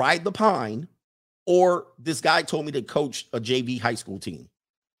and ride the pine, or this guy told me to coach a JV high school team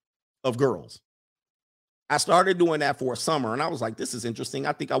of girls. I started doing that for a summer, and I was like, this is interesting.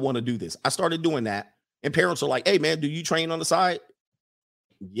 I think I want to do this. I started doing that, and parents are like, hey, man, do you train on the side?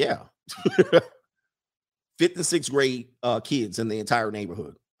 Yeah. 5th and 6th grade kids in the entire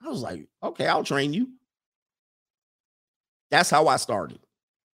neighborhood. I was like, okay, I'll train you. That's how I started.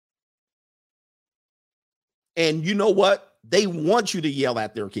 And you know what? They want you to yell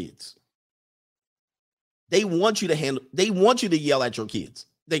at their kids. They want you to yell at your kids.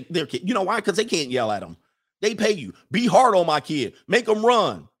 Their kid. You know why? Because they can't yell at them. They pay you. Be hard on my kid. Make them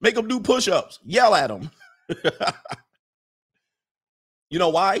run. Make them do push-ups. Yell at them. You know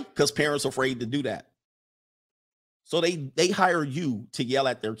why? Because parents are afraid to do that. So they hire you to yell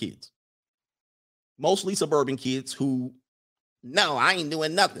at their kids. Mostly suburban kids who, no, I ain't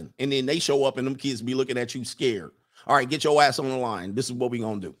doing nothing. And then they show up and them kids be looking at you scared. All right, get your ass on the line. This is what we're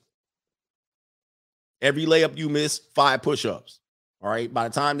going to do. Every layup you miss, 5 push-ups. All right, by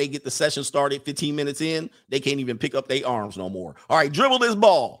the time they get the session started, 15 minutes in, they can't even pick up their arms no more. All right, dribble this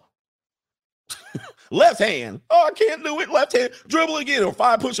ball. Left hand. Oh, I can't do it. Left hand. Dribble again or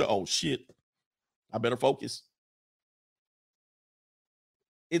 5 push-ups. Oh, shit. I better focus.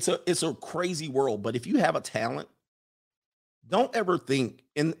 It's a crazy world, but if you have a talent, don't ever think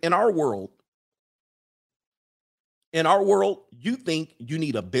in our world, you think you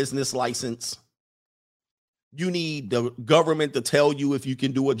need a business license. You need the government to tell you if you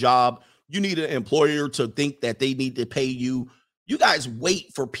can do a job. You need an employer to think that they need to pay you. You guys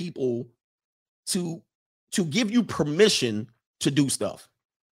wait for people to give you permission to do stuff.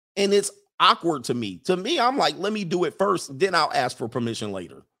 And it's awkward to me. To me, I'm like, let me do it first, then I'll ask for permission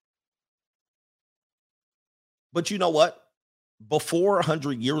later. But you know what? Before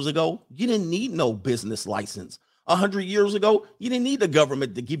 100 years ago, you didn't need no business license. 100 years ago, you didn't need the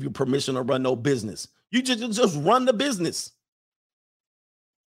government to give you permission to run no business. You just run the business.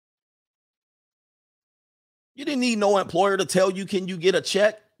 You didn't need no employer to tell you, can you get a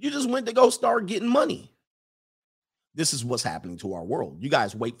check? You just went to go start getting money. This is what's happening to our world. You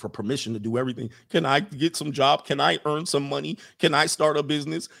guys wait for permission to do everything. Can I get some job? Can I earn some money? Can I start a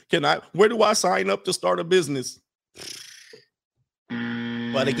business? Where do I sign up to start a business?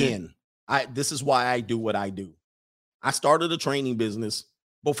 But again, this is why I do what I do. I started a training business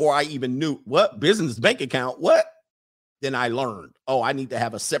before I even knew what business bank account, what? Then I learned, oh, I need to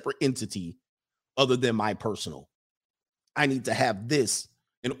have a separate entity other than my personal. I need to have this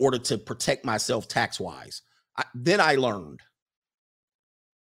in order to protect myself tax-wise. Then I learned.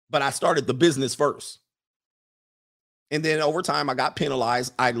 But I started the business first. And then over time, I got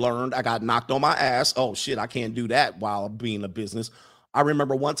penalized. I learned. I got knocked on my ass. Oh, shit, I can't do that while being a business. I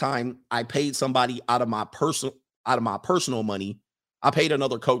remember one time I paid somebody out of my personal money. I paid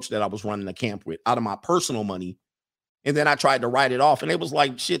another coach that I was running a camp with out of my personal money. And then I tried to write it off. And it was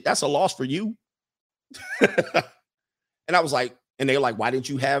like, shit, that's a loss for you. And I was like, and they're like, why didn't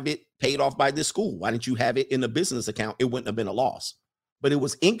you have it paid off by this school? Why didn't you have it in a business account? It wouldn't have been a loss. But it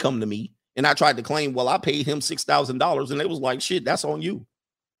was income to me. And I tried to claim, well, I paid him $6,000. And it was like, shit, that's on you.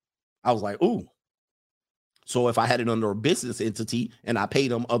 I was like, ooh. So if I had it under a business entity and I paid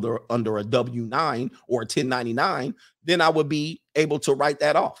them under a W-9 or a 1099, then I would be able to write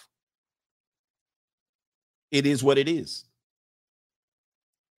that off. It is what it is.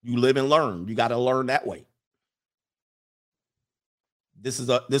 You live and learn. You got to learn that way. This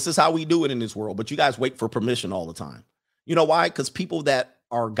is how we do it in this world. But you guys wait for permission all the time. You know why? Because people that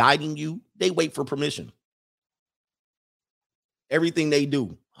are guiding you, they wait for permission. Everything they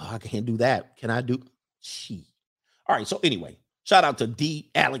do. Oh, I can't do that. Can I do? She. All right. So anyway, shout out to D.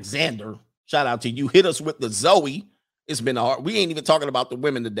 Alexander. Shout out to you. Hit us with the Zoe. It's been hard. We ain't even talking about the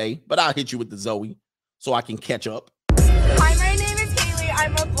women today, but I'll hit you with the Zoe so I can catch up. Hi, my name is Kaylee.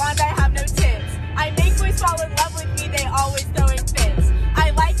 I'm a blonde. I have no tits. I make boys fall in love with me. They always throwing fits.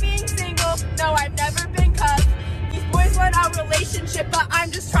 I like being single. No, I've never been cuffed. These boys want a relationship, but I'm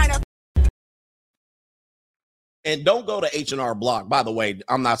just trying to. And don't go to H&R Block. By the way,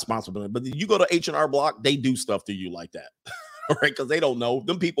 I'm not sponsored, but you go to H&R Block, they do stuff to you like that, right? Because they don't know.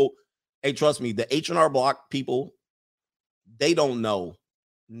 Them people, hey, trust me, the H&R Block people, they don't know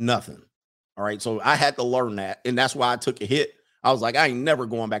nothing, all right? So I had to learn that, and that's why I took a hit. I was like, I ain't never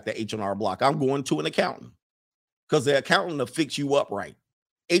going back to H&R Block. I'm going to an accountant because the accountant will fix you up right.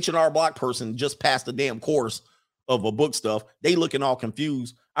 H&R Block person just passed a damn course of a book stuff. They looking all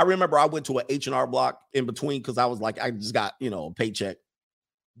confused. I remember I went to an H&R Block in between because I was like, I just got, a paycheck,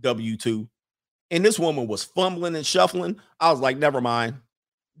 W-2. And this woman was fumbling and shuffling. I was like, never mind.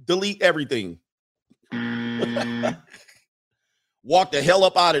 Delete everything. Walk the hell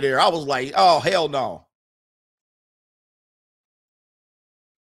up out of there. I was like, oh, hell no.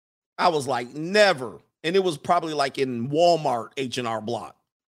 I was like, never. And it was probably like in Walmart H&R Block.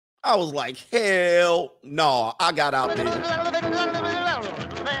 I was like, hell no. I got out there.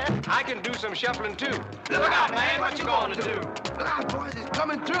 I can do some shuffling too. Look out, man, what you gonna do? Look out, boys, it's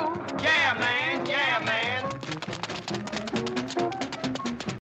coming through. Yeah, man, yeah, man.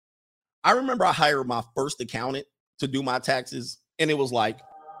 I remember I hired my first accountant to do my taxes, and it was like,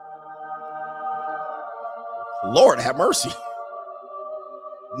 Lord have mercy.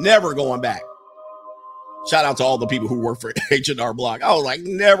 Never going back. Shout out to all the people who work for H&R Block. I was like,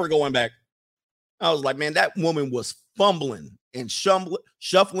 never going back. I was like, man, that woman was fumbling and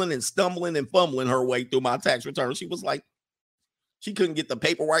shuffling and stumbling and fumbling her way through my tax return. She was like, she couldn't get the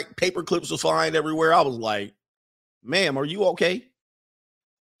paper right. Paper clips was flying everywhere. I was like, ma'am, are you okay?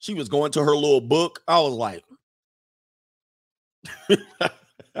 She was going to her little book. I was like,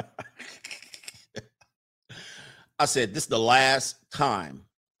 I said, this is the last time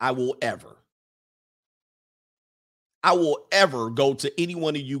I will ever go to any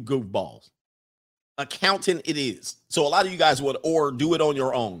one of you goofballs. Accountant it is. So a lot of you guys would or do it on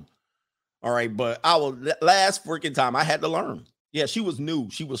your own. All right. But I will last freaking time I had to learn. Yeah, she was new.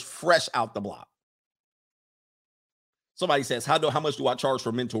 She was fresh out the block. Somebody says, how much do I charge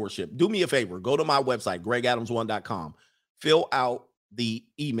for mentorship? Do me a favor. Go to my website, gregadams1.com. Fill out the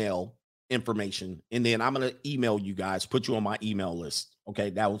email information. And then I'm going to email you guys, put you on my email list.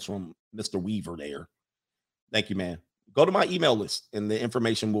 Okay. That was from Mr. Weaver there. Thank you, man. Go to my email list and the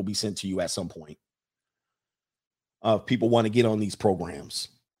information will be sent to you at some point. People want to get on these programs,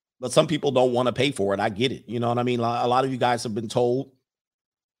 but some people don't want to pay for it. I get it. You know what I mean? A lot of you guys have been told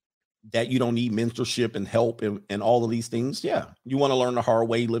that you don't need mentorship and help and all of these things. Yeah. You want to learn the hard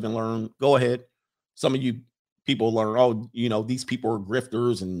way, live and learn. Go ahead. Some of you people learn, oh, you know, these people are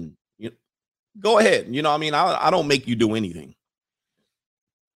grifters and go ahead. You know what I mean? I don't make you do anything.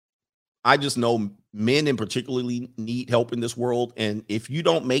 I just know men in particularly need help in this world. And if you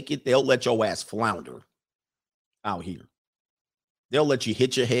don't make it, they'll let your ass flounder out here. They'll let you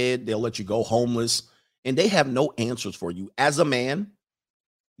hit your head. They'll let you go homeless. And they have no answers for you. As a man,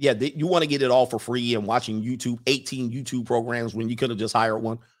 yeah, you want to get it all for free and watching YouTube, 18 YouTube programs when you could have just hired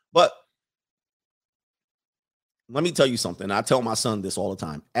one. But let me tell you something. I tell my son this all the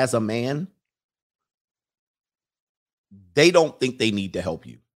time. As a man, they don't think they need to help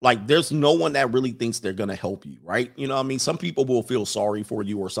you. Like, there's no one that really thinks they're going to help you, right? You know what I mean? Some people will feel sorry for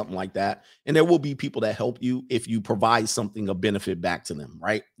you or something like that. And there will be people that help you if you provide something of benefit back to them,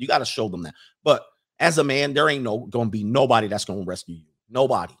 right? You got to show them that. But as a man, there ain't going to be nobody that's going to rescue you.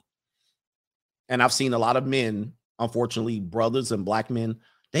 Nobody. And I've seen a lot of men, unfortunately, brothers and black men,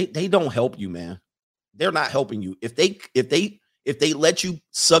 they don't help you, man. They're not helping you. If they let you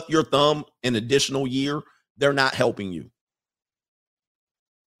suck your thumb an additional year, they're not helping you.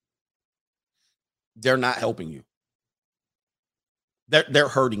 They're not helping you. They're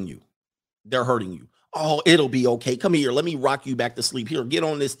hurting you. They're hurting you. Oh, it'll be okay. Come here. Let me rock you back to sleep. Here, get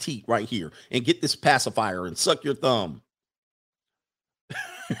on this teat right here and get this pacifier and suck your thumb.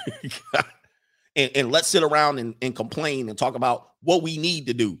 and let's sit around and complain and talk about what we need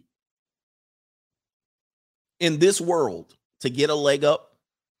to do. In this world, to get a leg up,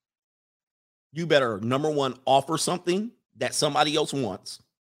 you better, number one, offer something that somebody else wants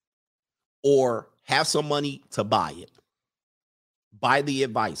or have some money to buy it. Buy the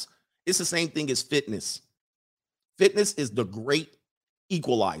advice. It's the same thing as fitness. Fitness is the great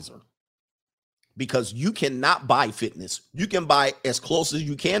equalizer because you cannot buy fitness. You can buy as close as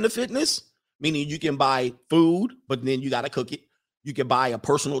you can to fitness, meaning you can buy food, but then you got to cook it. You can buy a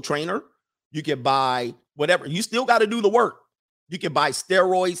personal trainer. You can buy whatever. You still got to do the work. You can buy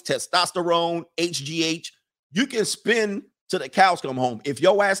steroids, testosterone, HGH. You can spend till the cows come home. If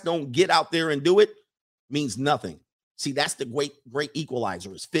your ass don't get out there and do it, means nothing. See, that's the great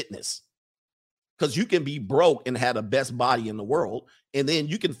equalizer is fitness. Because you can be broke and have the best body in the world, and then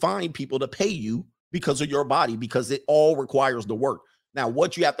you can find people to pay you because of your body, because it all requires the work. Now,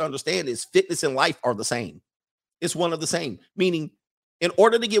 what you have to understand is fitness and life are the same. It's one of the same, meaning in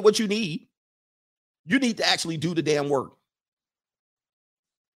order to get what you need to actually do the damn work.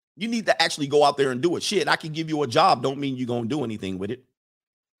 You need to actually go out there and do it. Shit, I can give you a job. Don't mean you're going to do anything with it.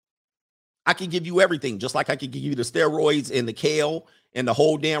 I can give you everything, just like I can give you the steroids and the kale and the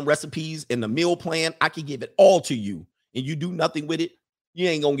whole damn recipes and the meal plan. I can give it all to you and you do nothing with it. You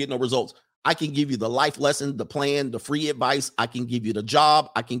ain't going to get no results. I can give you the life lesson, the plan, the free advice. I can give you the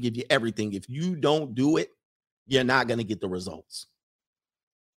job. I can give you everything. If you don't do it, you're not going to get the results.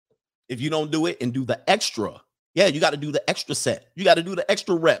 If you don't do it and do the extra, yeah, you got to do the extra set. You got to do the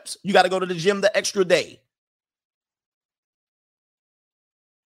extra reps. You got to go to the gym the extra day.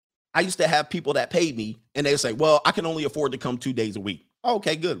 I used to have people that paid me and they say, well, I can only afford to come 2 days a week.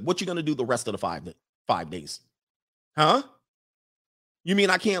 Okay, good. What you going to do the rest of the 5 days? Huh? You mean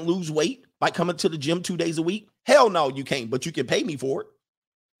I can't lose weight by coming to the gym 2 days a week? Hell no, you can't, but you can pay me for it.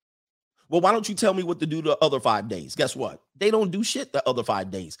 Well, why don't you tell me what to do the other 5 days? Guess what? They don't do shit the other 5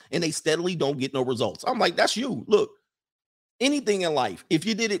 days and they steadily don't get no results. I'm like, that's you. Look, anything in life, if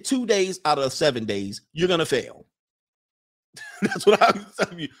you did it 2 days out of 7 days, you're going to fail. That's what I'm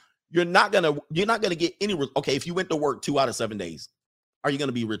telling you. You're not going to get any. Okay. If you went to work 2 out of 7 days, are you going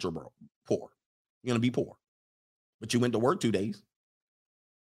to be rich or poor? You're going to be poor, but you went to work 2 days,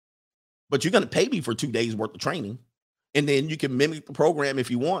 but you're going to pay me for 2 days worth of training. And then you can mimic the program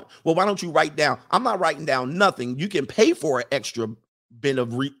if you want. Well, why don't you write down? I'm not writing down nothing. You can pay for an extra bit of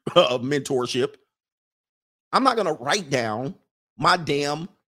mentorship. I'm not going to write down my damn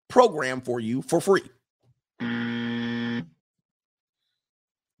program for you for free.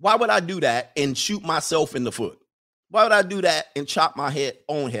 Why would I do that and shoot myself in the foot? Why would I do that and chop my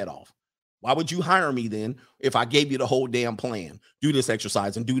own head off? Why would you hire me then if I gave you the whole damn plan? Do this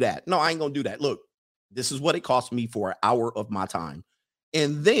exercise and do that. No, I ain't going to do that. Look, this is what it cost me for an hour of my time.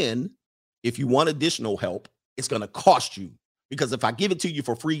 And then if you want additional help, it's going to cost you, because if I give it to you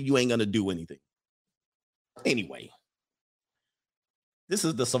for free, you ain't going to do anything. Anyway, this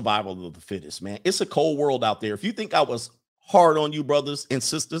is the survival of the fittest, man. It's a cold world out there. If you think I was hard on you, brothers and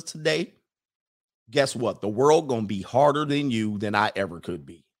sisters, today, guess what? The world going to be harder than you than I ever could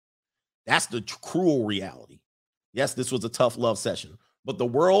be. That's the cruel reality. Yes, this was a tough love session, but the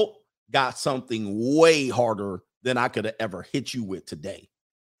world got something way harder than I could have ever hit you with today.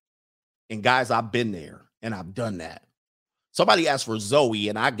 And guys, I've been there and I've done that. Somebody asked for Zoe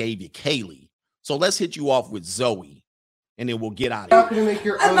and I gave you Kaylee. So let's hit you off with Zoe and then we'll get out of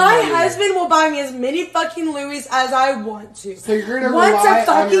here. My husband will buy me as many fucking Louis as I want to. So you're gonna once rely a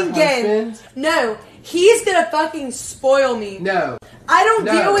fucking on your husband? No, he's gonna fucking spoil me. No. I don't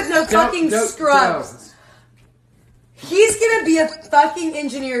deal with no fucking scrubs. Don't. He's gonna be a fucking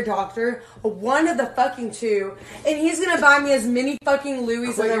engineer, doctor, one of the fucking two, and he's gonna buy me as many fucking Louis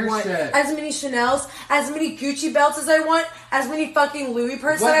as I want, as many Chanel's, as many Gucci belts as I want, as many fucking Louis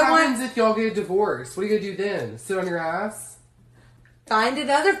purses I want. What happens if y'all get a divorce? What are you gonna do then? Sit on your ass? Find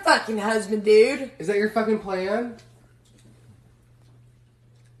another fucking husband, dude. Is that your fucking plan?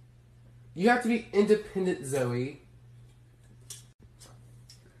 You have to be independent, Zoe.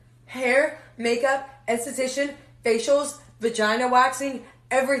 Hair, makeup, esthetician, facials, vagina waxing,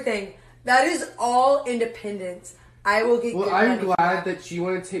 everything. That is all independence. I will get. Well, I'm glad that you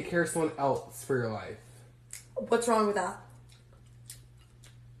want to take care of someone else for your life. What's wrong with that?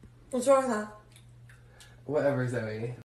 What's wrong with that? Whatever, Zoe.